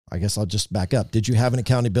 I guess I'll just back up. Did you have an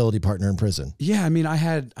accountability partner in prison? Yeah. I mean, I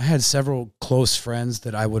had several close friends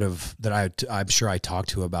that I'm sure I talked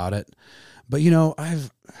to about it, but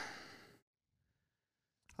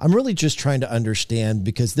I'm really just trying to understand,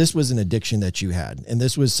 because this was an addiction that you had, and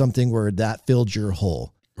this was something where that filled your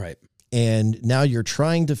hole. Right. And now you're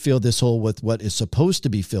trying to fill this hole with what is supposed to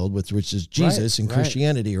be filled with, which is Jesus and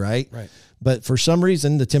Christianity, right? Right. But for some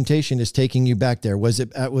reason, the temptation is taking you back there. Was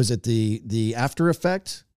it the after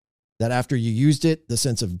effect, that after you used it, the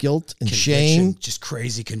sense of guilt and shame? Just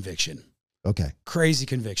crazy conviction. Okay. Crazy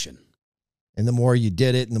conviction. And the more you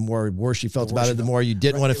did it and the more worse you felt about it, the more you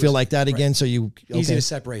didn't want to feel like that again. So you, okay. Easy to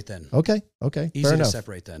separate then. Okay. Easy to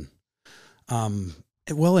separate then.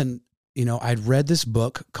 Well, and I'd read this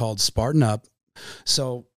book called Spartan Up.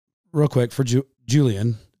 So real quick for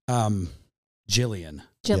Jillian,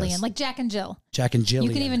 yes. Like Jack and Jill. Jack and Jillian. You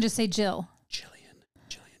can even just say Jill. Jillian.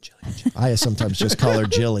 I sometimes just call her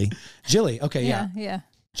Jilly. Jilly. Okay. Yeah.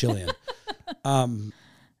 Jillian.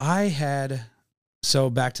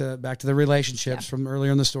 So back to the relationships from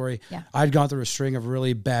earlier in the story. Yeah. I'd gone through a string of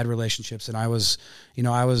really bad relationships, and I was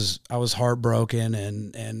heartbroken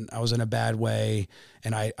and I was in a bad way.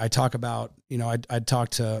 And I talk about, I'd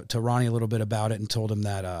talked to Ronnie a little bit about it and told him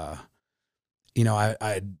that,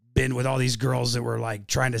 I'd been with all these girls that were like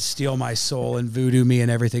trying to steal my soul and voodoo me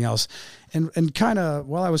and everything else. And kind of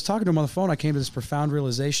while I was talking to him on the phone, I came to this profound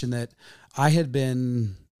realization that I had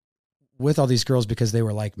been with all these girls because they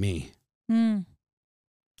were like me. Mm.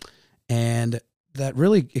 And that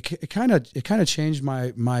really, it kind of changed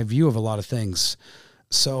my view of a lot of things.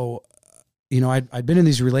 So, I'd been in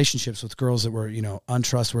these relationships with girls that were,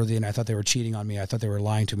 untrustworthy, and I thought they were cheating on me. I thought they were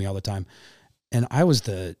lying to me all the time. And I was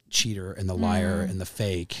the cheater and the liar and the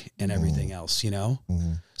fake and everything else,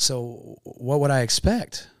 Mm-hmm. So what would I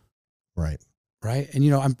expect? Right. Right. And,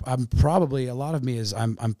 I'm probably, a lot of me is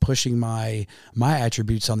I'm pushing my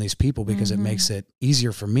attributes on these people because it makes it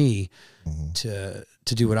easier for me to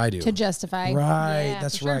do what I do. To justify. Right. Yeah,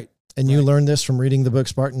 that's right. And you learned this from reading the book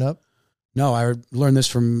Spartan Up? No, I learned this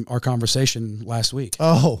from our conversation last week.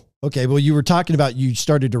 Oh, okay. Well, you were talking about, you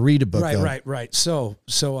started to read a book. Right. So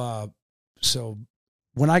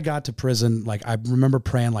when I got to prison, like I remember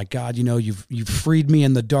praying, like, God, you've freed me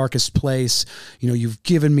in the darkest place. You've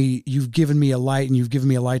given me a light, and you've given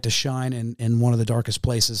me a light to shine in one of the darkest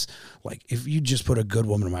places. Like, if you just put a good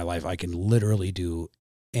woman in my life, I can literally do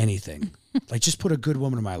anything. Like, just put a good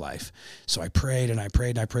woman in my life. So I prayed and I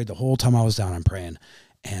prayed and I prayed the whole time I was down. I'm praying,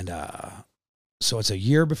 and so it's a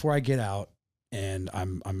year before I get out, and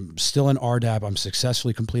I'm still in RDAP. I'm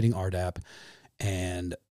successfully completing RDAP,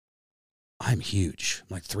 and I'm huge,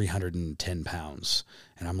 I'm like 310 pounds.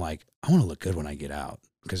 And I'm like, I want to look good when I get out,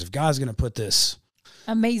 because if God's going to put this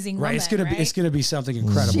amazing woman, it's going to be something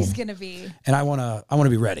incredible. She's going to be, and I want to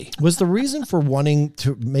be ready. Was the reason for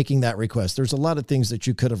making that request? There's a lot of things that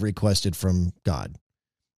you could have requested from God,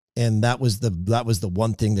 and that was the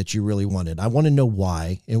one thing that you really wanted. I want to know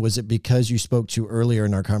why. And was it because you spoke to earlier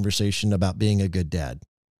in our conversation about being a good dad?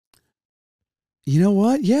 You know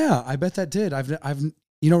what? Yeah, I bet that did.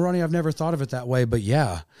 Ronnie, I've never thought of it that way, but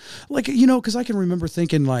yeah, like, because I can remember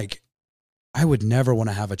thinking, like, I would never want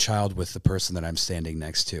to have a child with the person that I'm standing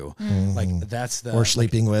next to. Mm-hmm. Like, that's or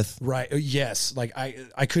sleeping with. Right. Yes. Like,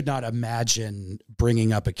 I could not imagine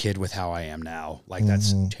bringing up a kid with how I am now. Like,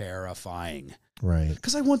 that's terrifying. Right.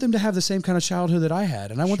 Because I want them to have the same kind of childhood that I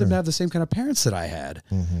had, and I want them to have the same kind of parents that I had.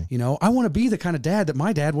 Mm-hmm. I want to be the kind of dad that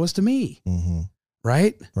my dad was to me. Mm-hmm.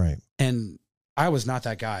 Right. Right. And I was not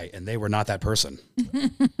that guy, and they were not that person.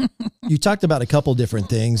 You talked about a couple different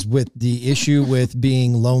things, with the issue with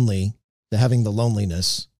being lonely, having the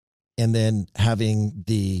loneliness, and then having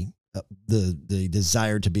the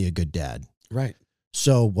desire to be a good dad. Right.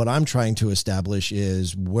 So what I'm trying to establish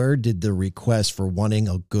is, where did the request for wanting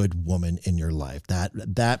a good woman in your life,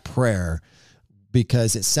 that prayer,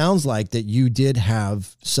 because it sounds like that you did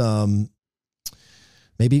have some,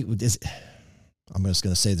 I'm just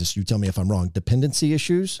going to say this, you tell me if I'm wrong, dependency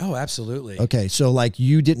issues? Oh, absolutely. Okay. So like,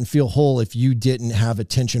 you didn't feel whole if you didn't have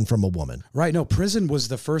attention from a woman. Right. No, prison was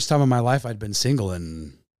the first time in my life I'd been single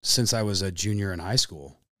since I was a junior in high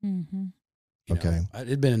school. Mm-hmm.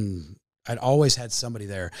 I'd always had somebody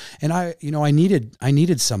there, and I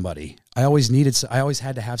needed somebody. I always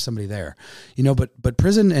had to have somebody there, but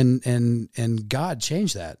prison and God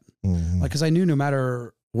changed that. Mm-hmm. Like, 'cause I knew no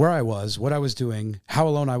matter where I was, what I was doing, how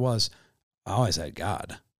alone I was, I always had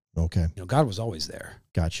God. Okay. God was always there.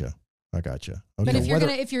 Gotcha. I gotcha. Okay. But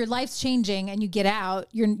if your life's changing and you get out,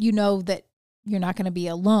 that you're not going to be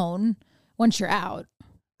alone once you're out.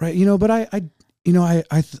 Right. But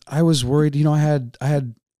I was worried, I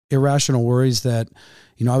had irrational worries that,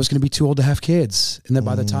 you know, I was going to be too old to have kids. And that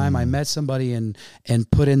by the time I met somebody and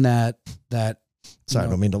put in that, sorry, I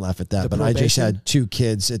don't mean to laugh at that, but I just had 2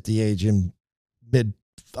 kids at the age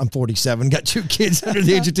I'm 47, got 2 kids under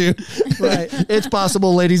the age of 2. Right. It's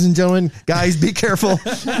possible, ladies and gentlemen. Guys, be careful.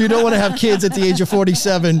 You don't want to have kids at the age of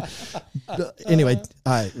 47. Anyway,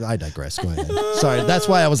 I digress. Go ahead. Sorry, that's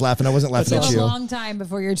why I was laughing. I wasn't laughing at you. A long time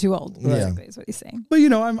before you're too old. Basically, is what he's saying. But you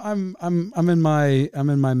know, I'm in my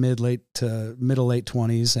middle late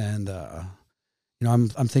 20s, and you know,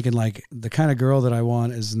 I'm thinking like the kind of girl that I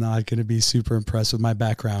want is not going to be super impressed with my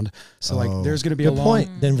background. So like, there's going to be a long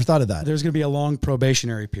point. Never thought of that. There's going to be a long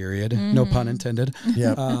probationary period. No pun intended.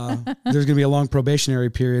 Yeah. There's going to be a long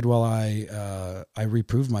probationary period while I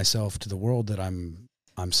reprove myself to the world that I'm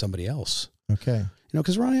somebody else. Okay. You know,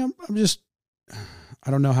 because Ronnie, I'm just,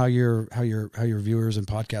 I don't know how your viewers and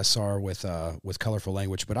podcasts are with colorful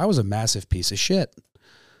language, but I was a massive piece of shit.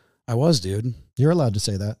 I was, dude. You're allowed to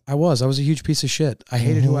say that. I was a huge piece of shit. I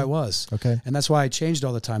hated who I was. Okay. And that's why I changed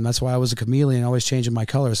all the time. That's why I was a chameleon, always changing my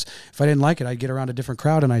colors. If I didn't like it, I'd get around a different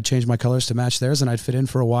crowd and I'd change my colors to match theirs and I'd fit in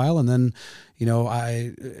for a while. And then, you know,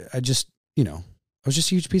 I just, you know, I was just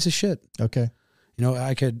a huge piece of shit. Okay. You know,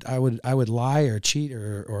 I would lie or cheat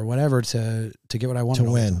or whatever to get what I wanted.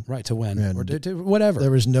 To win. Right. To win. And or to whatever.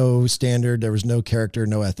 There was no standard. There was no character,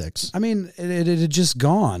 no ethics. I mean, it had just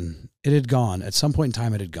gone. It had gone. At some point in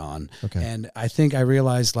time, it had gone. Okay. And I think I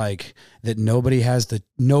realized like that nobody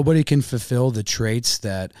can fulfill the traits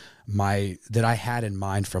that I had in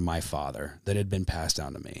mind from my father that had been passed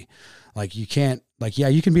down to me. Like you can't, like, yeah,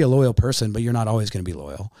 you can be a loyal person, but you're not always going to be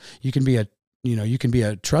loyal. You can be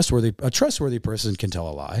a trustworthy person can tell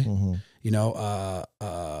a lie. Mm-hmm. You know,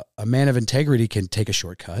 a man of integrity can take a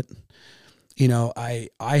shortcut. You know,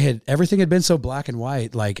 everything had been so black and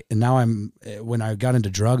white, like, and now when I got into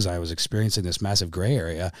drugs, I was experiencing this massive gray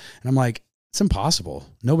area and I'm like, it's impossible.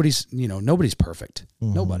 Nobody's perfect.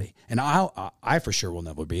 Mm-hmm. Nobody. And I for sure will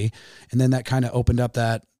never be. And then that kind of opened up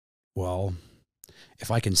that, well,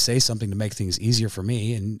 if I can say something to make things easier for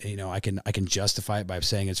me and, you know, I can justify it by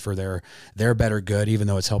saying it's for their better good, even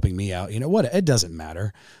though it's helping me out, you know what, it doesn't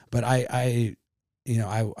matter. But I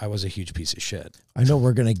was a huge piece of shit. I know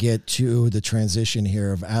we're going to get to the transition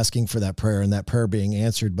here of asking for that prayer and that prayer being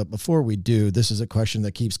answered. But before we do, this is a question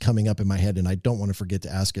that keeps coming up in my head and I don't want to forget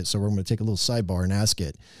to ask it. So we're going to take a little sidebar and ask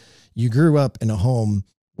it. You grew up in a home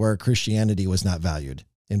where Christianity was not valued.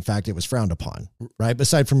 In fact, it was frowned upon, right?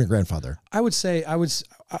 Aside from your grandfather. I would say I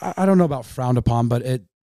don't know about frowned upon, but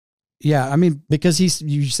yeah, I mean, because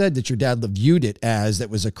you said that your dad viewed it as that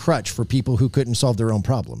was a crutch for people who couldn't solve their own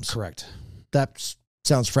problems. Correct. That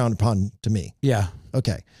sounds frowned upon to me. Yeah.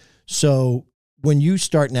 Okay. So when you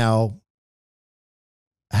start now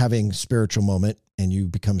having spiritual moment and you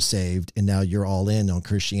become saved and now you're all in on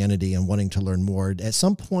Christianity and wanting to learn more, at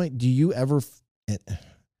some point, do you ever,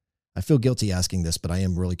 I feel guilty asking this, but I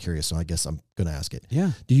am really curious, so I guess I'm going to ask it.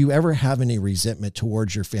 Yeah. Do you ever have any resentment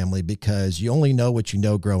towards your family because you only know what you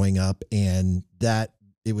know growing up and that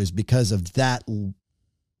it was because of that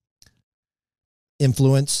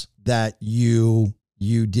influence that you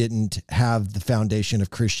didn't have the foundation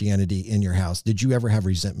of Christianity in your house? Did you ever have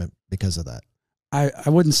resentment because of that? I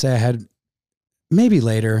wouldn't say I had. Maybe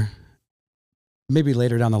later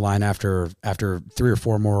down the line after 3 or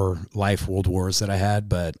 4 more life world wars that I had,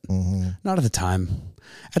 but not at the time.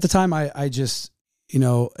 At the time, I just, you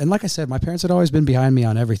know, and like I said, my parents had always been behind me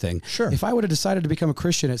on everything. Sure. If I would have decided to become a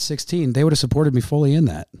Christian at 16, they would have supported me fully in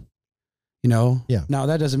that. You know? Yeah. Now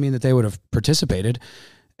that doesn't mean that they would have participated.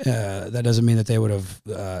 That doesn't mean that they would have,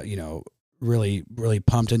 you know, really, really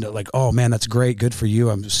pumped into like, oh man, that's great. Good for you.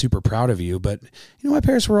 I'm super proud of you. But, you know, my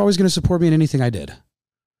parents were always going to support me in anything I did.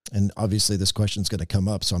 And obviously this question is going to come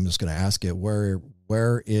up, so I'm just going to ask it.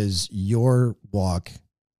 Where is your walk?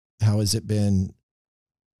 How has it been?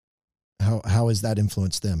 How has that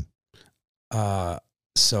influenced them?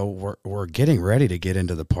 So we're getting ready to get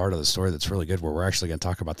into the part of the story that's really good, where we're actually going to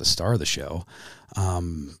talk about the star of the show.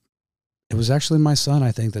 It was actually my son,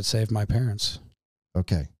 I think, that saved my parents.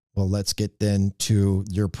 Okay. Well, let's get then to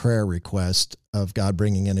your prayer request of God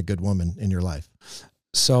bringing in a good woman in your life.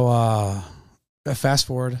 So, fast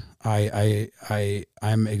forward,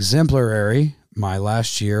 I'm exemplary my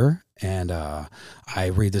last year, and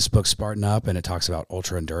I read this book, Spartan Up, and it talks about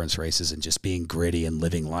ultra endurance races and just being gritty and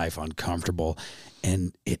living life uncomfortable.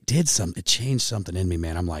 And it changed something in me,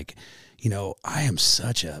 man. I'm like, you know, I am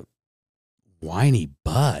such a whiny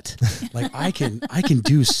butt. Like I can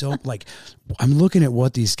do so, like I'm looking at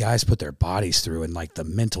what these guys put their bodies through and like the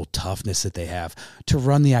mental toughness that they have to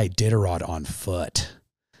run the Iditarod on foot,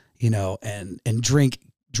 you know, and drink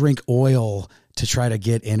drink oil to try to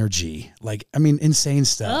get energy. Like, I mean, insane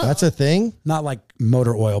stuff. That's a thing? Not like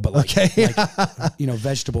motor oil, but like, okay. like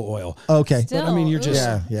vegetable oil. Okay. Still, but I mean, you're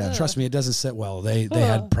just, trust me, it doesn't sit well. They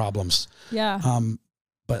had problems. Yeah.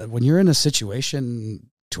 But when you're in a situation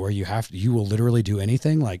to where you will literally do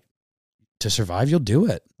anything like to survive, you'll do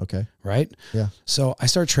it. Okay. Right. Yeah. So I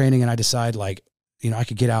start training and I decide like, I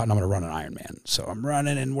could get out and I'm going to run an Ironman. So I'm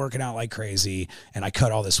running and working out like crazy and I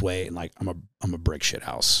cut all this weight and like, I'm a brick shit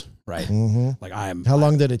house. Right. Mm-hmm. Like how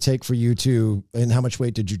long did it take for you and how much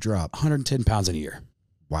weight did you drop? 110 pounds in a year.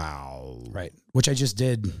 Wow. Right. Which I just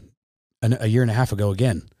did a year and a half ago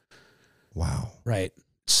again. Wow. Right.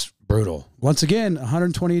 It's brutal. Once again,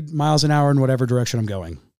 120 miles an hour in whatever direction I'm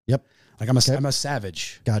going. Yep. Like I'm a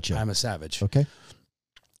savage. Gotcha. I'm a savage. Okay.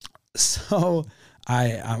 So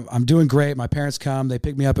I'm doing great. My parents come, they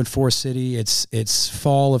pick me up in Forest City. It's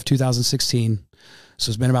fall of 2016. So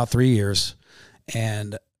it's been about 3 years.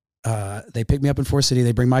 And they pick me up in Forest City.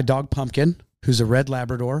 They bring my dog Pumpkin, who's a red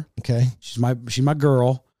Labrador. Okay. She's my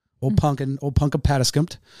girl. Old Punkin of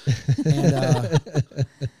Patiscumped.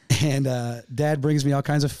 And Dad brings me all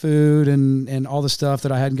kinds of food and all the stuff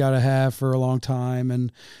that I hadn't got to have for a long time.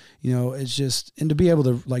 And, it's just, and to be able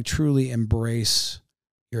to like truly embrace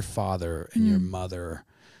your father and your mother,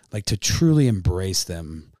 like to truly embrace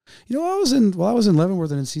them. While I was in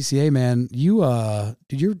Leavenworth and in CCA, man,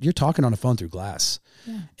 you're talking on a phone through glass.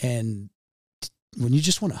 Yeah. And when you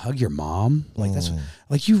just want to hug your mom, like that's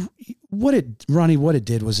like what it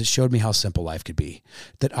did was it showed me how simple life could be,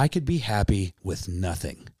 that I could be happy with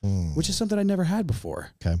nothing, which is something I never had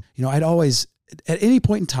before. Okay. I'd always, at any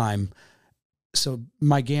point in time, so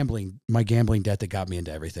my gambling debt that got me into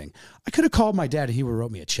everything, I could have called my dad and he would have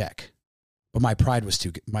wrote me a check, but my pride was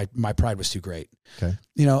too great. Okay.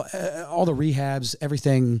 All the rehabs,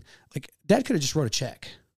 everything, like Dad could have just wrote a check.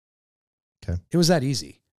 Okay. It was that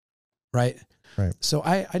easy. Right. Right. So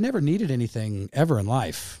I never needed anything ever in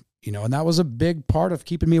life, and that was a big part of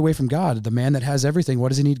keeping me away from God. The man that has everything, what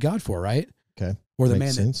does he need God for? Right. Okay. Or the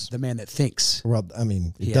man that thinks. Well, I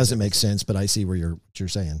mean, it doesn't make sense, but I see what you're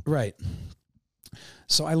saying. Right.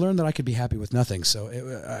 So I learned that I could be happy with nothing. So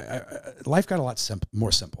life got a lot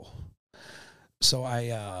more simple. So I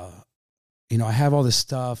have all this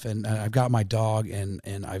stuff and I've got my dog and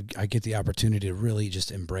I get the opportunity to really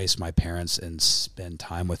just embrace my parents and spend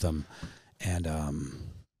time with them. And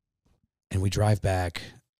we drive back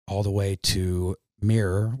all the way to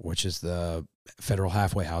Mirror, which is the federal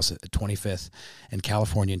halfway house at 25th and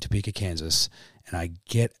California in Topeka, Kansas. And I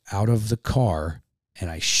get out of the car and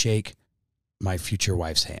I shake my future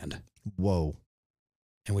wife's hand. Whoa.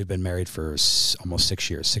 And we've been married for almost 6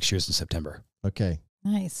 years, 6 years in September. Okay.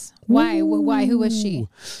 Nice. Why? Who was she?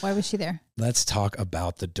 Why was she there? Let's talk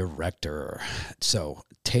about the director. So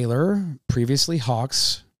Taylor, previously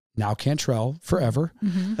Hawks, now Cantrell, forever.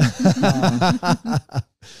 Mm-hmm.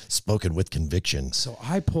 Spoken with conviction. So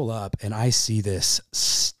I pull up and I see this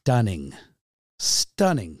stunning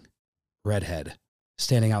redhead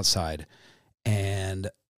standing outside. And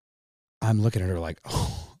I'm looking at her like,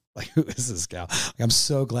 oh, like, who is this gal? Like, I'm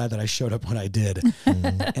so glad that I showed up when I did.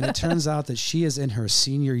 And it turns out that she is in her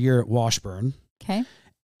senior year at Washburn. Okay.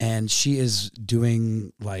 And she is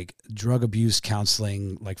doing like drug abuse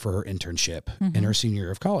counseling, like for her internship in her senior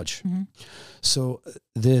year of college. Mm-hmm. So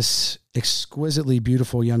this exquisitely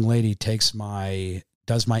beautiful young lady does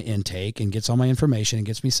my intake and gets all my information and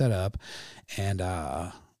gets me set up and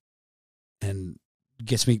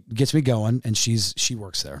gets me going. And she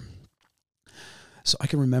works there. So I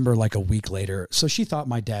can remember like a week later. So she thought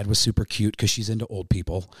my dad was super cute because she's into old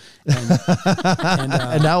people.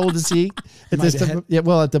 And how old is he? At this time? Yeah,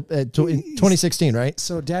 well, at 2016, right?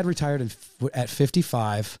 So Dad retired at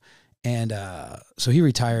 55, and so he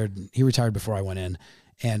retired. He retired before I went in,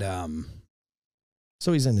 and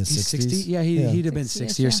so he's in his 60s. 60. Yeah, he'd have been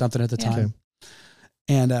 60 or something at the time. Okay.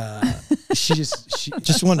 And she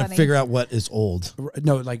just wanted to figure out what is old.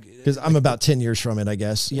 No, like because I'm about 10 years from it, I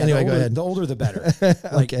guess. Yeah, anyway, go ahead. The older, the better.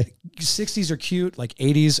 Like, okay. 60s are cute. Like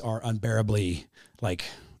 80s are unbearably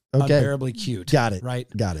unbearably cute. Got it. Right.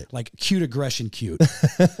 Got it. Like cute aggression, cute.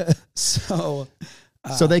 So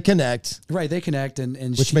they connect. Right. They connect, and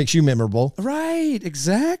which makes you memorable. Right.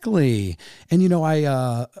 Exactly. And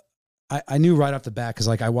I knew right off the bat because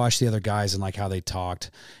like I watched the other guys and like how they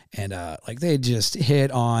talked and like they just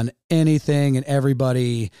hit on anything and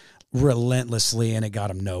everybody relentlessly and it got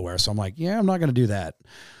them nowhere. So I'm like, yeah, I'm not going to do that.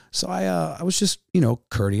 So I was just,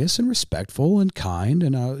 courteous and respectful and kind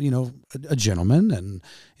and, a gentleman and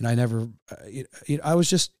I never, I was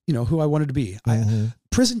just, who I wanted to be. Mm-hmm.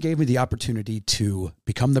 Prison gave me the opportunity to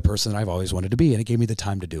become the person that I've always wanted to be and it gave me the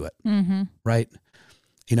time to do it. Mm-hmm. Right.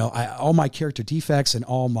 all my character defects and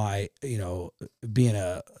all my,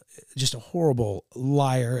 being just a horrible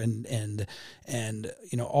liar and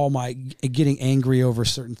all my getting angry over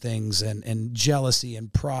certain things and jealousy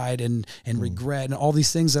and pride and regret and all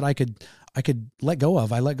these things that I could let go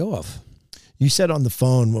of. I let go of. You said on the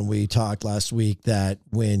phone when we talked last week that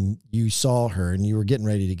when you saw her, and you were getting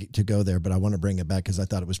ready to go there, but I want to bring it back because I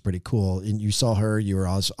thought it was pretty cool. And you saw her, you were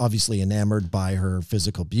obviously enamored by her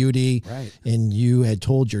physical beauty. Right. And you had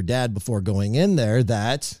told your dad before going in there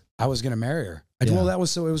that I was going to marry her. Well, it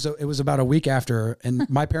was about a week after, and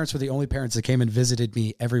my parents were the only parents that came and visited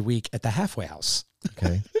me every week at the halfway house.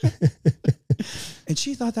 Okay. And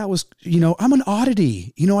she thought that was, I'm an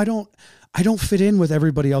oddity. I don't fit in with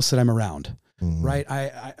everybody else that I'm around. Mm-hmm. Right.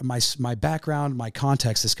 My background, my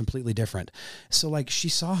context is completely different. So like she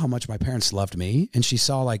saw how much my parents loved me, and she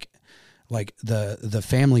saw like the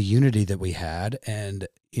family unity that we had. And,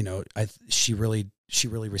 she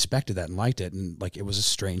really respected that and liked it. And like, it was a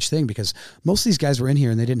strange thing because most of these guys were in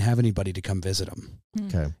here and they didn't have anybody to come visit them.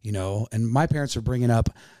 Okay. And my parents were bringing up,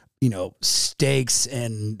 steaks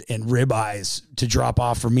and ribeyes to drop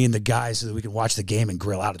off for me and the guys so that we could watch the game and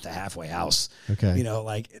grill out at the halfway house. Okay.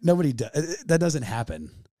 Like nobody does, that doesn't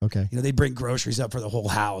happen. Okay. They bring groceries up for the whole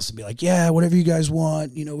house and be like, yeah, whatever you guys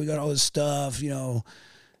want, we got all this stuff,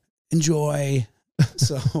 enjoy.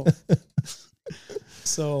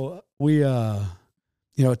 So we,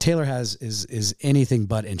 Taylor is anything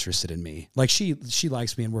but interested in me. Like she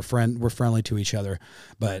likes me and we're friendly to each other,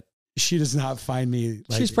 but she does not find me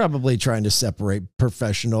like... She's probably trying to separate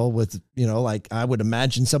professional with, like I would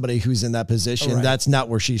imagine somebody who's in that position. Right. That's not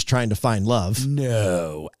where she's trying to find love.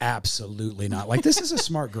 No, absolutely not. Like this is a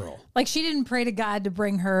smart girl. Like she didn't pray to God to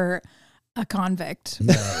bring her a convict.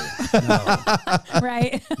 No.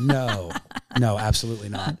 Right? No, absolutely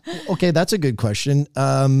not. Okay. That's a good question.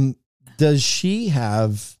 Does she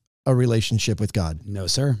have a relationship with God? No,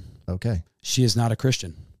 sir. Okay. She is not a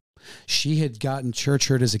Christian. She had gotten church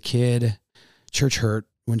hurt as a kid, church hurt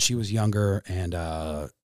when she was younger, and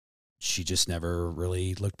she just never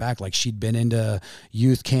really looked back. Like she'd been into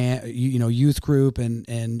youth camp, youth group,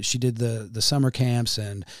 and she did the summer camps,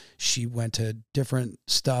 and she went to different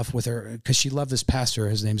stuff with her because she loved this pastor.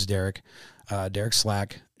 His name's Derek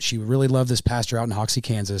Slack. She really loved this pastor out in Hoxie,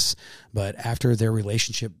 Kansas. But after their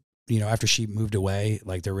relationship, after she moved away,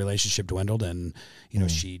 like their relationship dwindled, and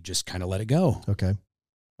she just kind of let it go. Okay.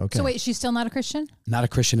 So wait, she's still not a Christian? Not a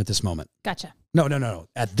Christian at this moment. Gotcha. No.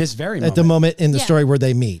 At this very moment. At the moment in the story where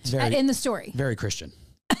they meet. In the story. Very Christian.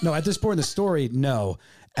 No, at this point in the story, no.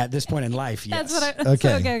 At this point in life, yes. That's what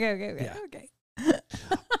Okay. Yeah. Okay.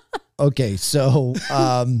 Okay. So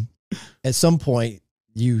at some point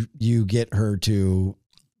you get her to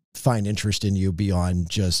find interest in you beyond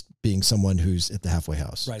just being someone who's at the halfway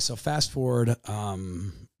house. Right. So fast forward,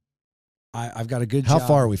 I've got a good How job.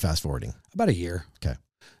 far are we fast forwarding? About a year. Okay.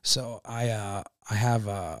 So I'm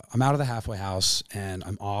out of the halfway house and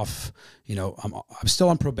I'm off, I'm still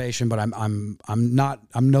on probation, but I'm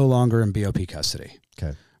no longer in BOP custody.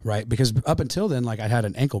 Okay. Right. Because up until then, like I had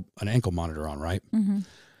an ankle monitor on. Right. Mm-hmm.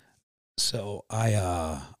 So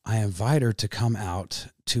I invite her to come out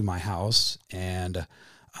to my house and,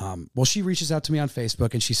 she reaches out to me on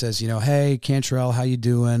Facebook and she says, hey, Cantrell, how you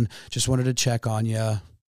doing? Just wanted to check on you.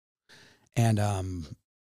 And,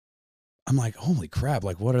 I'm like, holy crap.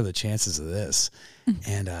 Like, what are the chances of this?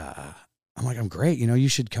 And, I'm like, I'm great. You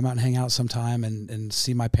should come out and hang out sometime and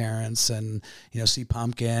see my parents and, see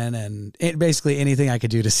Pumpkin and basically anything I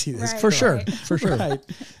could do to see this. Right, for sure. right. For sure. Right.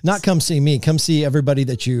 Not come see me, come see everybody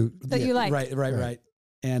that you like. Right.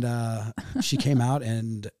 And, she came out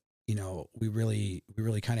and, we really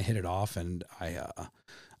kind of hit it off. And I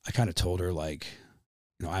kind of told her like,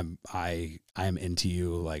 I am into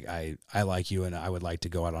you. Like I like you and I would like to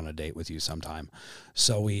go out on a date with you sometime.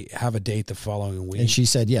 So we have a date the following week. And she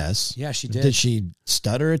said yes. Yeah, she did. Did she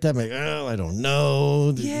stutter at that? Like, oh, I don't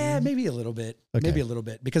know. Yeah, maybe a little bit. Okay. Maybe a little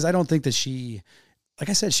bit. Because I don't think that she, like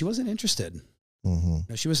I said, she wasn't interested. Mm-hmm.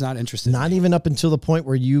 No, she was not interested. Not even up until the point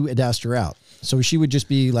where you had asked her out. So she would just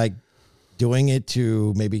be like doing it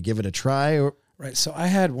to maybe give it a try or. Right. So I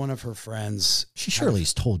had one of her friends. She surely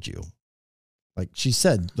has told you. Like she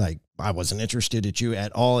said, like, I wasn't interested at you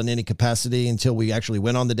at all in any capacity until we actually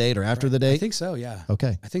went on the date or after the date. I think so. Yeah.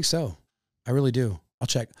 Okay. I think so. I really do. I'll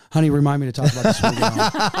check. Honey, remind me to talk about this when we get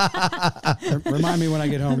home. Remind me when I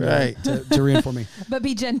get home right. to reinform me. But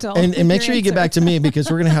be gentle. And make sure you get back to me because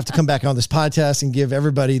we're going to have to come back on this podcast and give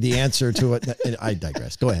everybody the answer to it. I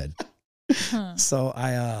digress. Go ahead. So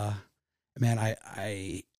I've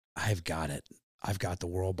got it. I've got the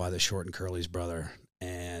world by the short and curly's, brother.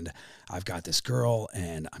 and I've got this girl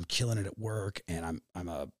and I'm killing it at work and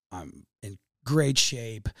I'm in great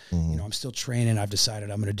shape. Mm-hmm. You know, I'm still training. I've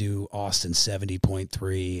decided I'm going to do Austin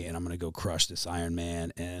 70.3 and I'm going to go crush this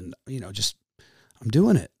Ironman and, you know, just, I'm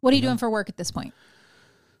doing it. What are you doing for work at this point?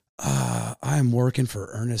 I'm working for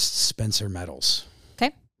Ernest Spencer Metals.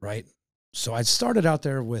 Okay. Right. So I started out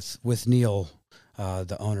there with Neil,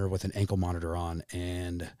 the owner, with an ankle monitor on.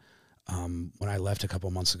 And when I left a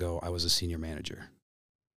couple months ago, I was a senior manager.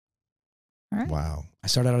 All right. Wow. I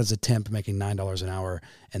started out as a temp making $9 an hour,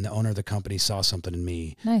 and the owner of the company saw something in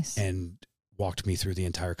me. Nice. And walked me through the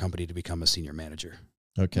entire company to become a senior manager.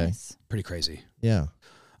 Okay. Nice. Pretty crazy. Yeah.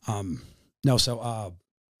 No, so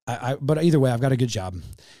but either way, I've got a good job,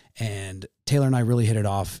 and Taylor and I really hit it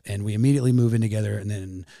off, and we immediately move in together, and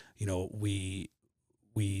then, you know, we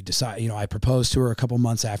decide, you know, I proposed to her a couple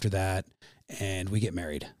months after that, and we get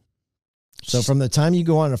married. So from the time you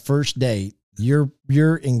go on a first date, you're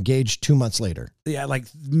engaged 2 months later. Yeah, like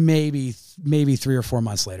maybe 3 or 4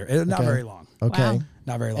 months later. Not very long. Okay. Wow.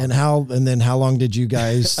 Not very long. And then how long did you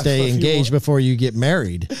guys stay engaged before you get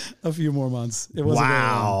married? A few more months. It wasn't very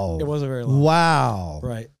long. It wasn't very long. Wow.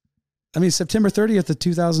 Right. I mean, September 30th of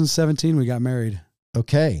 2017, we got married.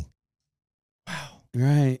 Okay.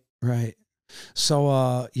 Right.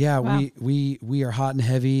 So, yeah, Wow. we are hot and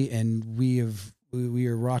heavy, and we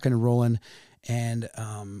are rocking and rolling. And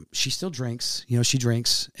she still drinks. You know, she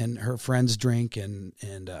drinks, and her friends drink, and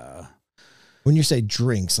When you say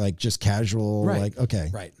drinks, like just casual, Right. like,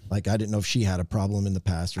 okay. Right. Like, I didn't know if she had a problem in the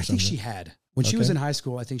past or I something. think she had. When she was Okay. in high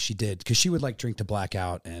school, I think she did, because she would like drink to black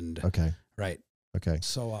out, and Okay. right. Okay.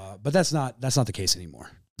 So, but that's not the case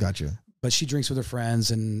anymore. Gotcha. But she drinks with her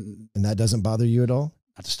friends, and And that doesn't bother you at all?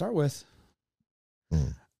 not to start with.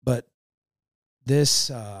 Mm. But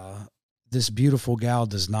this beautiful gal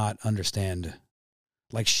does not understand.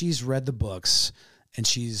 Like, she's read the books and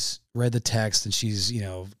she's read the text and she's, you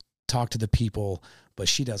know, talked to the people, but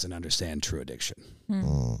she doesn't understand true addiction.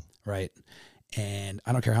 Mm. Right. And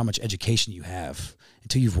I don't care how much education you have,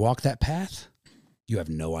 until you've walked that path, you have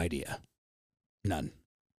no idea. None.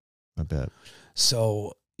 I bet.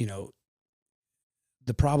 So, you know,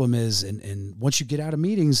 the problem is, and once you get out of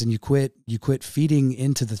meetings and you quit feeding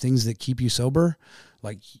into the things that keep you sober,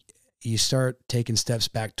 like, you start taking steps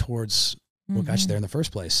back towards what got you there in the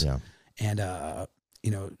first place. Yeah. And,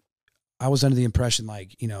 you know, I was under the impression,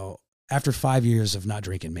 like, you know, after 5 years of not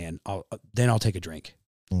drinking, man, I'll take a drink.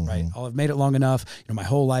 Mm-hmm. Right. I'll have made it long enough. You know, my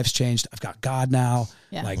whole life's changed. I've got God now.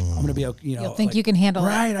 Yeah. Like, I'm going to be, you know, You'll think like, you can handle it.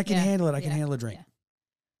 right. I can Yeah. handle it. I can Yeah. handle a drink.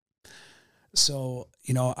 Yeah. So,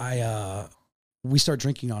 you know, we start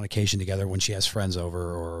drinking on occasion together when she has friends over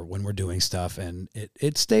or when we're doing stuff, and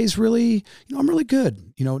it stays really, you know, I'm really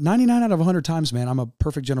good. You know, 99 out of 100 times, man, I'm a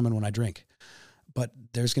perfect gentleman when I drink. But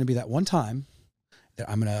there's going to be that one time that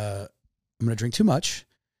I'm going to drink too much,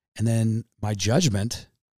 and then my judgment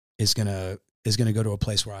is going to go to a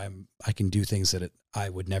place where I can do things that I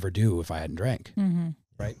would never do if I hadn't drank. Mm-hmm.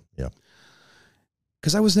 Right? Yeah.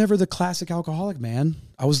 Because I was never the classic alcoholic, man.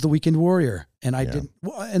 I was the weekend warrior, and I didn't.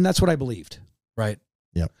 Well, and that's what I believed, right?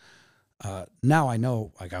 Yep. Now I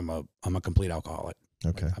know, like, I'm a complete alcoholic.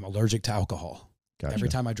 Okay. Like, I'm allergic to alcohol. Gotcha. Every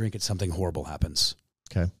time I drink it, something horrible happens.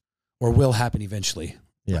 Okay. Or will happen eventually.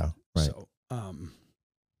 Yeah. Right.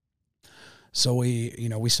 So we, you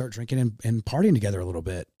know, we start drinking and partying together a little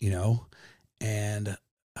bit, you know, and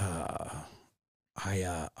I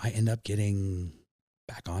end up getting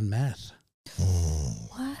back on meth.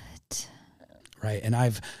 What? Right. And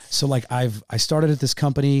I started at this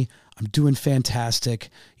company. I'm doing fantastic.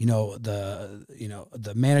 You know,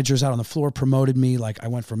 the managers out on the floor promoted me. Like, I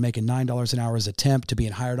went from making $9 an hour as a temp to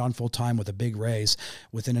being hired on full time with a big raise.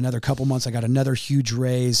 Within another couple months, I got another huge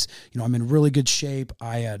raise. You know, I'm in really good shape.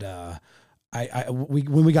 When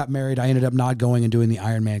we got married, I ended up not going and doing the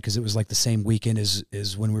Ironman because it was like the same weekend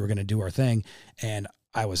as when we were going to do our thing. And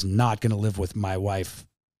I was not going to live with my wife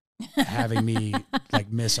having me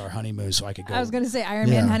like miss our honeymoon so I could go. I was going to say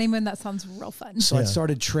Ironman honeymoon. That sounds real fun. So I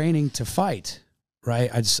started training to fight.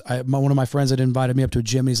 Right. One of my friends had invited me up to a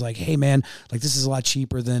gym, and he's like, "Hey man, like, this is a lot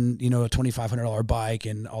cheaper than, you know, a $2,500 bike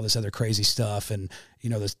and all this other crazy stuff. And,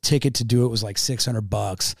 you know, the ticket to do it was like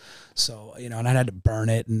 $600. So, you know, and I had to burn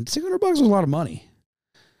it, and $600 was a lot of money.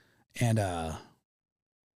 And,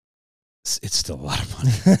 it's still a lot of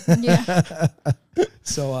money. Yeah.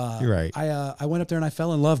 So You're right. I went up there and I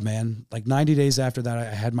fell in love, man. Like 90 days after that, I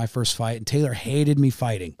had my first fight, and Taylor hated me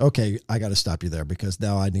fighting. Okay, I got to stop you there because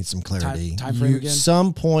now I need some clarity. Time frame again?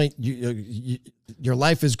 Some point, your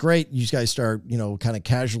life is great. You guys start, you know, kind of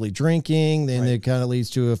casually drinking. Then it kind of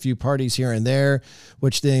leads to a few parties here and there,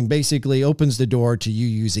 which then basically opens the door to you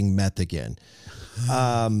using meth again.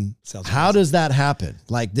 How does that happen?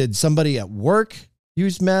 Like, did somebody at work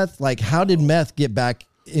use meth? Like, how did meth get back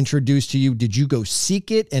introduced to you? Did you go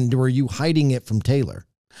seek it, and were you hiding it from Taylor?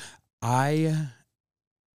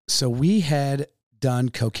 So we had done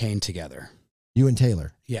cocaine together. You and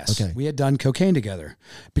Taylor? Yes. Okay. We had done cocaine together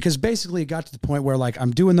because basically it got to the point where like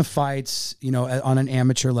I'm doing the fights, you know, on an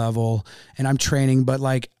amateur level and I'm training, but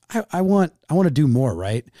like I want to do more.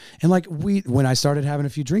 Right. And like when I started having a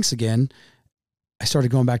few drinks again, I started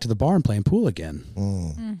going back to the bar and playing pool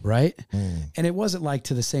again. Right. And it wasn't like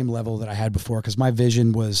to the same level that I had before because my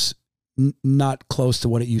vision was not close to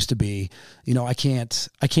what it used to be. You know, I can't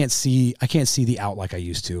see the out like I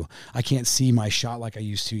used to. I can't see my shot like I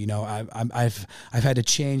used to. You know, I've had to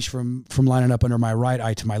change from lining up under my right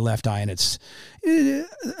eye to my left eye, and it's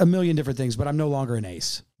a million different things. But I'm no longer an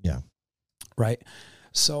ace. Yeah. Right.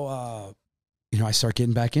 So, you know, I start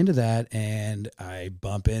getting back into that, and I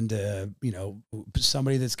bump into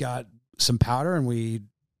somebody that's got some powder, and we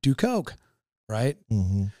do coke. Right.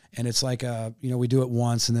 Mm-hmm. And it's like, we do it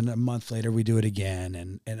once and then a month later we do it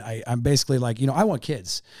again. And I'm basically like, I want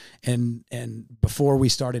kids. And before we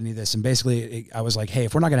started any of this, and basically I was like, hey,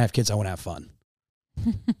 if we're not going to have kids, I want to have fun.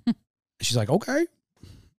 She's like, okay.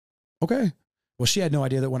 Well, she had no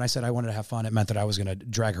idea that when I said I wanted to have fun, it meant that I was going to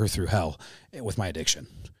drag her through hell with my addiction,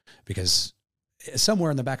 because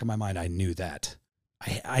somewhere in the back of my mind, I knew that.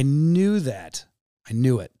 I knew that. I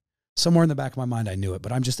knew it. Somewhere in the back of my mind, I knew it,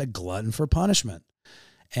 but I'm just a glutton for punishment.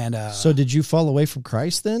 And so did you fall away from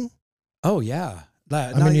Christ then? Oh yeah.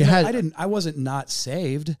 I wasn't not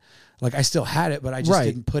saved. Like I still had it, but I just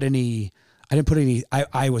didn't put any,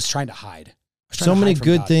 I was trying to hide. So many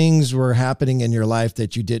good things were happening in your life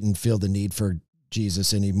that you didn't feel the need for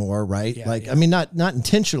Jesus anymore. Right. Yeah, I mean, not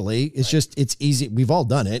intentionally. It's just, it's easy. We've all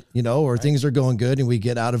done it, or things are going good and we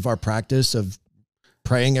get out of our practice of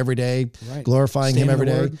praying every day, glorifying him every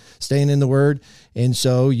day, staying in the word. And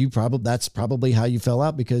so that's probably how you fell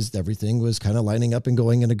out, because everything was kind of lining up and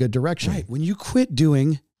going in a good direction. Right. When you quit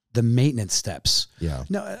doing the maintenance steps. Yeah.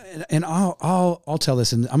 No, and I'll tell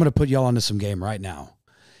this, and I'm going to put y'all into some game right now.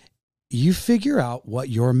 You figure out what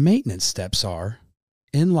your maintenance steps are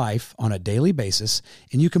in life on a daily basis,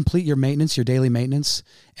 and you complete your daily maintenance,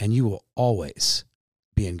 and you will always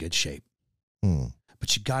be in good shape.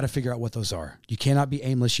 But you got to figure out what those are. You cannot be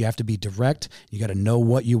aimless. You have to be direct. You got to know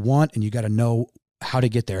what you want, and you got to know how to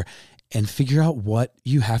get there, and figure out what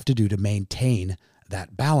you have to do to maintain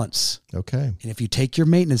that balance. Okay. And if you take your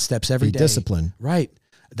maintenance steps every day, discipline. Right.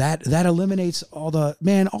 That eliminates all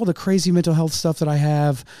the crazy mental health stuff that I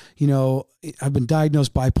have. I've been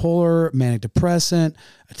diagnosed bipolar, manic depressant,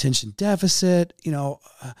 attention deficit,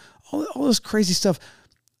 all this crazy stuff.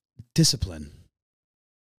 Discipline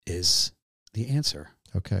is the answer.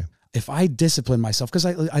 Okay. If I discipline myself, because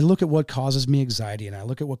I look at what causes me anxiety and I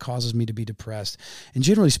look at what causes me to be depressed, and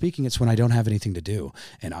generally speaking, it's when I don't have anything to do,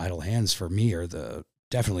 and idle hands for me are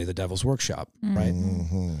definitely the devil's workshop, right?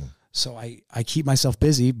 Mm-hmm. So I keep myself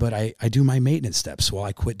busy, but I do my maintenance steps while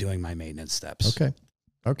I quit doing my maintenance steps.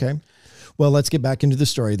 Okay. Well, let's get back into the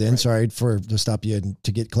story then. Right. Sorry to stop you and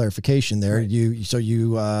to get clarification there.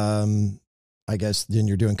 Right. I guess then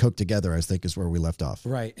you're doing coke together, I think is where we left off.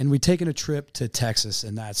 Right. And we'd taken a trip to Texas,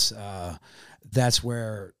 and that's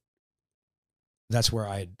where they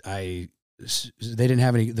didn't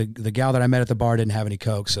have any, the gal that I met at the bar didn't have any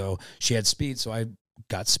coke. So she had speed. So I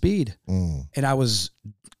got speed and I was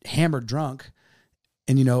hammered drunk,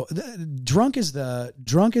 and drinking is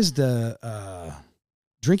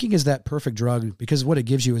that perfect drug, because what it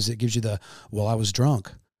gives you is I was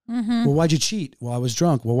drunk. Mm-hmm. Well, why'd you cheat? Well, I was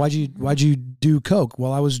drunk. Well, why'd you do coke?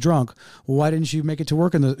 Well, I was drunk. Well, why didn't you make it to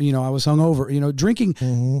work? I was hungover.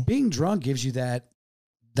 Drinking, being drunk gives you that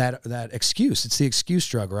excuse. It's the excuse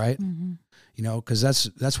drug, right? Mm-hmm. Because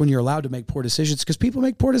that's when you're allowed to make poor decisions, because people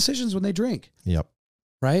make poor decisions when they drink. Yep.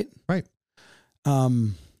 Right. Right.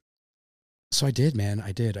 So I did, man.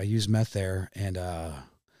 I did. I used meth there, and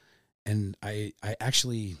I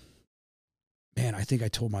actually, man, I think I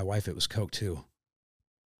told my wife it was coke too.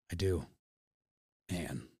 I do.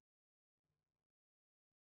 Man.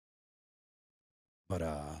 But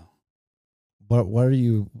what are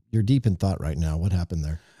you're deep in thought right now. What happened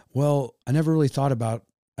there? Well, I've never really thought about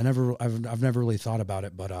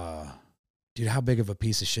it, but dude, how big of a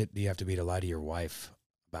piece of shit do you have to be to lie to your wife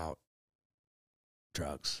about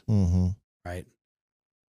drugs? Mm-hmm. Right?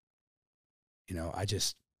 I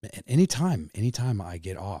just, anytime I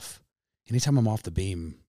get off, anytime I'm off the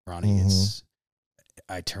beam, Ronnie,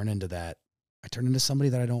 I turn into somebody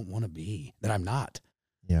that I don't want to be, that I'm not.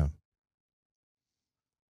 Yeah.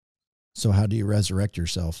 So how do you resurrect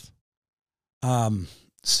yourself?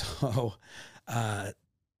 So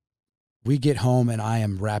we get home and I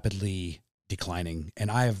am rapidly declining,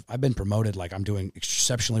 and I've been promoted. Like, I'm doing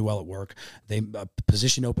exceptionally well at work. A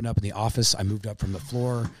position opened up in the office. I moved up from the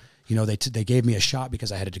floor. You know, they gave me a shot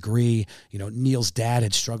because I had a degree. You know, Neil's dad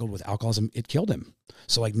had struggled with alcoholism. It killed him.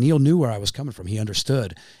 So like, Neil knew where I was coming from. He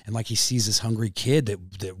understood. And like, he sees this hungry kid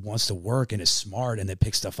that wants to work and is smart and that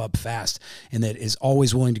picks stuff up fast and that is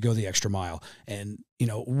always willing to go the extra mile and, you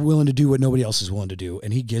know, willing to do what nobody else is willing to do.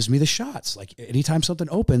 And he gives me the shots. Like, anytime something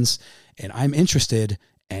opens and I'm interested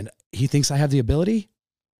and he thinks I have the ability,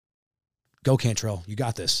 go Cantrell. You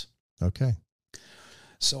got this. Okay.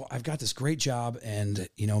 So I've got this great job, and,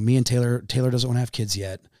 you know, me and Taylor doesn't want to have kids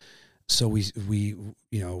yet. So we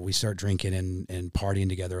start drinking and partying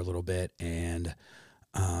together a little bit. And,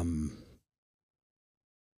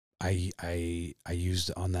 I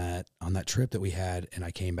used on that trip that we had, and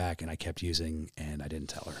I came back and I kept using, and I didn't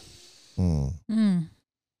tell her.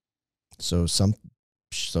 So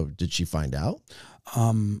did she find out?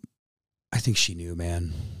 I think she knew,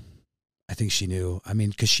 man. I think she knew. I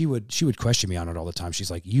mean, cause she would question me on it all the time. She's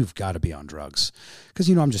like, "You've got to be on drugs." Cause,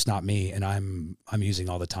 you know, I'm just not me, and I'm using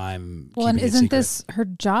all the time. Well, and isn't this her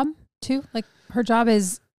job too? Like, her job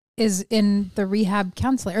is in the rehab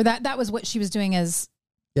counseling, or that was what she was doing as.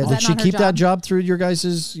 Yeah. Did she keep that job through your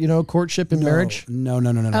guys', you know, courtship and marriage? No.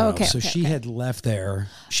 Oh, okay, so she had left there.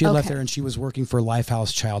 She had left there, and she was working for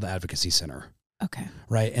Lifehouse Child Advocacy Center. Okay.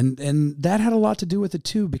 Right. And that had a lot to do with it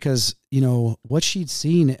too, because, you know, what she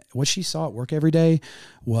saw at work every day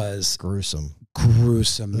was gruesome,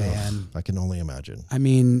 man. I can only imagine. I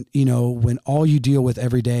mean, you know, when all you deal with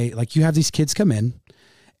every day, like, you have these kids come in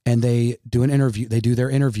and they do their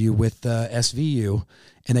interview with SVU,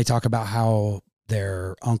 and they talk about how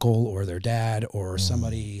their uncle or their dad or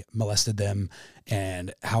somebody molested them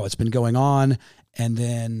and how it's been going on. And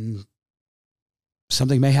then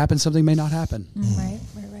something may happen, something may not happen. Right.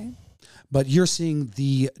 But you're seeing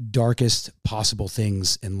the darkest possible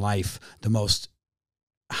things in life, the most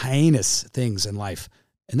heinous things in life.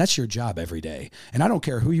 And that's your job every day. And I don't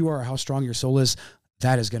care who you are or how strong your soul is,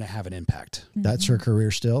 that is going to have an impact. That's her career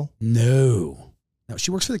still? No,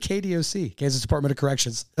 she works for the KDOC, Kansas Department of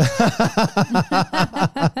Corrections.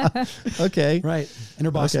 Okay. Right. And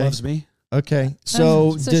her boss loves me. Okay.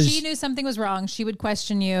 So she knew something was wrong. She would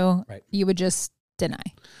question you. Right. You would just deny.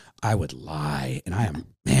 I would lie, and I'm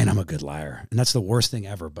a good liar. And that's the worst thing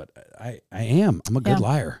ever, but I'm a good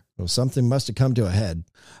liar. Well, something must have come to a head.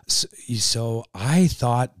 So I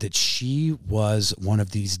thought that she was one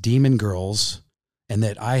of these demon girls, and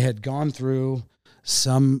that I had gone through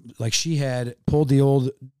she had pulled the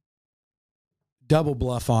old double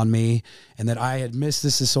bluff on me, and that I had missed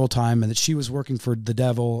this whole time, and that she was working for the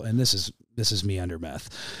devil. And this is me under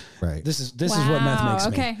meth. Right. This is what meth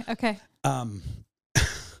makes me. Okay.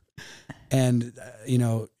 And, you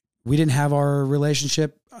know, we didn't have our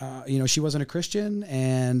relationship. You know, she wasn't a Christian,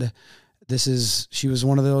 and she was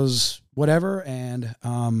one of those whatever. And,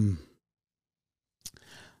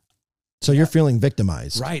 so you're feeling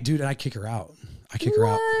victimized. Right, dude. And I kick her out. I kick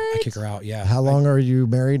her out. Yeah. How long are you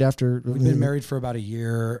married after? We've been married for about a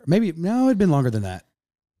year. Maybe, no, it'd been longer than that.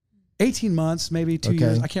 18 months, maybe 2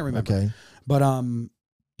 years. I can't remember. Okay. But,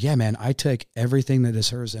 yeah, man, I took everything that is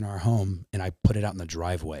hers in our home and I put it out in the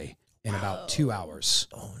driveway in about 2 hours.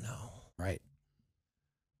 Oh no. Right.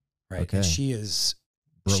 Right. Okay. And she's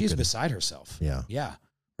beside herself. Yeah. Yeah.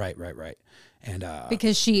 Right. And,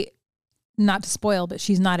 because not to spoil, but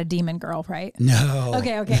she's not a demon girl, right? No.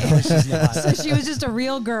 Okay. No, she's not. So she was just a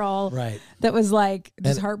real girl. Right. That was like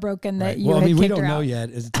just heartbroken that you had we kicked don't her know out. yet.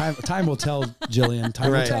 Time will tell, Jillian.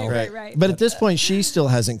 Time will tell. Right. But at this point, she still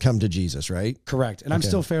hasn't come to Jesus, right? Correct. And I'm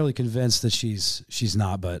still fairly convinced that she's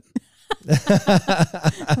not, but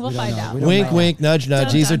we'll find out. Wink, nudge.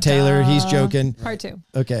 He's a Taylor. He's joking. Part 2.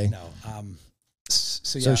 Okay. No.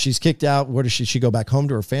 So she's kicked out. Where does she go back home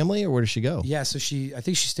to her family, or where does she go? Yeah. So I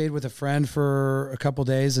think she stayed with a friend for a couple of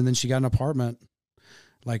days, and then she got an apartment,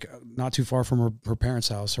 like not too far from her parents'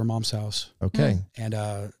 house, her mom's house. Okay. And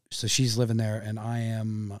so she's living there, and I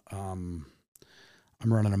am I'm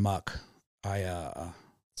running amok.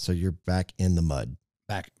 So you're back in the mud.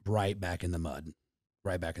 Right back in the mud.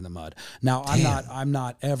 Now I'm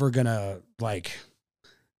not ever gonna like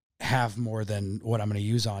have more than what I'm gonna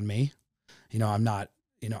use on me. You know, I'm not,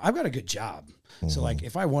 you know, I've got a good job. Mm-hmm. So like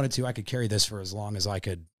if I wanted to, I could carry this for as long as I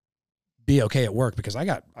could be okay at work, because I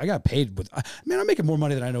got paid with, I'm making more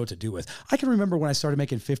money than I know what to do with. I can remember when I started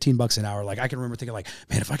making $15 an hour. Like I can remember thinking like,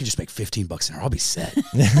 man, if I could just make $15 an hour, I'll be set.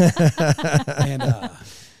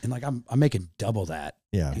 and like, I'm making double that,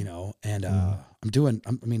 you know, and,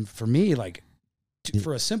 for me, like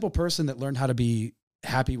for a simple person that learned how to be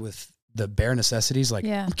happy with the bare necessities, like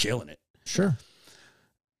Yeah. I'm killing it. Sure.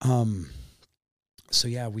 So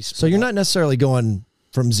yeah, we. So you're not necessarily going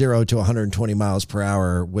from 0 to 120 miles per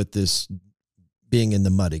hour with this being in the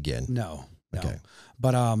mud again. No. Okay.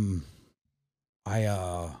 But I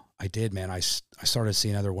did, man. I started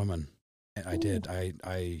seeing other women, and I did. I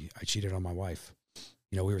cheated on my wife.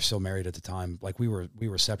 You know, we were still married at the time. Like we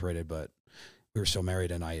were separated, but we were still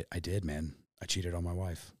married, and I did, man. I cheated on my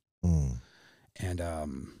wife. And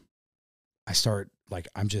I start, like,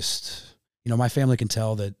 I'm just, you know, my family can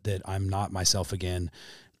tell that I'm not myself again.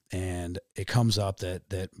 And it comes up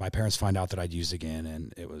that my parents find out that I'd used again,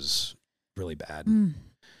 and it was really bad,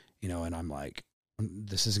 you know, and I'm like,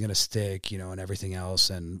 this isn't going to stick, you know, and everything else.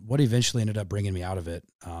 And what eventually ended up bringing me out of it,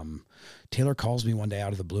 Taylor calls me one day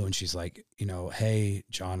out of the blue, and she's like, you know, hey,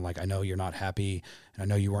 John, like, I know you're not happy, and I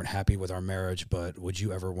know you weren't happy with our marriage, but would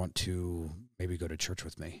you ever want to maybe go to church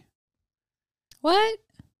with me? What?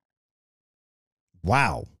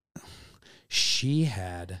 Wow.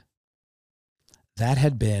 That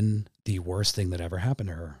had been the worst thing that ever happened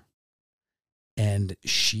to her. And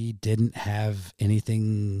she didn't have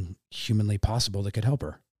anything humanly possible that could help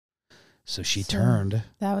her. So she turned.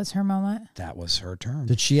 That was her moment. That was her turn.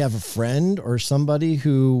 Did she have a friend or somebody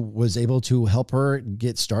who was able to help her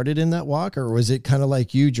get started in that walk? Or was it kind of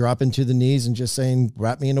like you dropping to the knees and just saying,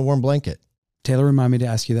 wrap me in a warm blanket? Taylor, remind me to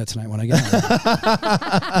ask you that tonight when I get home.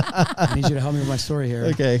 I need you to help me with my story here.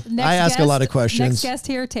 Okay. I ask a lot of questions. Next guest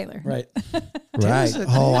here, Taylor. Right. Right.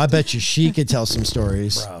 Oh, I bet you she could tell some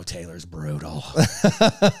stories. Bro, Taylor's brutal.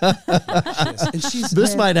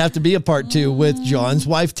 This might have to be a part 2 with John's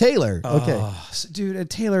wife, Taylor. Okay. Dude, and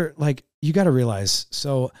Taylor, like, you got to realize,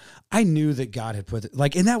 so I knew that God had put,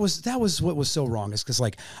 like, and that was what was so wrong, is because,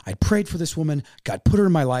 like, I prayed for this woman, God put her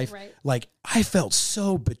in my life. Right. Like, I felt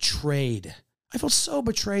so betrayed. I felt so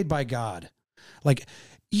betrayed by God. Like,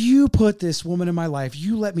 you put this woman in my life.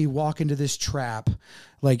 You let me walk into this trap.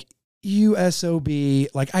 Like, you SOB.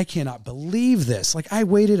 Like, I cannot believe this. Like, I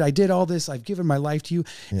waited. I did all this. I've given my life to you.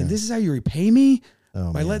 Yeah. And this is how you repay me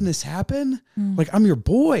by letting this happen? Like, I'm your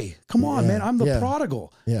boy. Come on, man. I'm the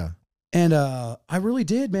prodigal. Yeah. And I really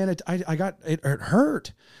did, man. It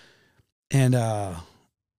hurt. And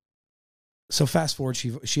so fast forward,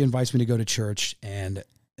 she invites me to go to church, and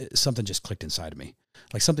something just clicked inside of me.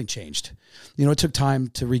 Like, something changed. You know, it took time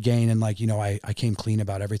to regain, and, like, you know, I came clean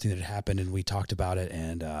about everything that had happened, and we talked about it,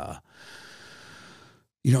 and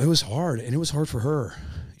you know, it was hard, and it was hard for her.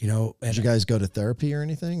 You know, and did you guys go to therapy or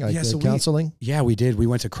anything? Like, so counseling? We did. We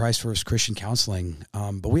went to Christ First Christian Counseling,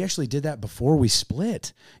 but we actually did that before we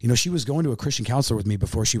split. You know, she was going to a Christian counselor with me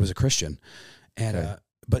before she was a Christian, and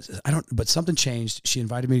but something changed. She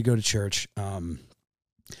invited me to go to church.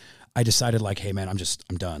 I decided, like, hey, man, I'm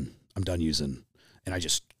done. I'm done using. And I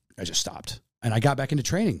just stopped, and I got back into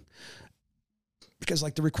training, because,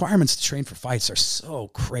 like, the requirements to train for fights are so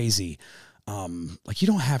crazy. Like, you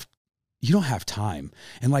don't have time.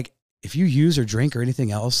 And, like, if you use or drink or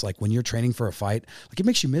anything else, like, when you're training for a fight, like, it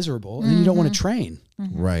makes you miserable, and then you don't want to train.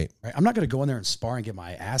 Right. I'm not going to go in there and spar and get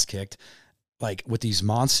my ass kicked, like, with these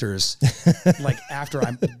monsters, like, after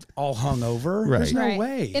I'm all hung over. Right. There's no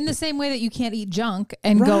way. In the same way that you can't eat junk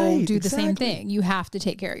and go do the same thing. You have to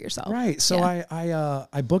take care of yourself. Right. So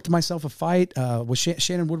I booked myself a fight with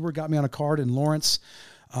Shannon Woodward, got me on a card in Lawrence.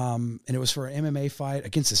 And it was for an MMA fight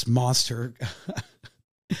against this monster.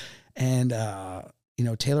 And, you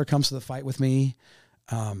know, Taylor comes to the fight with me.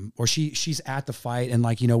 Or she's at the fight, and,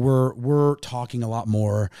 like, you know, we're talking a lot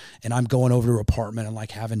more, and I'm going over to her apartment and,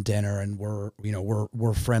 like, having dinner, and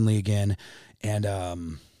we're friendly again. And,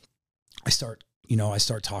 I start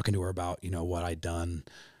talking to her about, you know, what I'd done,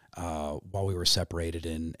 while we were separated,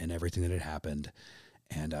 and everything that had happened.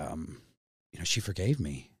 And, you know, she forgave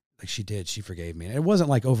me. Like, she forgave me. And it wasn't,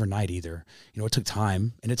 like, overnight either. You know, it took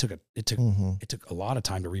time, and it took a lot of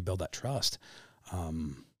time to rebuild that trust.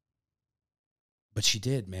 But she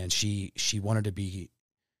did, man. She wanted to be,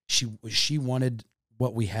 she wanted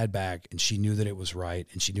what we had back, and she knew that it was right,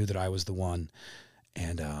 and she knew that I was the one.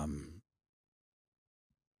 And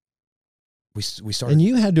we started. And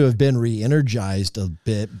you had to have been re-energized a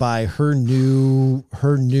bit by her new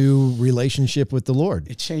relationship with the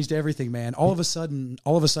Lord. It changed everything, man. All of a sudden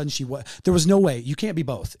there was no way. You can't be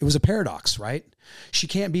both. It was a paradox, right? She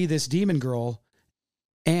can't be this demon girl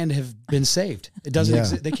and have been saved. It doesn't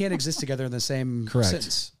exist. They can't exist together in the same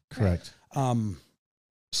sentence. Correct.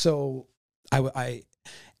 So I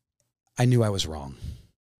knew I was wrong.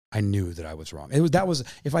 I knew that I was wrong.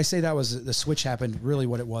 If I say that was the switch happened, really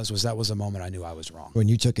what it was that was a moment I knew I was wrong. When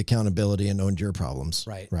you took accountability and owned your problems.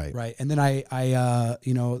 Right. And then I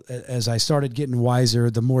you know, as I started getting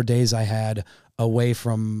wiser, the more days I had away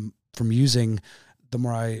from from using, the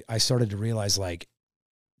more I started to realize, like,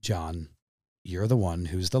 John, you're the one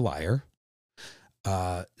who's the liar.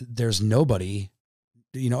 There's nobody,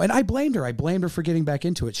 and I blamed her. I blamed her for getting back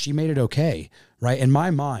into it. She made it okay. Right. In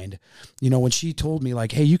my mind, when she told me,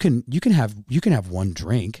 like, hey, you can have one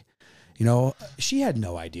drink, she had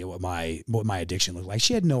no idea what my addiction looked like.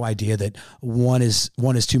 She had no idea that one is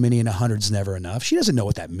too many and 100's never enough. She doesn't know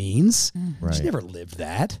what that means. Right. She never lived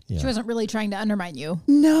that. Yeah. She wasn't really trying to undermine you.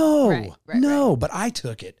 No, right. But I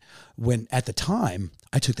took it at the time,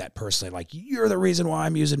 I took that personally. Like, you're the reason why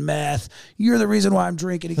I'm using meth. You're the reason why I'm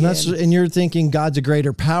drinking again. And you're thinking God's a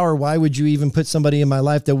greater power. Why would you even put somebody in my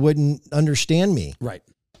life that wouldn't understand me? Right.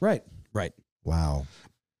 Wow.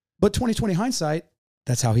 But 2020 hindsight,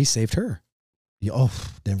 that's how he saved her.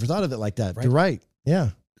 Never thought of it like that. Right. You're right. Yeah.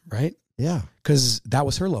 Right? Yeah. Because that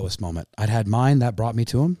was her lowest moment. I'd had mine, that brought me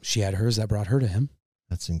to him. She had hers, that brought her to him.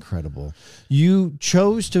 That's incredible. You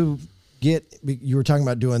chose to you were talking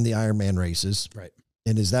about doing the Ironman races. Right.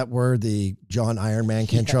 And is that where the John Ironman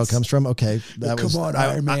Cantrell comes from? Okay. Come on,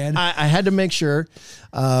 Ironman. I had to make sure.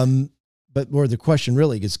 But where the question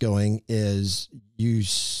really gets going is you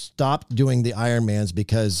stopped doing the Ironmans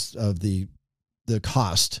because of the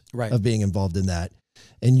cost of being involved in that.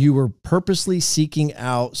 And you were purposely seeking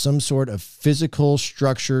out some sort of physical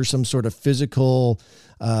structure, some sort of physical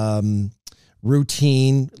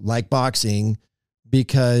routine like boxing,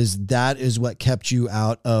 because that is what kept you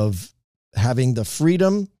out of having the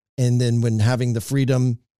freedom. And then when having the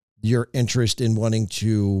freedom, your interest in wanting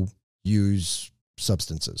to use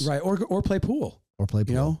substances. Right. Or play pool.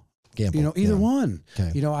 Gamble. Either one.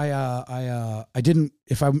 Okay. I didn't,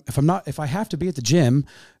 if I have to be at the gym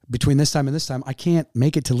between this time and this time, I can't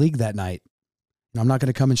make it to league that night. I'm not going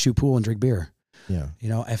to come and shoot pool and drink beer. Yeah. I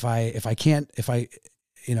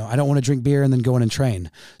don't want to drink beer and then go in and train.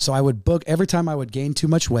 So I would book every time I would gain too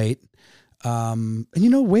much weight.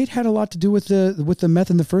 Weight had a lot to do with the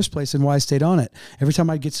meth in the first place and why I stayed on it. Every time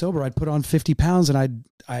I'd get sober, I'd put on 50 pounds and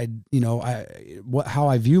how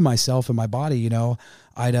I view myself and my body,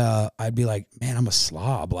 I'd be like, man, I'm a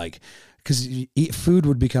slob. Like, cause food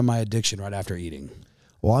would become my addiction right after eating.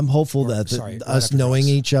 Well, I'm hopeful that us knowing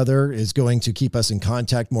each other is going to keep us in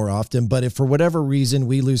contact more often. But if for whatever reason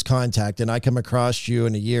we lose contact and I come across you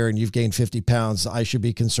in a year and you've gained 50 pounds, I should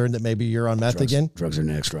be concerned that maybe you're on meth again. Drugs are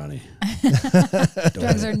next, Ronnie.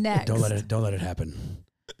 Drugs are next. Don't let it happen.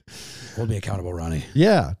 We'll be accountable, Ronnie.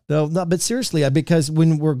 Yeah, no, but seriously, because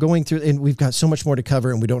when we're going through, and we've got so much more to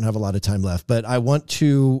cover, and we don't have a lot of time left. But I want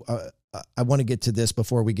to get to this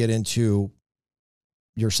before we get into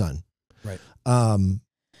your son. Right.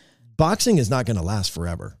 Boxing is not going to last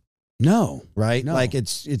forever. No. Right. No. Like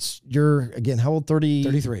you're again, how old?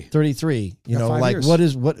 33. 33. Like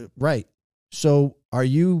years. Right. So are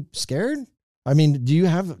you scared? I mean, do you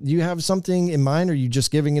have something in mind, or are you just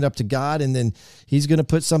giving it up to God and then he's going to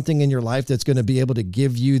put something in your life that's going to be able to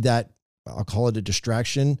give you that, I'll call it a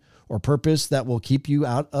distraction or purpose that will keep you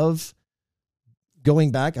out of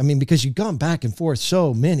going back? I mean, because you've gone back and forth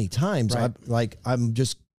so many times. Right.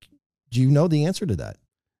 Do you know the answer to that?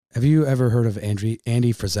 Have you ever heard of Andy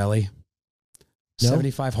Frizzelli? No?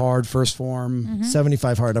 75 hard, first form. Mm-hmm.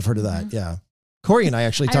 75 hard. I've heard of that. Mm-hmm. Yeah. Corey and I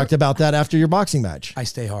actually talked about that after your boxing match. I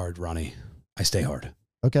stay hard, Ronnie. I stay hard.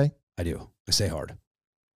 Okay. I do. I stay hard.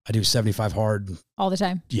 I do 75 hard. All the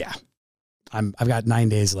time. Yeah. I've got 9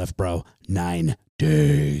 days left, bro. 9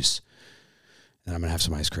 days. And I'm going to have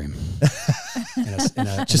some ice cream.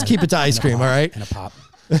 Just keep it to ice cream, all right? And a pop.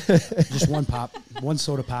 Just one pop. One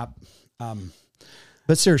soda pop.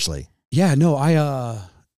 But seriously. Yeah, no,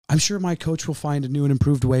 I'm sure my coach will find new and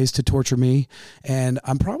improved ways to torture me, and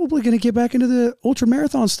I'm probably going to get back into the ultra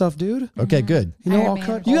marathon stuff, dude. Okay, good.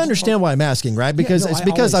 You understand why I'm asking, right?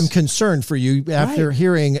 Because I'm concerned for you after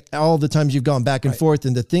hearing all the times you've gone back and forth,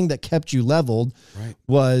 and the thing that kept you leveled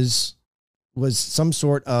was some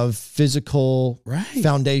sort of physical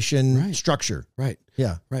foundation structure. Right.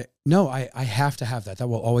 Yeah. Right. No, I have to have that. That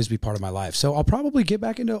will always be part of my life. So I'll probably get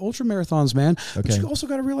back into ultra marathons, man. Okay. But you also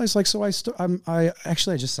got to realize, like, so I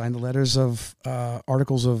just signed the letters of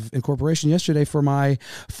articles of incorporation yesterday for my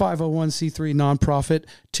 501c3 nonprofit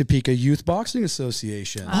Topeka Youth Boxing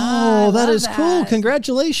Association. Oh, that is cool.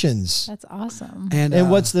 Congratulations. That's awesome. And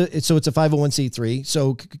so it's a 501c3.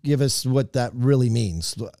 So give us what that really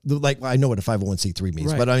means. Like, I know what a 501c3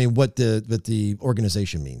 means, but I mean what the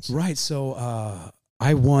organization means. Right. So,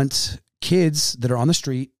 I want kids that are on the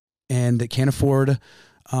street and that can't afford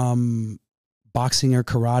boxing or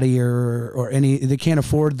karate or any, they can't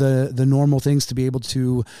afford the normal things to be able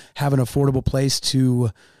to have an affordable place to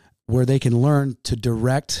where they can learn to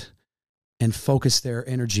direct and focus their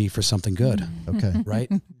energy for something good. Okay.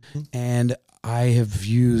 Right. And I have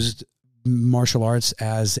used martial arts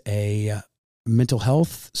as a mental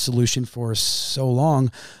health solution for so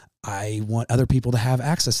long. I want other people to have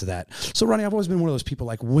access to that. So Ronnie, I've always been one of those people,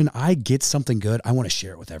 like when I get something good, I want to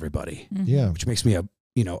share it with everybody. Yeah. Which makes me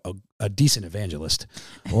a decent evangelist.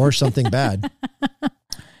 Or something bad.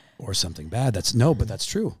 Or something bad. But that's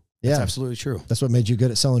true. Yeah. That's absolutely true. That's what made you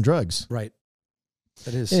good at selling drugs. Right.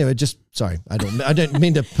 That is. Anyway, sorry. I didn't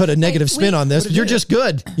mean to put a negative spin on this. But you're just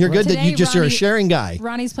good. You're good Today, that you're a sharing guy.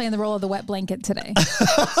 Ronnie's playing the role of the wet blanket today.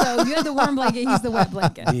 So you have the warm blanket, he's the wet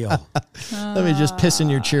blanket. Deal. Let me just piss in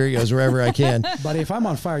your Cheerios wherever I can. Buddy, if I'm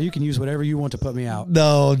on fire, you can use whatever you want to put me out.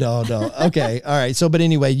 No. Okay. All right. So, but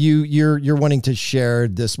anyway, you're wanting to share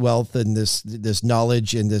this wealth and this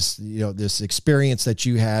knowledge and this experience that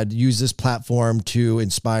you had, use this platform to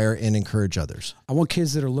inspire and encourage others. I want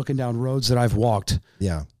kids that are looking down roads that I've walked.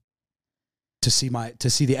 Yeah. To see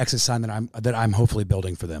the exit sign that I'm hopefully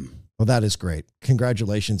building for them. Well, that is great.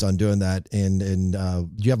 Congratulations on doing that. And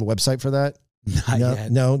do you have a website for that? Not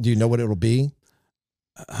yet. No. Do you know what it'll be?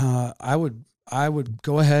 I would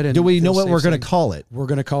go ahead and. Do we know what we're going to call it? We're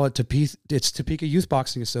going to call it Topeka Youth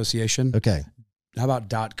Boxing Association. Okay. How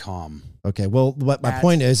about .com? Okay. Well, what my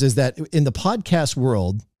point is that in the podcast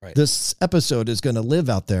world, right, this episode is going to live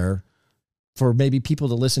out there for maybe people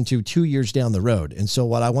to listen to 2 years down the road. And so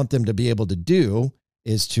what I want them to be able to do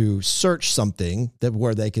is to search something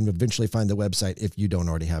where they can eventually find the website if you don't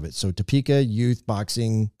already have it. So Topeka Youth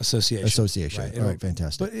Boxing Association. Right. All right,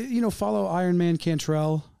 fantastic. But follow Ironman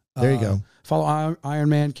Cantrell. There you go. Follow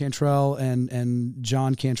Ironman Cantrell and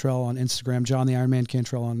John Cantrell on Instagram, John the Ironman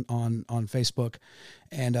Cantrell on Facebook.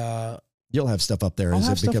 And you'll have stuff up there. You'll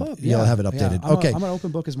have it updated. Yeah. Okay. I'm an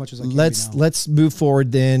open book as much as I can. Let's move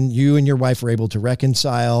forward then. You and your wife are able to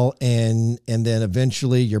reconcile and then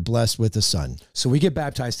eventually you're blessed with a son. So we get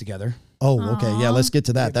baptized together. Oh, okay. Yeah, let's get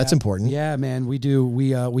to that. That's important. Yeah, man, we do.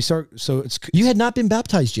 We start. So it's. You had not been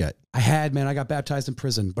baptized yet. I had, man. I got baptized in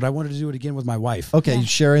prison, but I wanted to do it again with my wife. Okay,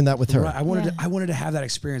 sharing that with her. I wanted to have that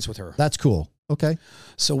experience with her. That's cool. Okay.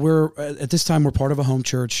 So we're at this time we're part of a home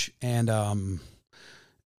church, and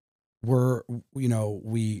we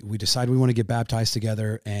decide we want to get baptized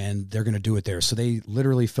together, and they're going to do it there. So they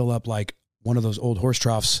literally fill up like one of those old horse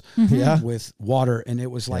troughs with water, and it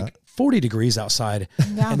was like 40 degrees outside,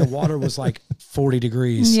 and the water was like 40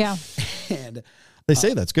 degrees. Yeah. And they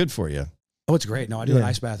say that's good for you. Oh, it's great. No, I do an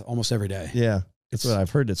ice bath almost every day. Yeah. That's what I've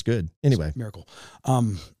heard. It's good. Anyway. Miracle.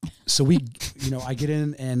 So we, I get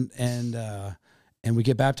in and we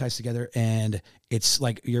get baptized together, and it's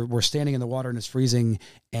like we're standing in the water and it's freezing,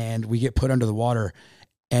 and we get put under the water.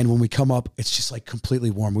 And when we come up, it's just like completely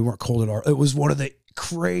warm. We weren't cold at all. It was one of the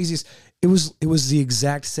craziest. It was the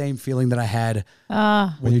exact same feeling that I had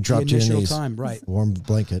when you dropped your knees. Time, right? Warm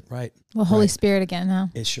blanket, right? Well, Holy Spirit again, huh?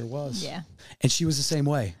 It sure was. Yeah. And she was the same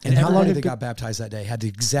way. And how long everybody that got baptized that day had the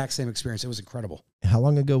exact same experience. It was incredible. How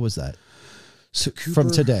long ago was that? So Cooper,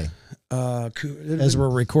 from today, as we're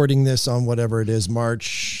recording this on whatever it is,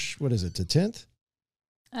 March. What is it? The 10th?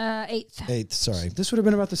 8th. 8th. Sorry. This would have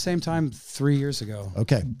been about the same time 3 years ago.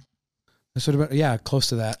 Okay. This would have been close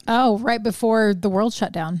to that. Oh, right before the world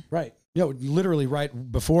shut down. Right. Literally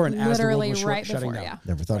right before and as the world was shutting down. Yeah.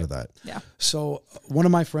 Never thought of that. Yeah. So one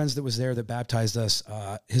of my friends that was there that baptized us,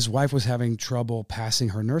 his wife was having trouble passing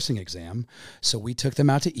her nursing exam. So we took them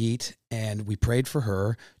out to eat and we prayed for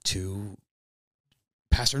her to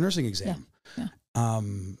pass her nursing exam. Yeah.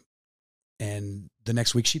 And the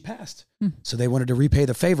next week she passed. So they wanted to repay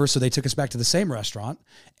the favor. So they took us back to the same restaurant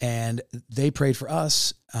and they prayed for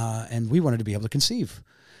us. And we wanted to be able to conceive.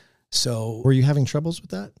 So were you having troubles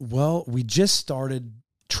with that? Well, we just started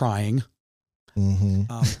trying,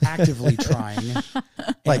 actively trying,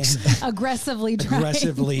 like aggressively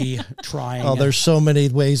trying. Oh, there's so many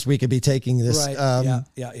ways we could be taking this. Right.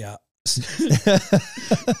 Yeah.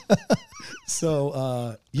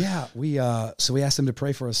 So, we asked them to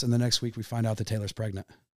pray for us. And the next week we find out that Taylor's pregnant.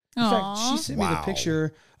 In fact, she sent me the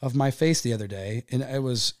picture of my face the other day, and it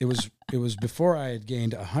was before I had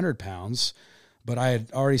gained 100 pounds, but I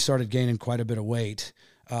had already started gaining quite a bit of weight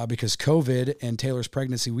because COVID and Taylor's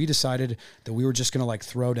pregnancy. We decided that we were just going to like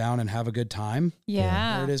throw down and have a good time.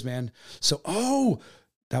 Yeah. There it is, man. So,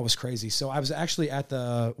 that was crazy. So I was actually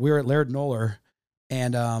we were at Laird Noller.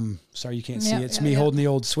 And sorry you can't see it. It's me holding the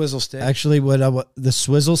old swizzle stick. Actually, what the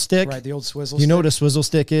swizzle stick? Right, the old swizzle stick. You know what a stick? Swizzle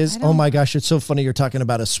stick is? Oh my gosh, it's so funny you're talking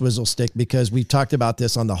about a swizzle stick because we talked about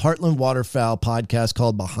this on the Heartland Waterfowl podcast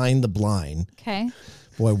called Behind the Blind. Okay.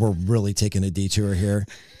 Boy, we're really taking a detour here.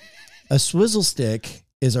 A swizzle stick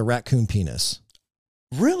is a raccoon penis.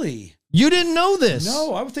 Really? You didn't know this?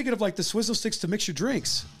 No, I was thinking of like the swizzle sticks to mix your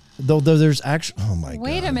drinks. Though there's actually, oh my God.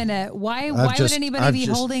 Wait a minute. Why would anybody be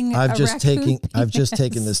holding I've a just raccoon I've just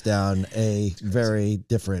penis? taken this down a very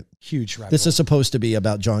different. Huge rabbit This hole. is supposed to be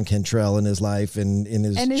about John Cantrell and his life and in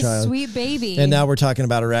his And his child. sweet baby. And now we're talking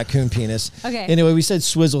about a raccoon penis. Okay. Anyway, we said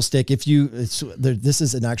swizzle stick. This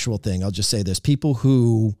is an actual thing. I'll just say this. People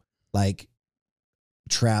who like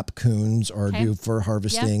trap coons or do fur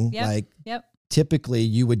harvesting, typically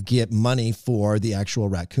you would get money for the actual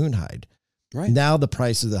raccoon hide. Right. Now the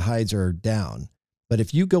price of the hides are down. But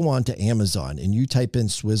if you go on to Amazon and you type in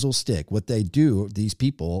swizzle stick, what they do, these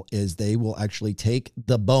people, is they will actually take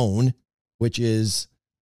the bone, which is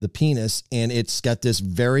the penis, and it's got this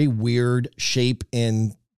very weird shape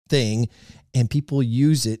and thing, and people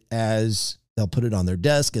use it as, they'll put it on their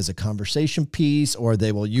desk as a conversation piece, or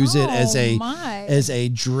they will use it as a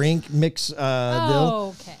drink mix.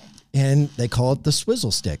 Okay. And they call it the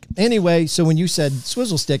swizzle stick. Anyway, so when you said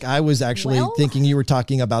swizzle stick, I was actually thinking you were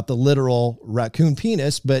talking about the literal raccoon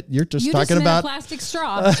penis, but you're just talking about a plastic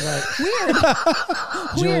straw. Weird.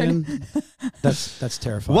 Jillian, that's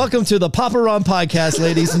terrifying. Welcome to the Papa Ron podcast,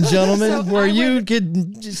 ladies and gentlemen, So where you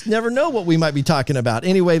could just never know what we might be talking about.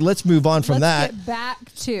 Anyway, let's move on from that. Let's get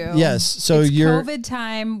back to Yes. So it's you're COVID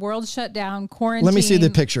time, world shut down, quarantine. Let me see the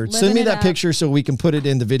picture. Send me living it that up. picture so we can put it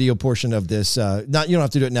in the video portion of this. You don't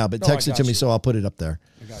have to do it now, but text it to me so I'll put it up there.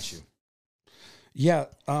 I got you. Yeah.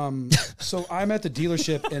 So I'm at the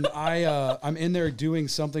dealership and I'm in there doing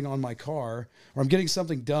something on my car, or I'm getting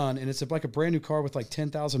something done, and it's like a brand new car with like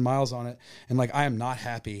 10,000 miles on it, and like I am not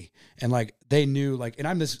happy, and like they knew, like, and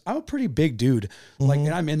I'm a pretty big dude, like,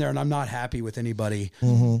 and I'm in there and I'm not happy with anybody,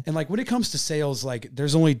 and like when it comes to sales, like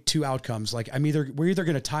there's only two outcomes, like we're either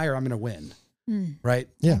gonna tie or I'm gonna win, right?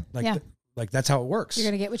 Yeah. Like that's how it works. You're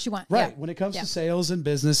gonna get what you want, right? Yeah. When it comes to sales and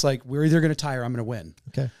business, like we're either gonna tie or I'm gonna win.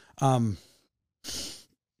 Okay.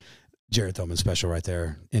 Jared Thoman special right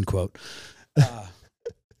there, end quote.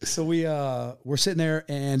 So we're sitting there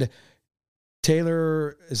and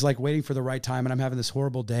Taylor is like waiting for the right time, and I'm having this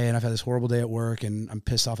horrible day, and I've had this horrible day at work, and I'm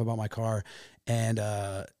pissed off about my car, and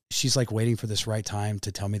she's like waiting for this right time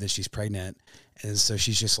to tell me that she's pregnant. And so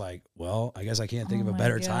she's just like, well, I guess I can't think of a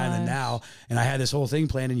better time than now. And I had this whole thing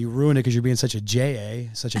planned, and you ruined it because you're being such a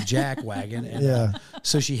such a jack wagon. And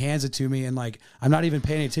so she hands it to me, and like, I'm not even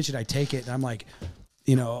paying attention. I take it and I'm like,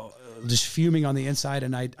 just fuming on the inside.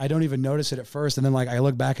 And I don't even notice it at first. And then like, I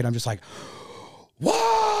look back and I'm just like,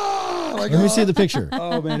 whoa! Like, Let me see the picture.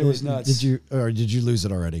 Oh man, it was nuts. Did you lose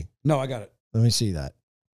it already? No, I got it. Let me see that.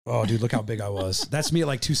 Oh dude, look how big I was. That's me at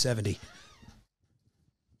like 270.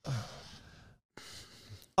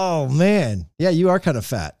 Oh man. Yeah, you are kind of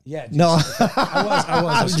fat. Yeah. Dude, No, I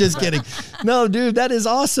was. I'm just kidding. No, dude, that is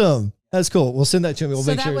awesome. That's cool. We'll send that to me. We'll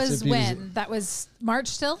So make that sure was it's when? That was March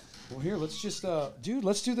still? Well, here, let's just, dude,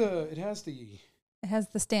 let's do it has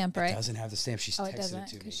the stamp, right? It doesn't have the stamp. She's Oh, it texted doesn't. it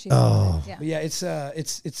to me. 'Cause she Oh. But yeah,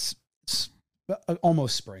 it's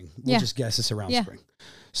almost spring. We'll just guess it's around spring.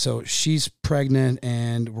 So she's pregnant,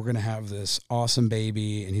 and we're going to have this awesome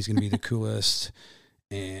baby, and he's going to be the coolest.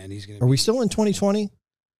 And he's going to Are we still in 2020?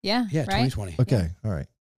 Yeah. Yeah, right? 2020. Okay. All right.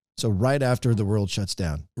 So right after the world shuts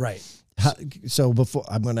down. Right. So before,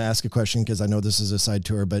 I'm going to ask a question because I know this is a side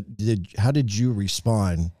tour, but how did you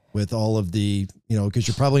respond with all of the, because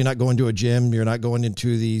you're probably not going to a gym, you're not going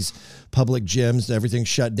into these public gyms, everything's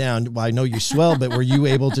shut down. Well, I know you swell, but were you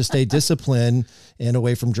able to stay disciplined and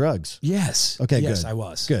away from drugs? Yes. Okay, yes, good. I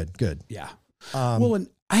was. Good. Yeah. Well,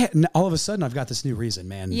 and all of a sudden I've got this new reason,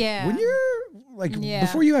 man. Yeah. When you're like,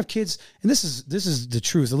 before you have kids, and this is the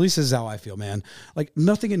truth, at least this is how I feel, man. Like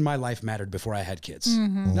nothing in my life mattered before I had kids.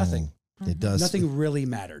 Mm-hmm. Nothing. It does. Nothing really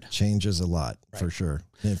mattered. Changes a lot for sure.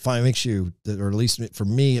 And it finally makes you, or at least for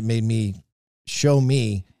me, it made me show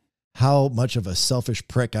me how much of a selfish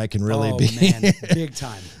prick I can really be. Man, big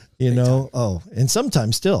time. Big time. And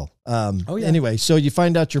sometimes still. Anyway, so you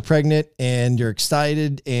find out you're pregnant and you're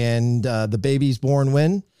excited, and the baby's born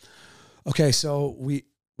when? Okay, so we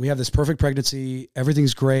have this perfect pregnancy.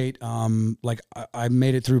 Everything's great. Like I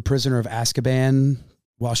made it through Prisoner of Azkaban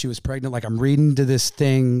while she was pregnant. Like I'm reading to this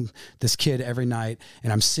kid every night,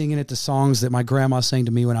 and I'm singing it to songs that my grandma sang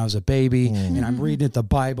to me when I was a baby, and I'm reading it the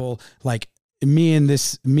Bible. Like me and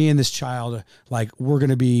this child, like we're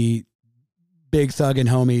gonna be big thugging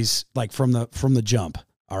homies, like from the jump.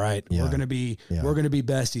 All right, we're gonna be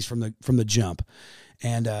besties from the jump,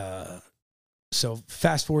 and so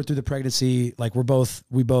fast forward through the pregnancy, like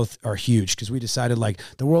we both are huge because we decided like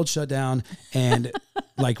the world shut down and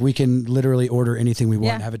like we can literally order anything we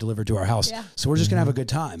want and have it delivered to our house. Yeah. So we're just gonna have a good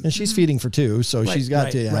time. And she's feeding for two, so she's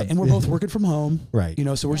got to. Right. And we're both working from home. Right.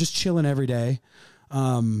 So we're just chilling every day.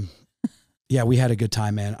 Yeah, we had a good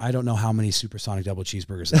time, man. I don't know how many supersonic double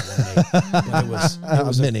cheeseburgers that one ate, but it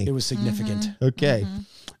was many. It was significant. Mm-hmm. Okay. Mm-hmm.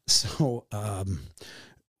 So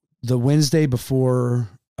the Wednesday before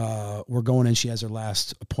we're going in, she has her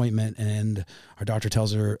last appointment, and our doctor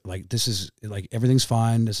tells her, like, this is like, everything's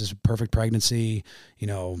fine. This is a perfect pregnancy. You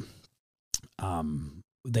know,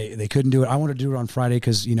 they couldn't do it. I wanted to do it on Friday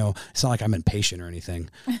because, you know, it's not like I'm impatient or anything,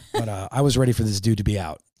 but I was ready for this dude to be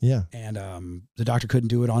out. Yeah. And the doctor couldn't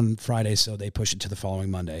do it on Friday, so they pushed it to the following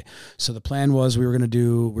Monday. So the plan was we were going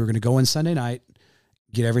to go in Sunday night,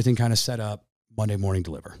 get everything kind of set up, Monday morning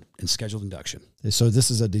deliver, and scheduled induction. So this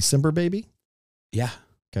is a December baby? Yeah.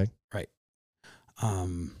 Okay. Right.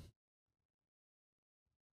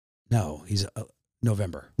 No, he's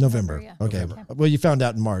November. Yeah. Okay. November. Well, you found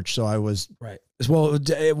out in March, so I was right. Well,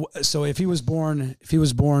 so if he was born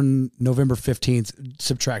November 15th,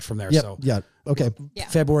 subtract from there. Yep, So yeah. Okay. Yeah.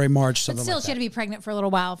 February, March, But something still, like she that. had to be pregnant for a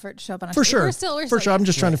little while for it to show up on a For sure. We're still I'm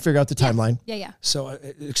just trying to figure out the timeline. Yeah. So,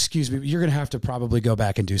 excuse me, you're going to have to probably go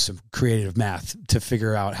back and do some creative math to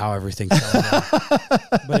figure out how everything fell out.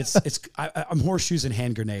 But I'm horseshoes and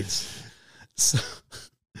hand grenades.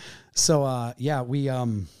 So yeah, we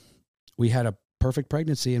had a perfect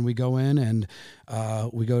pregnancy, and we go in and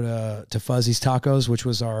we go to Fuzzy's Tacos, which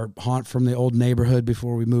was our haunt from the old neighborhood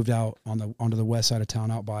before we moved out onto the west side of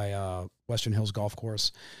town, out by Western Hills Golf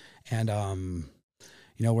Course. And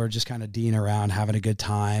you know, we're just kind of D'ing around, having a good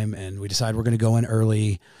time, and we decide we're going to go in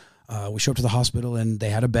early. We show up to the hospital, and they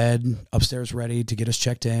had a bed upstairs ready to get us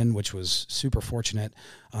checked in, which was super fortunate.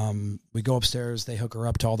 We go upstairs, they hook her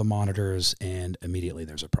up to all the monitors, and immediately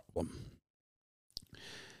there's a problem.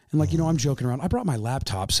 And like, you know, I'm joking around. I brought my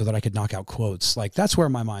laptop so that I could knock out quotes. Like, that's where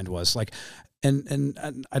my mind was. Like, and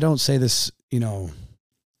I don't say this, you know,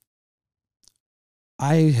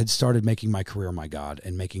 I had started making my career my God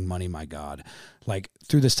and making money my God. Like,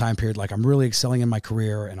 through this time period, like, I'm really excelling in my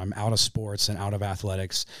career, and I'm out of sports and out of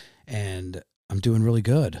athletics, and I'm doing really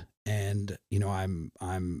good. And, you know, I'm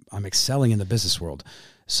excelling in the business world.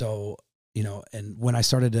 So, you know, and when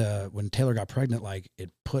when Taylor got pregnant, like,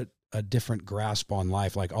 it put a different grasp on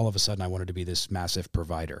life. Like, all of a sudden I wanted to be this massive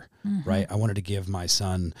provider, right? I wanted to give my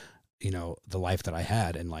son, you know, the life that I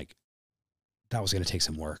had. And like, that was going to take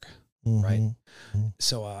some work. Right. Mm-hmm.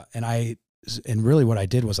 So, and really what I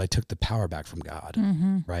did was I took the power back from God.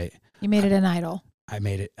 Right. You made it an idol. I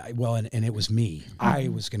made it. And it was me. I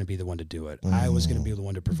was going to be the one to do it. I was going to be the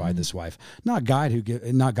one to provide this wife, not God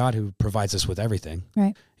who provides us with everything.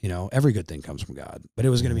 Right. You know, every good thing comes from God, but it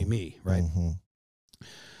was going to be me. Right.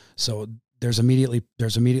 So there's immediately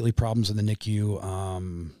problems in the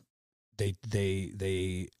NICU.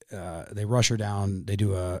 They rush her down. They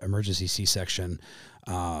do a emergency C-section.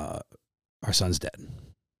 Our son's dead.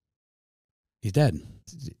 He's dead.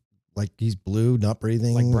 Like, he's blue, not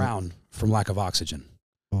breathing. Like brown from lack of oxygen.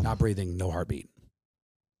 Not breathing, no heartbeat.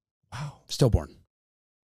 Wow. Stillborn.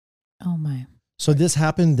 Oh my. So this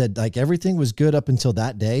happened that, like, everything was good up until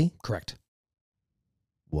that day? Correct.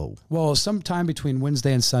 Whoa. Well, sometime between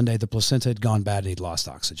Wednesday and Sunday, the placenta had gone bad and he'd lost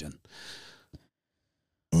oxygen.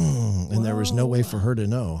 And there was no way for her to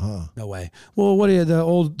know, huh? No way. Well, what the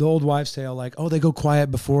old wives' tale, like, oh, they go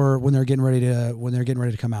quiet before when they're getting ready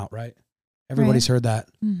to come out, right? Everybody's heard that.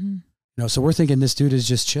 Mm-hmm. You know, so we're thinking this dude is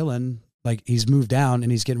just chilling, like he's moved down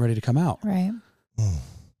and he's getting ready to come out. Right.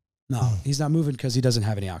 No, he's not moving because he doesn't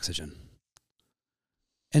have any oxygen.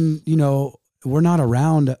 And, you know, we're not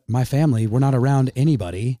around my family. We're not around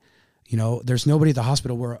anybody. You know, there's nobody at the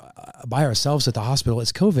hospital. We're by ourselves at the hospital.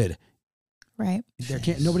 It's COVID. Right.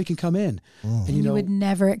 Nobody can come in. And you would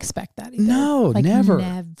never expect that either. No, like,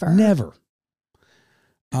 never.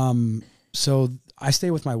 So I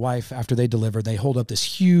stay with my wife after they deliver. They hold up this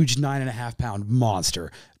huge 9.5 pound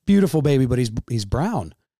monster, beautiful baby, but he's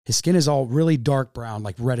brown. His skin is all really dark brown,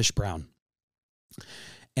 like reddish brown.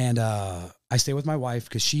 And, I stay with my wife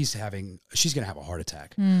because she's going to have a heart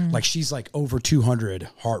attack. Like, she's like over 200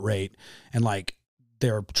 heart rate, and like,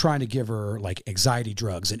 they're trying to give her like anxiety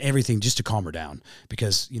drugs and everything just to calm her down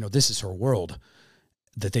because, you know, this is her world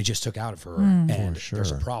that they just took out of her and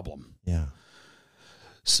there's a problem. Yeah.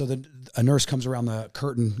 So then a nurse comes around the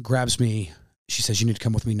curtain, grabs me. She says, you need to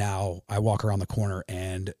come with me now. I walk around the corner,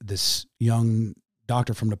 and this young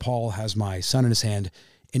doctor from Nepal has my son in his hand,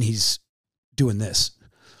 and he's doing this.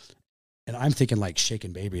 And I'm thinking, like,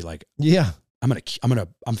 shaken baby, like, yeah, I'm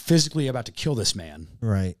physically about to kill this man.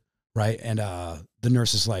 Right. Right. And the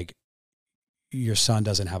nurse is like, your son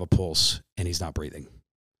doesn't have a pulse and he's not breathing.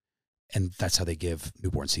 And that's how they give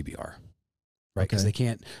newborn CPR. Right. Because they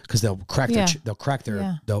can't, because they'll crack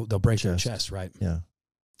they'll break their chest. Right. Yeah.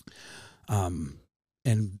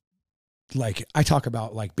 And like I talk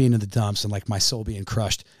about like being in the dumps and like my soul being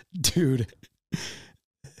crushed, dude.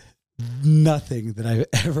 Nothing that I've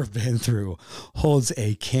ever been through holds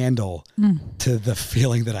a candle to the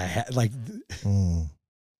feeling that I had. Like,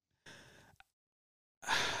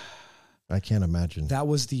 I can't imagine. That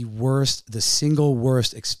was the single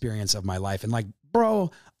worst experience of my life. And like, bro,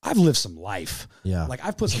 I've lived some life. Yeah. Like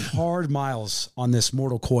I've put some hard miles on this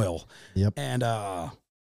mortal coil. Yep. And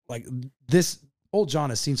like this old John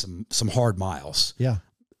has seen some hard miles. Yeah.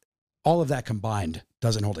 All of that combined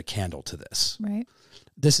doesn't hold a candle to this. Right.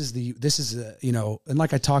 This is you know, and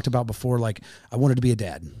like I talked about before, like I wanted to be a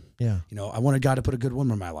dad. Yeah. You know, I wanted God to put a good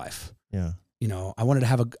woman in my life. Yeah. You know, I wanted to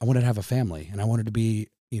have a family, and I wanted to be,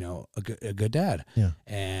 you know, a good dad. Yeah.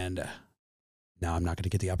 And now I'm not going to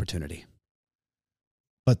get the opportunity.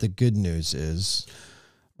 But the good news is,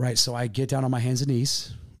 right. So I get down on my hands and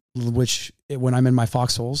knees, which when I'm in my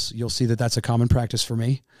foxholes, you'll see that that's a common practice for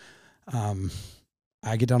me.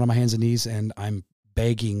 I get down on my hands and knees and I'm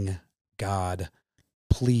begging God,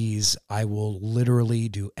 please, I will literally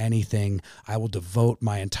do anything. I will devote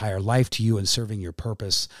my entire life to you and serving your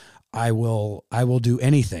purpose. I will do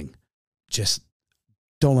anything. Just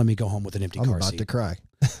don't let me go home with an empty car seat. I'm about to cry.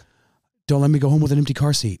 Don't let me go home with an empty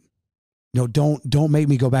car seat. No, don't make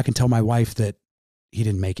me go back and tell my wife that he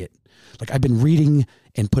didn't make it. Like I've been reading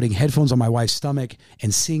and putting headphones on my wife's stomach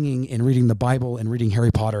and singing and reading the Bible and reading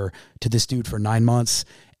Harry Potter to this dude for 9 months.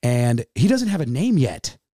 And he doesn't have a name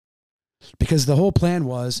yet. Because the whole plan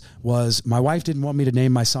was my wife didn't want me to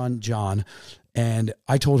name my son John. And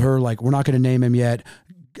I told her, like, we're not going to name him yet.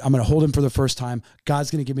 I'm going to hold him for the first time.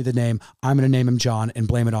 God's going to give me the name. I'm going to name him John and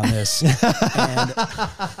blame it on this.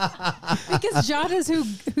 Because John is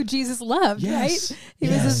who Jesus loved, right? He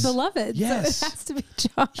was his beloved. Yes. So it has to be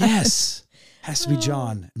John. Yes. Has to be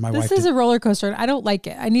John. My wife. This is a roller coaster. I don't like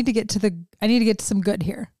it. I need to get to some good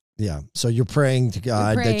here. Yeah. So you're praying to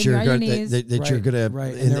God that you're going to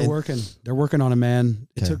right. And they're working on a man.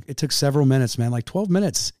 It took several minutes, man, like 12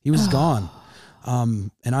 minutes. He was gone.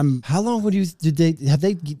 And how long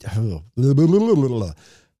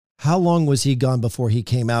how long was he gone before he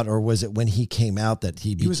came out, or was it when he came out that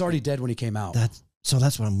he was already dead when he came out? That's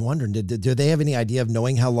what I'm wondering. Do they have any idea of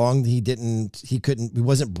knowing how long he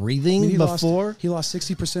wasn't breathing before? He lost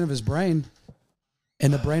 60% of his brain,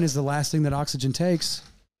 and the brain is the last thing that oxygen takes.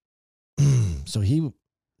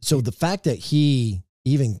 So the fact that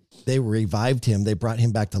they revived him, they brought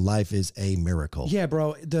him back to life is a miracle. Yeah,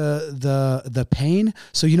 bro. The pain.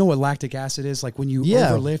 So you know what lactic acid is? Like when you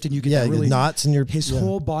overlift and you get really knots in your. His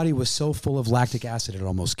whole body was so full of lactic acid it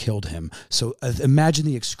almost killed him. So imagine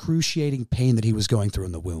the excruciating pain that he was going through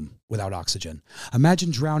in the womb without oxygen.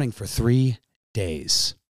 Imagine drowning for 3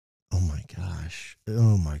 days. Oh my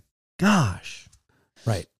gosh.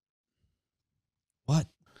 Right. What?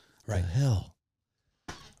 Right. The hell.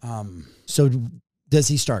 So does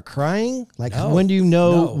he start crying? Like, no, when do you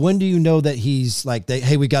know? No. When do you know that he's like,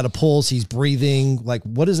 hey, we got a pulse. He's breathing. Like,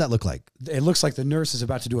 what does that look like? It looks like the nurse is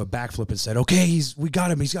about to do a backflip and said, "Okay, we got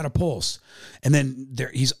him. He's got a pulse." And then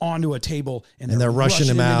he's onto a table and they're rushing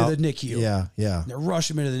him out into the NICU. Yeah. They're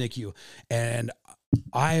rushing him into the NICU, and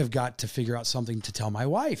I have got to figure out something to tell my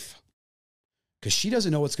wife. Because she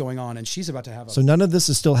doesn't know what's going on, and she's about to have So none of this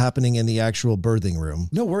is still happening in the actual birthing room?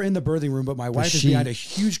 No, we're in the birthing room, but my wife is behind a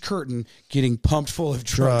huge curtain getting pumped full of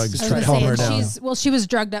drugs. To try to calm her down. She was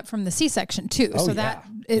drugged up from the C-section too,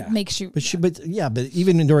 makes you... But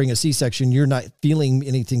even during a C-section, you're not feeling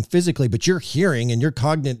anything physically, but you're hearing and you're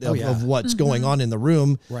cognizant of what's going on in the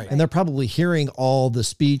room. Right. And they're probably hearing all the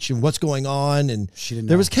speech and what's going on, and she didn't know.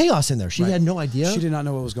 There was chaos in there. She had no idea. She did not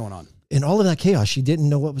know what was going on. In all of that chaos, she didn't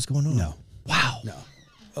know what was going on. No. Wow. No.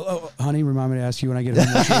 Oh, honey, remind me to ask you when I get home.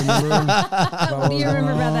 What do you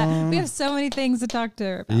remember about that? We have so many things to talk to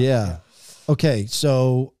her about. Yeah. Okay.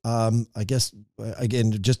 So, I guess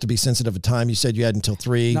again, just to be sensitive of time, you said you had until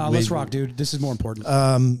 3. No, let's rock, dude. This is more important.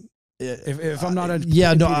 If I'm not I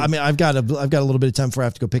mean, I've got a little bit of time before I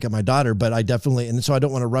have to go pick up my daughter, but I definitely, and so I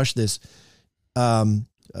don't want to rush this.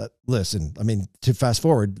 Listen, I mean, to fast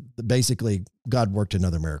forward, basically God worked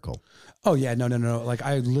another miracle. Oh yeah, no. Like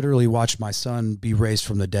I literally watched my son be raised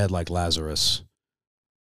from the dead like Lazarus.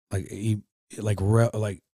 Like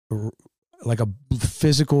like a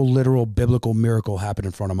physical, literal, biblical miracle happened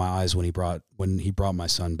in front of my eyes when he brought my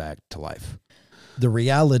son back to life. The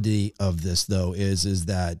reality of this though is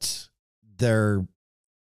that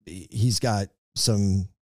he's got some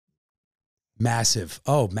massive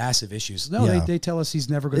issues. No, they tell us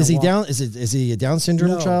he's never going to. Is he down? Is he a Down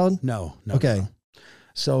syndrome child? No. Okay. No.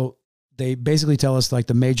 So they basically tell us like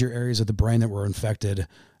the major areas of the brain that were infected,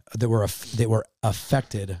 that were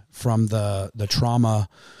affected from the trauma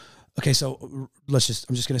Okay. So I'm just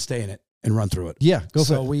going to stay in it and run through it. Yeah. Go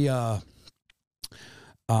for it.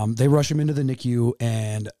 So they rush him into the NICU,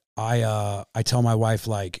 and I tell my wife,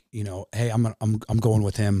 like, you know, hey, I'm going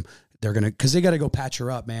with him. They're going to, cause they got to go patch her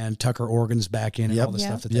up, man, tuck her organs back in and all the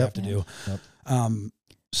stuff that they have to do. Yep.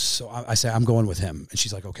 So I say, I'm going with him, and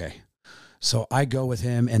she's like, okay. So I go with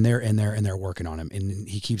him, and they're in there and they're working on him, and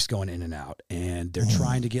he keeps going in and out, and they're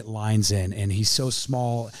trying to get lines in, and he's so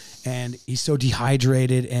small and he's so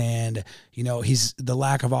dehydrated, and, you know, he's the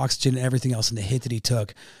lack of oxygen and everything else, and the hit that he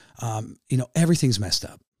took, you know, everything's messed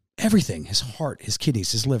up. Everything, his heart, his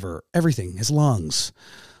kidneys, his liver, everything, his lungs.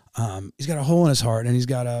 He's got a hole in his heart, and he's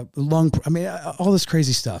got a lung. I mean, all this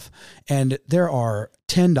crazy stuff. And there are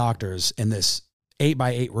 10 doctors in this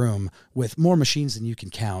 8x8 room with more machines than you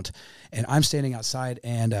can count. And I'm standing outside,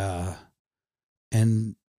 and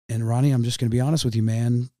Ronnie, I'm just going to be honest with you,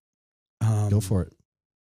 man. Go for it.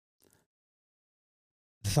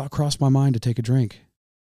 The thought crossed my mind to take a drink.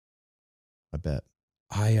 I bet.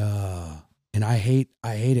 And I hate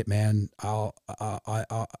it, man. I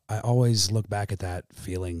always look back at that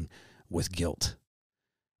feeling with guilt,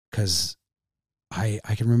 because I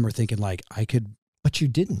can remember thinking, like, but you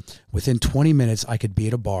didn't. Within 20 minutes, I could be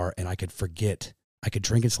at a bar and I could forget. I could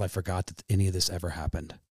drink until I forgot that any of this ever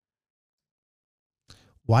happened.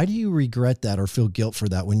 Why do you regret that or feel guilt for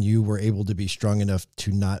that when you were able to be strong enough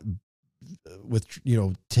to not,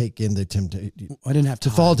 take in the temptation? I didn't have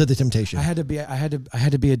to fall to the temptation. I had to be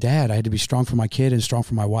a dad. I had to be strong for my kid and strong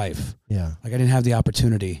for my wife. Yeah. Like, I didn't have the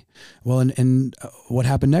opportunity. Well, and what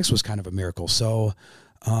happened next was kind of a miracle. So,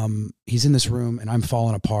 he's in this room, and I'm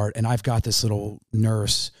falling apart, and I've got this little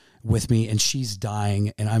nurse with me, and she's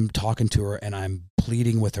dying, and I'm talking to her, and I'm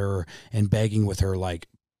pleading with her and begging with her, like,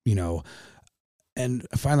 you know, and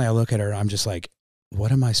finally I look at her, and I'm just like,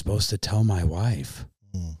 what am I supposed to tell my wife?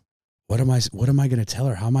 What am I going to tell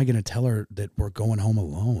her? How am I going to tell her that we're going home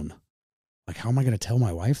alone? Like, how am I going to tell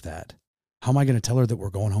my wife that? How am I going to tell her that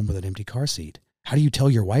we're going home with an empty car seat? How do you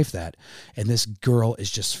tell your wife that? And this girl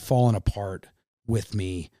is just falling apart with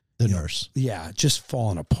me. The nurse. Yeah, just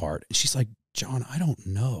falling apart. And she's like, John, I don't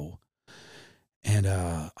know. And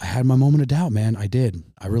I had my moment of doubt, man. I did.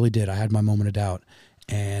 I really did. I had my moment of doubt.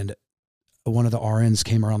 And one of the RNs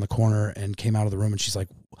came around the corner and came out of the room, and she's like,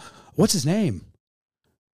 what's his name?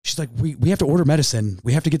 She's like, we have to order medicine.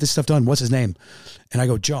 We have to get this stuff done. What's his name? And I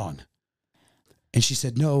go, John. And she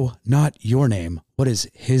said, no, not your name. What is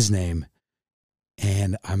his name?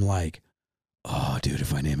 And I'm like, oh, dude,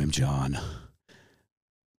 if I name him John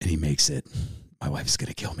and he makes it, my wife's going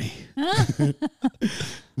to kill me.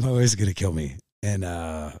 My wife's going to kill me. And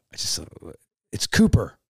it's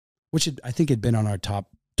Cooper, which I think had been on our top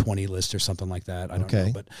 20 list or something like that. I don't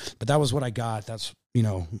know. But that was what I got. That's,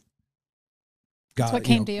 that's what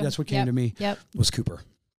came to you. That's what came to me. Yep. Was Cooper.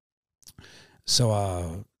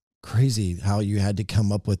 So, crazy how you had to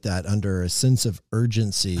come up with that under a sense of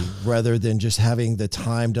urgency rather than just having the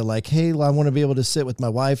time to, like, hey, I want to be able to sit with my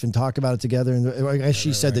wife and talk about it together. And I guess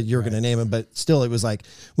she said that you're going to name him, but still it was like,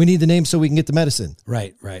 we need the name so we can get the medicine.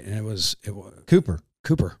 Right. And it was Cooper.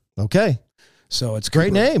 Okay. So it's Cooper.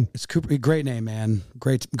 Great name. It's Cooper. Great name, man.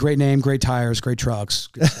 Great name. Great tires. Great trucks.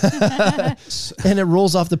 And it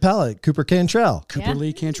rolls off the palate. Cooper Cantrell. Cooper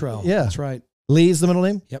Lee Cantrell. Yeah, that's right. Lee is the middle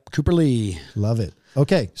name. Yep. Cooper Lee. Love it.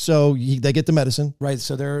 Okay, so they get the medicine. Right.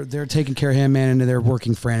 So they're taking care of him, man, and they're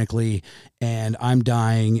working frantically. And I'm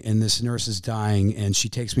dying, and this nurse is dying, and she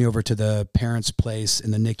takes me over to the parents' place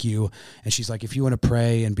in the NICU, and she's like, if you want to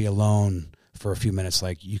pray and be alone for a few minutes,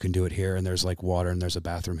 like, you can do it here, and there's like water, and there's a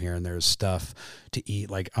bathroom here, and there's stuff to eat.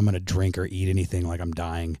 Like, I'm going to drink or eat anything, like I'm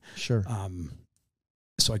dying. Sure.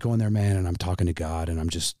 So I go in there, man, and I'm talking to God, and I'm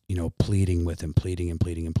just, pleading with him, pleading.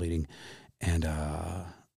 And,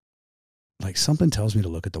 like, something tells me to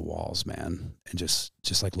look at the walls, man, and just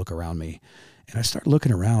like look around me. And I start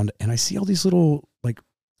looking around, and I see all these little, like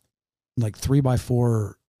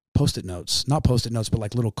 3x4 Post-it notes, not Post-it notes, but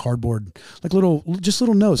like little cardboard, like little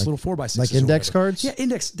notes, little 4x6, like index cards. Yeah,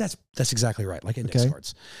 index. That's exactly right. Like index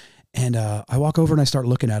cards. And I walk over and I start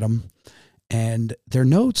looking at them, and they're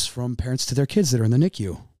notes from parents to their kids that are in the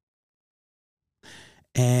NICU.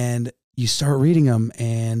 And you start reading them,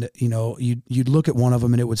 and you'd look at one of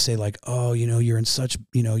them, and it would say, like, oh, you're in such,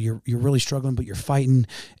 you're really struggling, but you're fighting,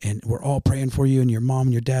 and we're all praying for you, and your mom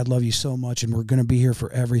and your dad love you so much, and we're going to be here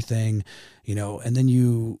for everything, and then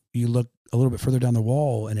you look a little bit further down the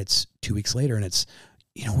wall, and it's 2 weeks later, and it's,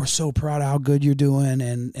 we're so proud of how good you're doing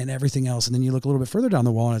and everything else. And then you look a little bit further down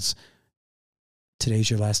the wall, and it's, today's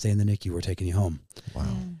your last day in the NICU. We're taking you home. Wow.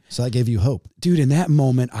 So that gave you hope. Dude, in that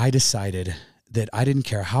moment, I decided that I didn't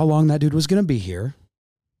care how long that dude was going to be here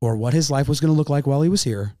or what his life was going to look like while he was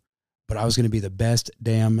here. but I was going to be the best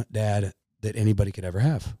damn dad that anybody could ever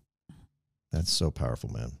have. That's so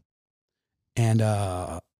powerful, man. And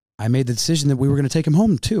I made the decision that we were going to take him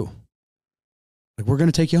home too. Like, we're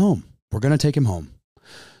going to take you home. We're going to take him home.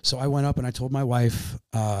 So I went up and I told my wife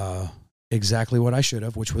exactly what I should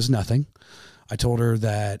have, which was nothing. I told her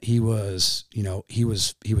that he was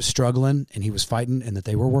struggling and he was fighting and that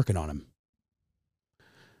they were working on him.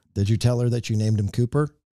 Did you tell her that you named him Cooper?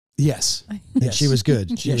 Yes. Yes. She was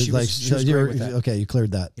good. She was like, she was great with that. Okay, you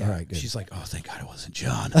cleared that. Yeah. All right, good. She's like, oh, thank God it wasn't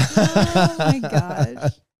John. Oh my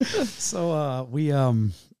gosh. So we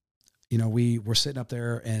were sitting up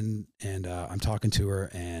there and I'm talking to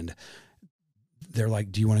her and they're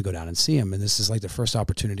like, do you want to go down and see him? And this is like the first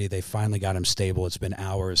opportunity. They finally got him stable. It's been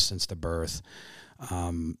hours since the birth.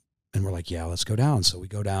 And we're like, yeah, let's go down. So we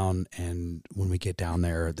go down, and when we get down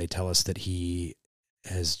there, they tell us that he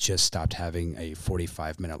has just stopped having a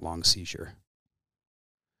 45-minute long seizure.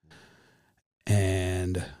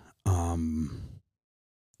 And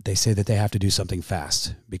they say that they have to do something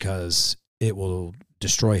fast because it will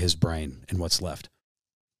destroy his brain and what's left.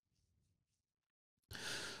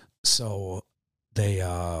 So they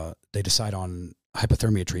decide on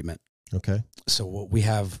hypothermia treatment. Okay. So what we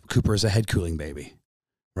have, Cooper is a head cooling baby,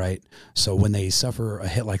 right? So when they suffer a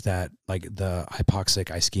hit like that, like the hypoxic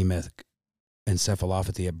ischemic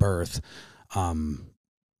encephalopathy at birth, kind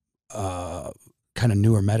of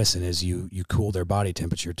newer medicine is you cool their body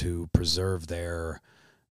temperature to preserve their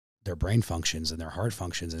brain functions and their heart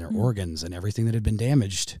functions and their organs and everything that had been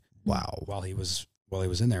damaged. Wow. While he was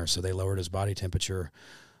in there. So they lowered his body temperature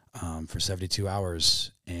for 72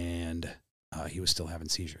 hours, and he was still having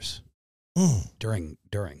seizures. During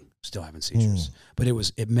still having seizures. But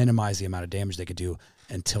it minimized the amount of damage they could do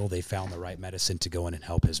until they found the right medicine to go in and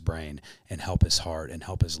help his brain and help his heart and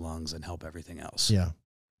help his lungs and help everything else. Yeah.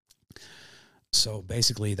 So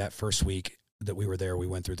basically that first week that we were there, we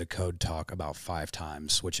went through the code talk about 5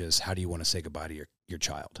 times, which is, how do you want to say goodbye to your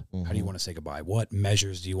child? How do you want to say goodbye? What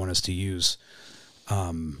measures do you want us to use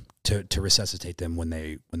to resuscitate them when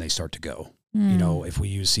they start to go? You know, if we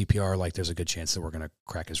use CPR, like, there's a good chance that we're going to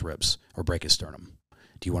crack his ribs or break his sternum.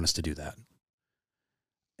 Do you want us to do that?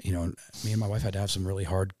 You know, me and my wife had to have some really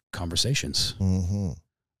hard conversations.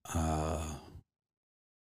 Wow.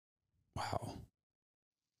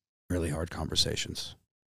 Really hard conversations.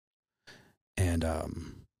 And,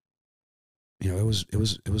 you know, it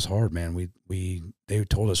was hard, man. They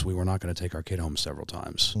told us we were not going to take our kid home several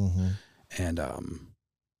times. And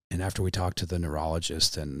after we talked to the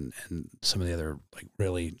neurologist and some of the other, like,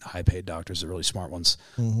 really high paid doctors, the really smart ones,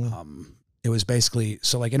 it was basically,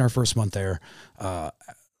 so like in our first month there,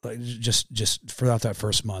 like just throughout that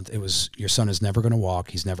first month, it was, your son is never going to walk.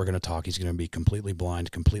 He's never going to talk. He's going to be completely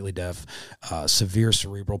blind, completely deaf, severe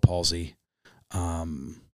cerebral palsy.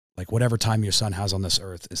 Like, whatever time your son has on this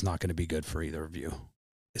earth is not going to be good for either of you.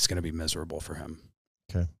 It's going to be miserable for him.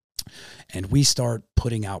 Okay. And we start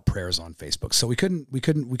putting out prayers on Facebook. So we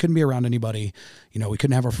couldn't be around anybody. You know, we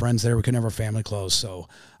couldn't have our friends there. We couldn't have our family close. So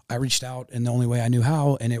I reached out in the only way I knew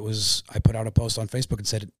how. And it was, I put out a post on Facebook and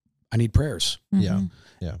said, I need prayers. Yeah.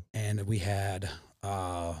 Yeah. And we had,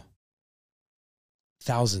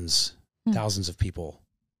 thousands of people.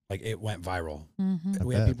 Like, it went viral.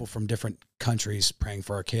 We had people from different countries praying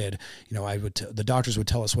for our kid. You know, the doctors would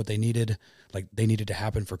tell us what they needed, like they needed to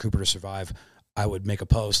happen for Cooper to survive. I would make a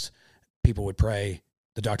post, people would pray,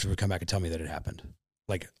 the doctors would come back and tell me that it happened.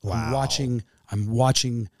 Like, wow. I'm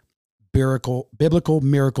watching biblical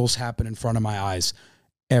miracles happen in front of my eyes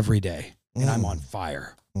every day, and I'm on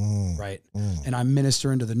fire. Right. And I'm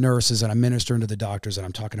ministering to the nurses and I'm ministering to the doctors, and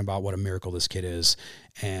I'm talking about what a miracle this kid is.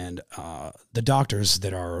 And the doctors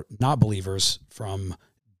that are not believers from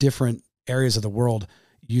different areas of the world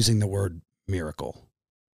using the word miracle.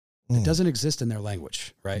 It doesn't exist in their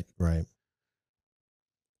language. Right. Right.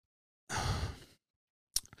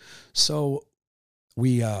 So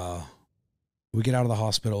we get out of the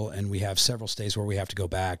hospital and we have several stays where we have to go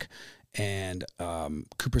back, and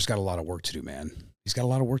Cooper's got a lot of work to do, man. He's got a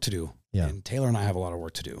lot of work to do. Yeah. And Taylor and I have a lot of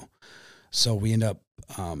work to do. So we end up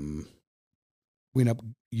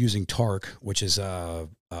using TARC, which is a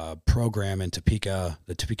program in Topeka,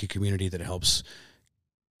 the Topeka community, that helps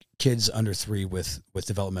kids under 3 with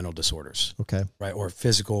developmental disorders. Okay. Right. Or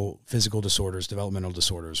physical disorders, developmental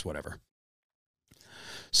disorders, whatever.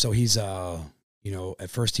 So he's, you know,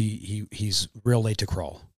 at first he's real late to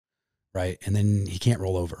crawl. Right. And then he can't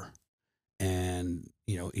roll over, and,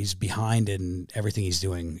 you know, he's behind in everything he's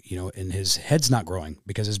doing, you know, and his head's not growing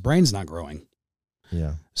because his brain's not growing.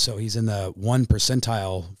 Yeah. So he's in the 1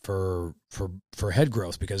 percentile for head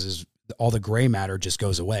growth because all the gray matter just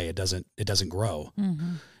goes away. It doesn't grow.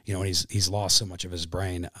 you know, and he's lost so much of his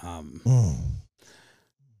brain.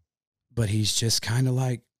 But he's just kind of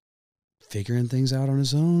like figuring things out on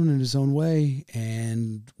his own in his own way.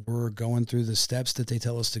 And we're going through the steps that they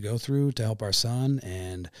tell us to go through to help our son.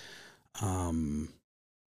 And,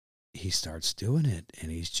 he starts doing it, and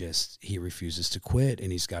he refuses to quit, and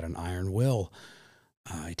he's got an iron will.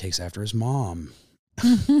 He takes after his mom.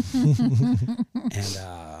 And,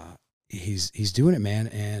 he's doing it, man.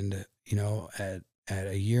 And, you know, at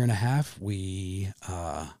a year and a half, man,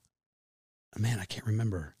 I can't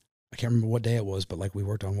remember what day it was, but like we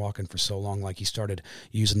worked on walking for so long, like he started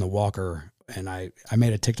using the walker, and I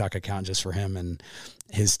made a TikTok account just for him, and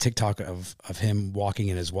his TikTok of him walking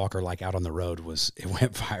in his walker, like out on the road, it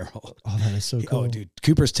went viral. Oh, that is so cool. Oh, dude,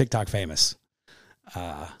 Cooper's TikTok famous.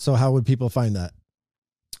 So how would people find that?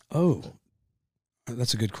 Oh,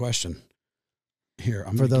 that's a good question. Here,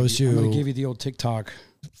 I'm going to give you the old TikTok.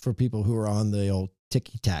 For people who are on the old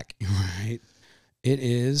ticky-tack. Right. It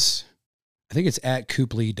is, I think it's at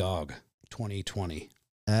Coop Lee Dog 2020.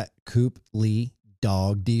 At Coop Lee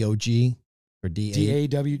Dog, D-O-G or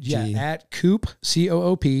D-A-W-G. Yeah, at Coop,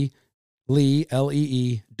 C-O-O-P, Lee,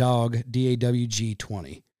 L-E-E, Dog, D-A-W-G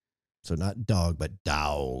 20. So not dog, but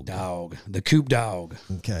dog. Dog. The Coop Dog.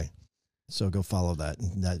 Okay. So go follow that.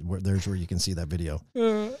 There's where you can see that video.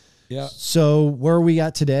 Yeah. So where are we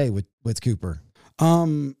at today with Cooper?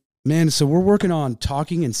 Man, so we're working on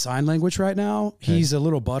talking in sign language right now. Okay. He's a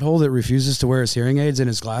little butthole that refuses to wear his hearing aids and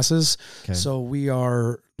his glasses. Okay. So we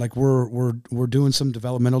are like, we're doing some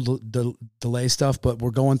developmental delay stuff, but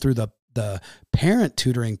we're going through the parent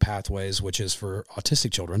tutoring pathways, which is for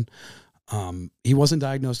autistic children. He wasn't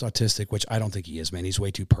diagnosed autistic, which I don't think he is, man. He's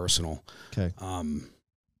way too personal. Okay.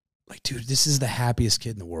 Like, dude, this is the happiest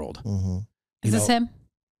kid in the world. Mm-hmm. Is this him?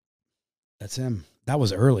 That's him. That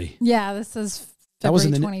was early. Yeah, this is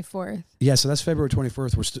February 24th. Yeah, so that's February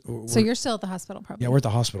 24th. So you're still at the hospital, probably. Yeah, we're at the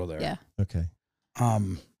hospital there. Yeah. Okay.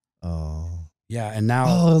 Oh. Yeah, and now.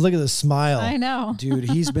 Oh, look at the smile. I know. Dude,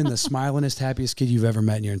 he's been the smilingest, happiest kid you've ever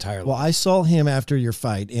met in your entire life. Well, I saw him after your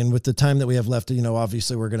fight, and with the time that we have left, you know,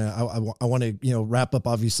 obviously we're going to, I want to, you know, wrap up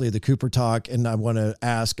obviously the Cooper talk, and I want to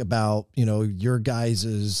ask about, you know, your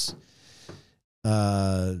guys's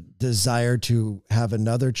desire to have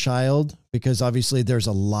another child, because obviously there's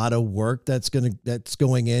a lot of work that's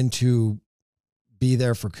going into be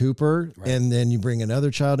there for Cooper, right. And then you bring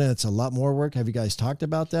another child in. It's a lot more work. Have you guys talked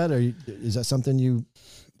about that, or is that something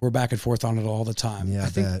we're back and forth on it all the time? Yeah,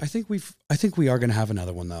 I think we are going to have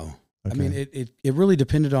another one though. Okay. I mean, it really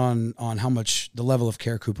depended on how much the level of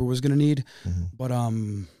care Cooper was going to need, mm-hmm. But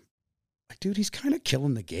dude, he's kind of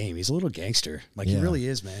killing the game. He's a little gangster. Like, yeah. He really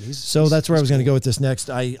is, man. That's where I was going to go with this next.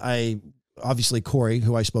 I obviously Corey,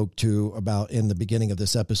 who I spoke to about in the beginning of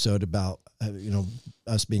this episode about, you know,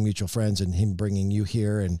 us being mutual friends and him bringing you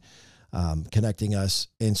here and connecting us.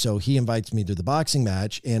 And so he invites me to the boxing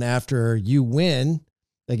match. And after you win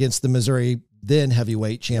against the Missouri then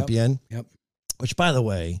heavyweight champion, yep. Which, by the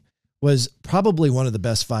way, was probably one of the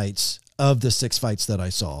best fights of the 6 fights that I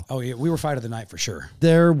saw. Oh, yeah. We were fight of the night for sure.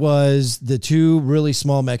 There was the 2 really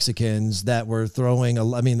small Mexicans that were throwing,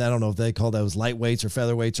 I mean, I don't know if they called those lightweights or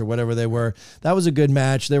featherweights or whatever they were. That was a good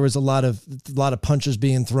match. There was a lot of punches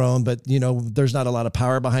being thrown, but, you know, there's not a lot of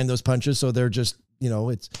power behind those punches. So they're just, you know,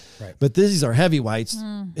 it's, right. But these are heavyweights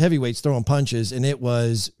throwing punches. And it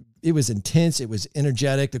was intense. It was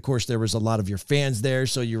energetic. Of course, there was a lot of your fans there.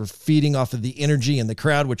 So you were feeding off of the energy in the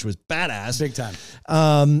crowd, which was badass. Big time.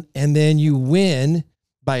 And then you win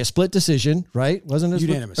by a split decision, right? Wasn't it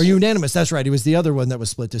unanimous? Or unanimous. That's right. It was the other one that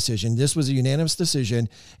was split decision. This was a unanimous decision.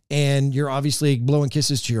 And you're obviously blowing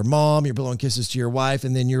kisses to your mom. You're blowing kisses to your wife.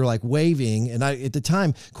 And then you're like waving. And at the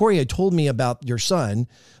time, Corey had told me about your son,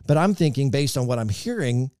 but I'm thinking based on what I'm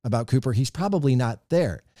hearing about Cooper, he's probably not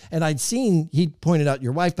there. And he pointed out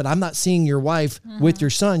your wife, but I'm not seeing your wife with your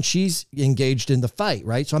son. She's engaged in the fight,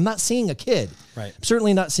 right? So I'm not seeing a kid. Right. I'm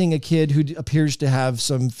certainly not seeing a kid who appears to have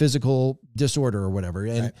some physical disorder or whatever.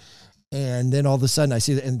 And then all of a sudden I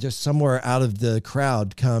see that, and just somewhere out of the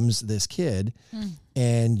crowd comes this kid,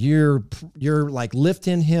 and you're like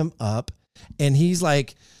lifting him up, and he's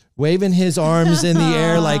like waving his arms in the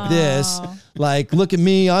air like this, like, look at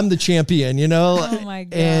me, I'm the champion, you know? Oh my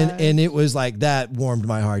God. And it was like, that warmed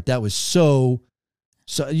my heart. That was so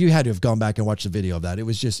you had to have gone back and watched the video of that. It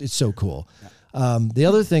was just, it's so cool. The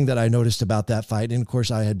other thing that I noticed about that fight, and of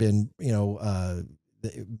course I had been, you know,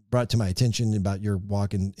 brought to my attention about your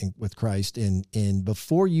walk with Christ, and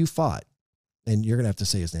before you fought, and you're going to have to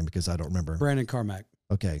say his name because I don't remember. Brandon Carmack.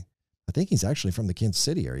 Okay. I think he's actually from the Kansas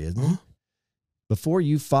City area, isn't he? Before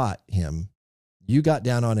you fought him, you got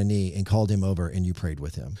down on a knee and called him over and you prayed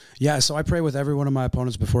with him. Yeah. So I pray with every one of my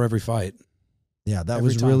opponents before every fight. Yeah. That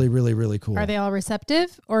was really, really, really cool. Are they all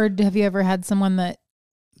receptive, or have you ever had someone that?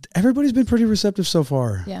 Everybody's been pretty receptive so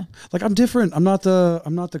far. Yeah. Like, I'm different. I'm not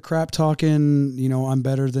the crap talking, I'm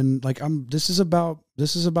better than, like, this is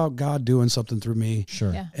about God doing something through me.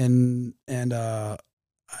 Sure. Yeah. And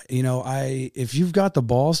if you've got the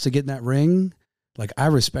balls to get in that ring, like, I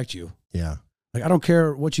respect you. Yeah. Like, I don't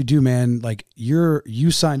care what you do, man. Like, you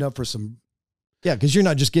signed up for some. Yeah. Cause you're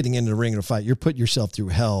not just getting into the ring in a fight. You're putting yourself through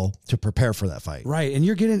hell to prepare for that fight. Right. And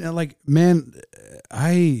you're getting, like, man,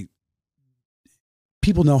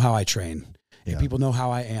 people know how I train. Yeah. People know how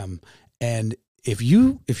I am. And if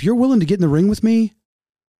you're willing to get in the ring with me,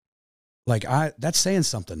 like, that's saying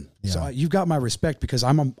something. Yeah. So you've got my respect, because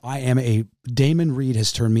Damon Reed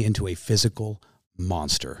has turned me into a physical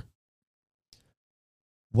monster.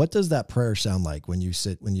 What does that prayer sound like when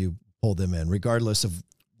you pull them in, regardless of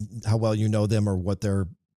how well you know them or what their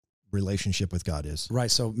relationship with God is? Right.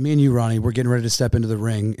 So me and you, Ronnie, we're getting ready to step into the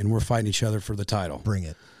ring, and we're fighting each other for the title. Bring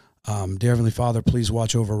it. Dear Heavenly Father, please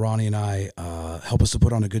watch over Ronnie and I. Help us to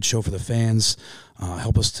put on a good show for the fans.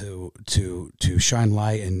 Help us to shine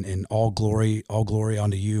light and all glory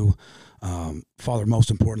onto you. Father,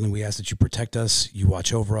 most importantly, we ask that you protect us, you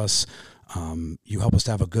watch over us, you help us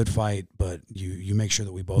to have a good fight, but you make sure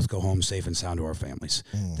that we both go home safe and sound to our families.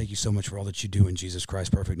 Thank you so much for all that you do. In Jesus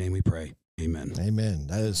Christ's perfect name we pray. Amen. Amen.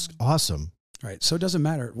 That is awesome. Right. So it doesn't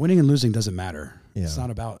matter. Winning and losing doesn't matter. Yeah. It's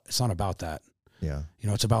not about that. Yeah.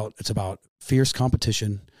 It's about fierce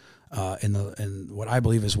competition, in what I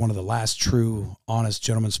believe is one of the last true, honest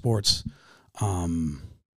gentleman sports.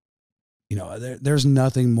 There's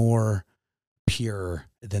nothing more pure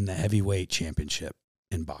than the heavyweight championship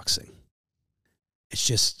in boxing. It's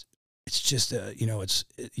just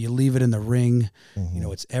you leave it in the ring.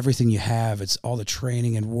 Mm-hmm. It's everything you have. It's all the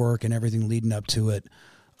training and work and everything leading up to it.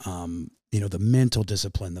 The mental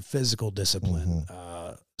discipline, the physical discipline,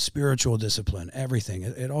 spiritual discipline, everything.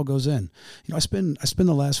 It all goes in. I spend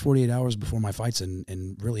the last 48 hours before my fights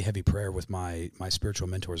in really heavy prayer with my spiritual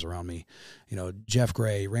mentors around me. Jeff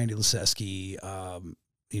Gray, Randy Leseski.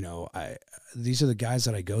 These are the guys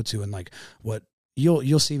that I go to, and like what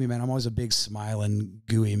you'll see me, man. I'm always a big smiling,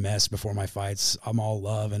 gooey mess before my fights. I'm all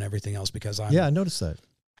love and everything else because I noticed that.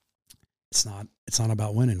 It's not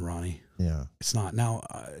about winning, Ronnie. Yeah. It's not. Now,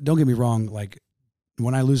 don't get me wrong. Like,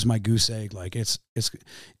 when I lose my goose egg, like if,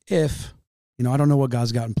 I don't know what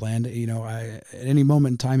God's got in planned, at any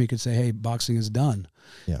moment in time, he could say, hey, boxing is done.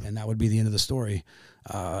 Yeah. And that would be the end of the story.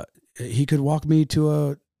 He could walk me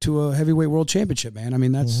to a heavyweight world championship, man. I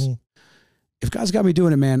mean, that's, if God's got me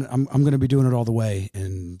doing it, man, I'm going to be doing it all the way.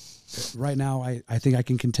 And right now I think I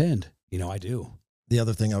can contend, I do. The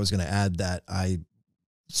other thing I was going to add that I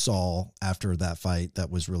saw after that fight that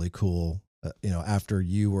was really cool, after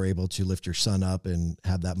you were able to lift your son up and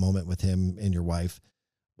have that moment with him and your wife,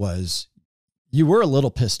 was you were a little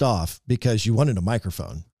pissed off because you wanted a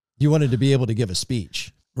microphone. You wanted to be able to give a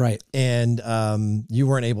speech. Right. And you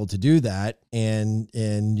weren't able to do that. And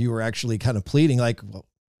you were actually kind of pleading like, well,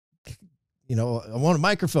 I want a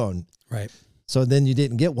microphone. Right. So then you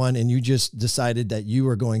didn't get one, and you just decided that you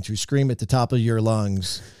were going to scream at the top of your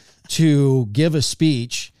lungs to give a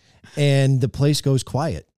speech, and the place goes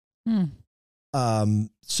quiet.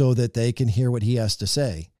 So that they can hear what he has to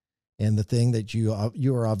say. And the thing that you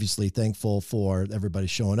are obviously thankful for everybody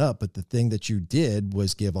showing up, but the thing that you did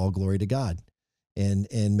was give all glory to God and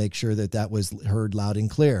make sure that was heard loud and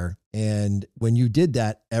clear. And when you did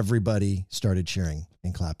that, everybody started cheering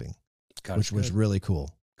and clapping, which was really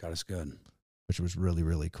cool. God is good. Which was really,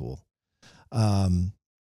 really cool.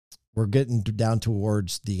 We're getting down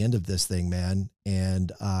towards the end of this thing, man.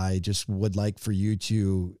 And I just would like for you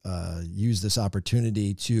to use this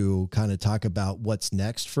opportunity to kind of talk about what's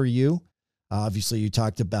next for you. Obviously, you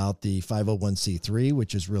talked about the 501c3,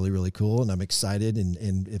 which is really, really cool. And I'm excited.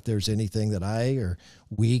 And if there's anything that I or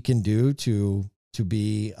we can do to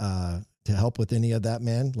help with any of that,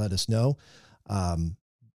 man, let us know.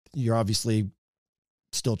 You're obviously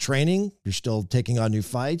still training. You're still taking on new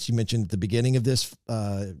fights. You mentioned at the beginning of this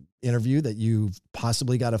interview that you've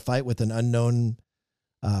possibly got a fight with an unknown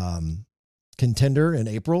contender in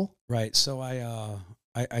April. Right. So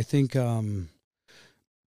I think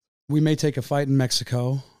we may take a fight in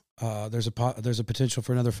Mexico. There's a potential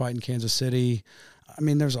for another fight in Kansas City. I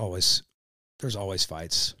mean, there's always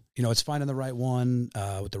fights. It's finding the right one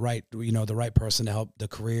with the right person to help the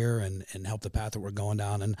career and help the path that we're going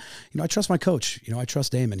down. And, I trust my coach. I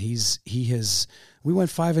trust Damon. We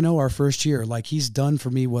went 5-0 our first year. Like, he's done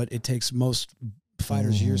for me what it takes most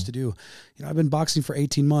fighters years to do. You know, I've been boxing for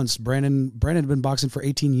 18 months. Brandon had been boxing for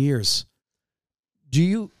 18 years.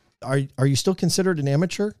 Are you still considered an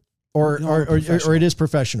amateur? Or it is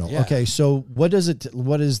professional. Yeah. Okay. So what does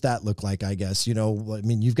that look like? I guess, you know, I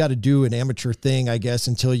mean, you've got to do an amateur thing, I guess,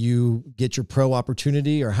 until you get your pro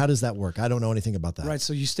opportunity, or how does that work? I don't know anything about that. Right.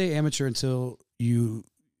 So you stay amateur until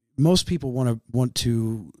most people want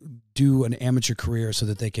to do an amateur career so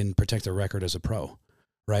that they can protect their record as a pro.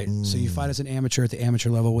 Right. So you fight as an amateur at the amateur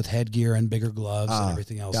level with headgear and bigger gloves and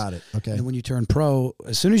everything else. Got it. Okay. And when you turn pro,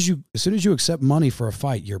 as soon as you accept money for a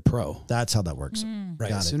fight, you're pro. That's how that works.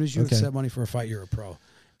 Right. As soon as you accept money for a fight, you're a pro.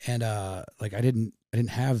 And like I didn't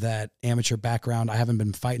have that amateur background. I haven't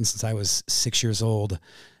been fighting since I was 6 years old.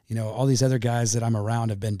 You know, all these other guys that I'm around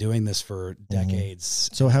have been doing this for decades.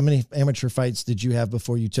 So how many amateur fights did you have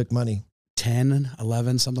before you took money? 10,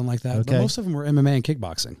 11, something like that. Okay. But most of them were MMA and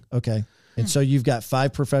kickboxing. Okay. And so you've got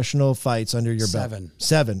 5 professional fights under your belt.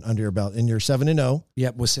 7 under your belt, and you're 7-0.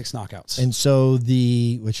 Yep, with 6 knockouts. And so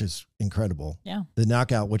which is incredible. Yeah. The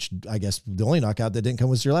knockout, which I guess the only knockout that didn't come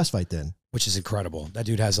was your last fight then. Which is incredible. That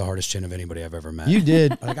dude has the hardest chin of anybody I've ever met. You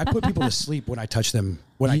did. Like I put people to sleep when I touch them.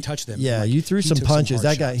 Yeah, like, you threw some punches.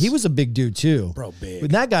 That guy, he was a big dude too. Bro, big.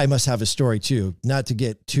 But that guy must have a story too. Not to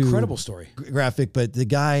get too incredible story graphic, but the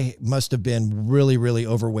guy must have been really, really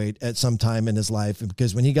overweight at some time in his life,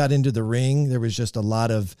 because when he got into the ring, there was just a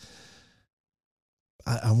lot of.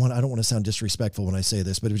 I don't want to sound disrespectful when I say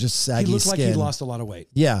this, but it was just saggy skin. He looked like he lost a lot of weight.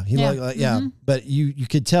 Yeah, But you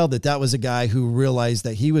could tell that was a guy who realized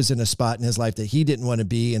that he was in a spot in his life that he didn't want to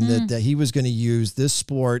be, and that he was going to use this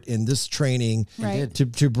sport and this training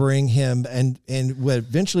to bring him and what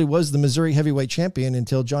eventually was the Missouri heavyweight champion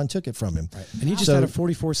until John took it from him. Right. And he just had a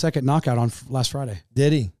 44-second knockout on last Friday.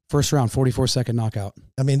 Did he? First round, 44-second knockout.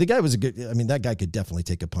 I mean, the guy was that guy could definitely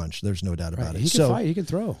take a punch. There's no doubt about it. He can fight. He can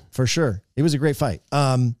throw. For sure. It was a great fight.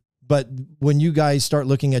 But when you guys start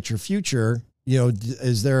looking at your future, you know,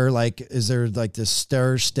 is there like this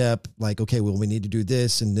stair step, like, okay, well, we need to do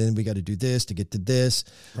this, and then we got to do this to get to this.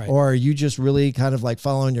 Right. Or are you just really kind of like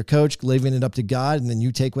following your coach, leaving it up to God, and then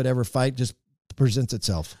you take whatever fight just presents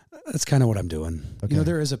itself? That's kind of what I'm doing. Okay. You know,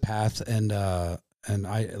 there is a path, and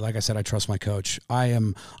I, like I said, I trust my coach. I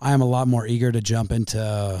am a lot more eager to jump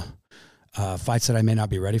into fights that I may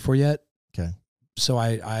not be ready for yet. Okay. So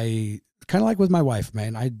I kind of like with my wife,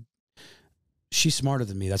 man. She's smarter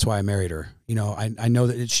than me. That's why I married her. You know, I know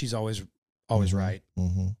that she's always right.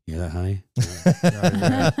 Mm-hmm. You hear that, honey?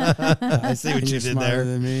 I see what you did there.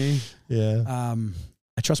 Than me. Yeah.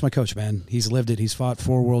 I trust my coach, man. He's lived it. He's fought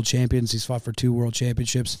 4 world champions. He's fought for 2 world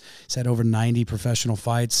championships. He's had over 90 professional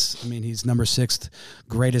fights. I mean, he's number 6th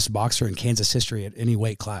greatest boxer in Kansas history at any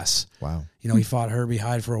weight class. Wow. You know, he fought Herbie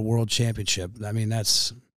Hyde for a world championship. I mean,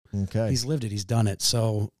 that's okay. He's lived it. He's done it.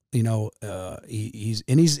 So, you know, he's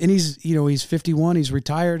 51. He's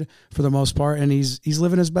retired for the most part, and he's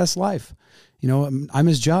living his best life. You know, I'm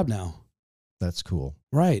his job now. That's cool.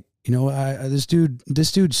 Right. You know, this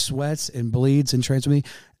dude sweats and bleeds and trains with me.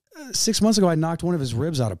 6 months ago, I knocked one of his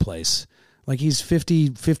ribs out of place. Like, he's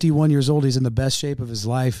 51 years old. He's in the best shape of his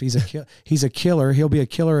life. He's a killer. He'll be a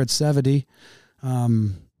killer at 70. But how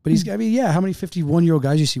many 51-year-old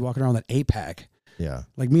guys you see walking around with an 8-pack? Yeah.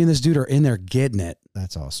 Like, me and this dude are in there getting it.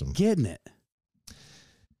 That's awesome. Getting it.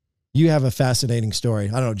 You have a fascinating story.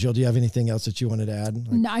 I don't know, Jill, do you have anything else that you wanted to add?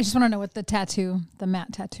 No, I just want to know what the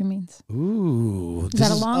mat tattoo means. Ooh. Is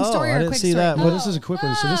that a long story or a quick story? That. Well, this is a quick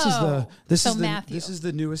one. So this is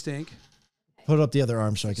the newest ink. Put up the other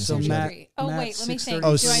arm so I can see. Matt, wait, let me think.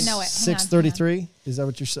 Oh, do I know it? 633? Is that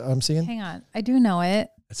what I'm seeing? Hang on. I do know it.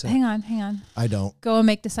 Hang on. I don't. Go and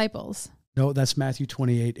make disciples. No, that's Matthew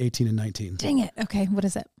 28, 18 and 19. Dang it. Okay, what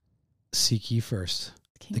is it? Seek ye first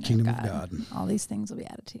the kingdom of God. All these things will be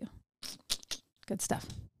added to you. Good stuff.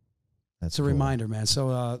 That's a reminder, man.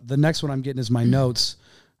 So the next one I'm getting is my notes.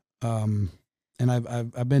 And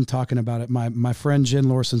I've been talking about it. My friend Jen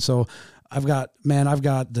Lorson. So I've got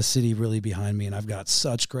the city really behind me, and I've got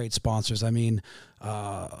such great sponsors. I mean,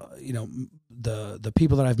 you know, the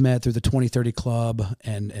people that I've met through the 2030 Club,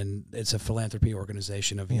 and it's a philanthropy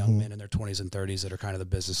organization of young men in their 20s and 30s that are kind of the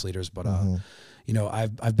business leaders. But you know,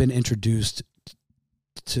 I've been introduced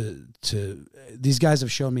to these guys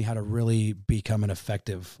have shown me how to really become an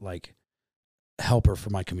effective helper for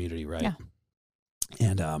my community, right? Yeah.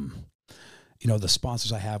 And you know, the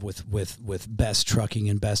sponsors I have with Best Trucking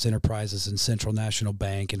and Best Enterprises and Central National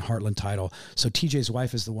Bank and Heartland Title. So TJ's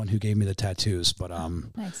wife is the one who gave me the tattoos, but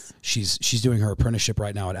nice. She's doing her apprenticeship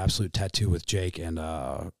right now at Absolute Tattoo with Jake, and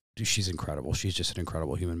she's incredible. She's just an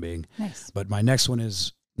incredible human being. Nice. But my next one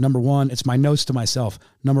is number 1. It's my notes to myself.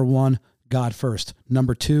 Number 1, God first.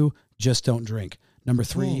 Number 2, just don't drink. Number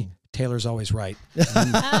 3, Taylor's always right. We'll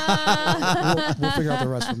figure out the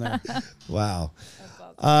rest from there. Wow.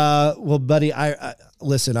 Well, buddy, I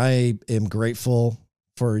listen, I am grateful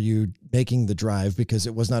for you making the drive, because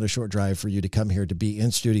it was not a short drive for you to come here to be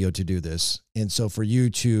in studio to do this. And so for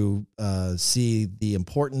you to see the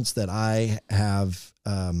importance that I have,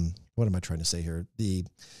 what am I trying to say here?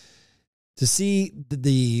 To see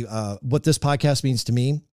the what this podcast means to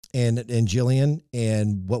me and Jillian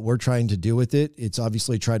and what we're trying to do with it. It's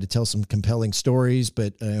obviously tried to tell some compelling stories,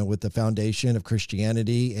 but with the foundation of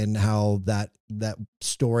Christianity and how that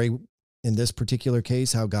story in this particular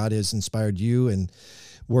case, how God has inspired you and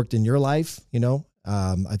worked in your life.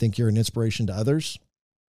 I think you're an inspiration to others,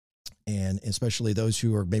 and especially those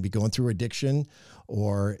who are maybe going through addiction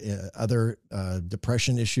or other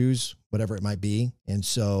depression issues, whatever it might be. And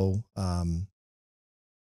so I'm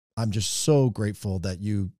just so grateful that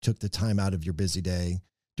you took the time out of your busy day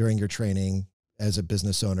during your training as a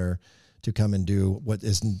business owner to come and do what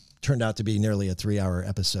is turned out to be nearly a 3-hour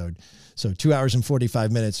episode. So 2 hours and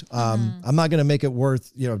 45 minutes. I'm not going to make it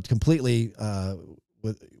worth, completely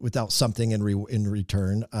without something in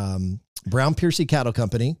return. Brown Piercy Cattle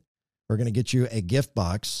Company, we're going to get you a gift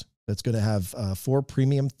box that's going to have 4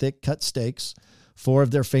 premium thick cut steaks, 4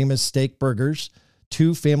 of their famous steak burgers,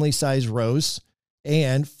 2 family size roasts,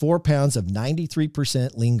 and 4 pounds of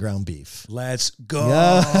 93% lean ground beef. Let's go.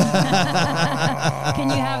 Yeah. Can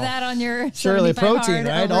you have that on your surely protein,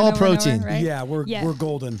 right? All protein. Right? Yeah, we're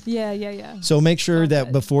golden. Yeah. So make sure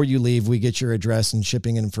that before you leave, we get your address and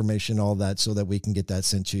shipping information, all that, so that we can get that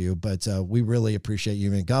sent to you. But we really appreciate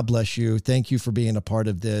you, and God bless you. Thank you for being a part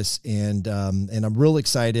of this. And I'm real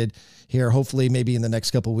excited here, hopefully maybe in the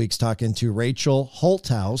next couple of weeks, talking to Rachel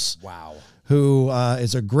Holthouse. Wow. Who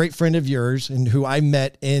is a great friend of yours and who I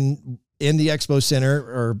met in the Expo Center,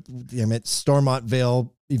 or at Stormont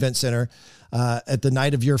Vale Event Center at the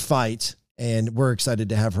night of your fight. And we're excited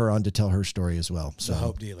to have her on to tell her story as well. So the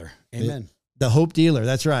Hope Dealer. Amen. The Hope Dealer.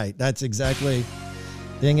 That's right. That's exactly.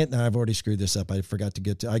 Dang it. Now I've already screwed this up. I forgot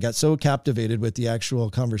to I got so captivated with the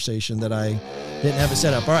actual conversation that I didn't have it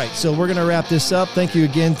set up. All right. So we're going to wrap this up. Thank you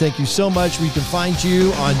again. Thank you so much. We can find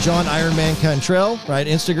you on John Ironman Cantrell, right?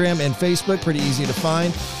 Instagram and Facebook. Pretty easy to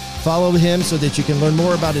find. Follow him so that you can learn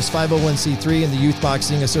more about his 501c3 and the Youth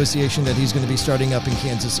Boxing Association that he's going to be starting up in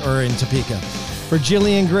Kansas, or in Topeka. For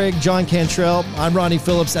Jillian Grigg, John Cantrell, I'm Ronnie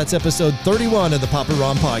Phillips. That's episode 31 of the Papa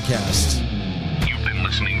Ron Podcast. You've been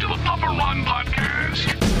listening to the Papa Ron Podcast.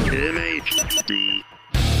 MHD.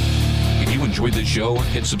 If you enjoyed this show,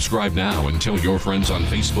 hit subscribe now and tell your friends on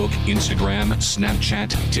Facebook, Instagram, Snapchat,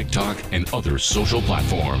 TikTok, and other social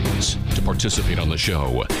platforms. To participate on the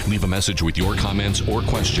show, leave a message with your comments or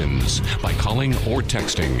questions by calling or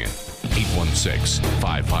texting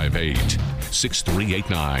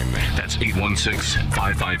 816-558-6389. That's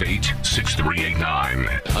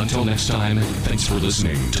 816-558-6389. Until next time, thanks for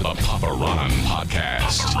listening to the Papa Ron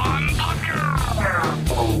Podcast. Papa Ron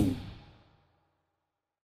Podcast.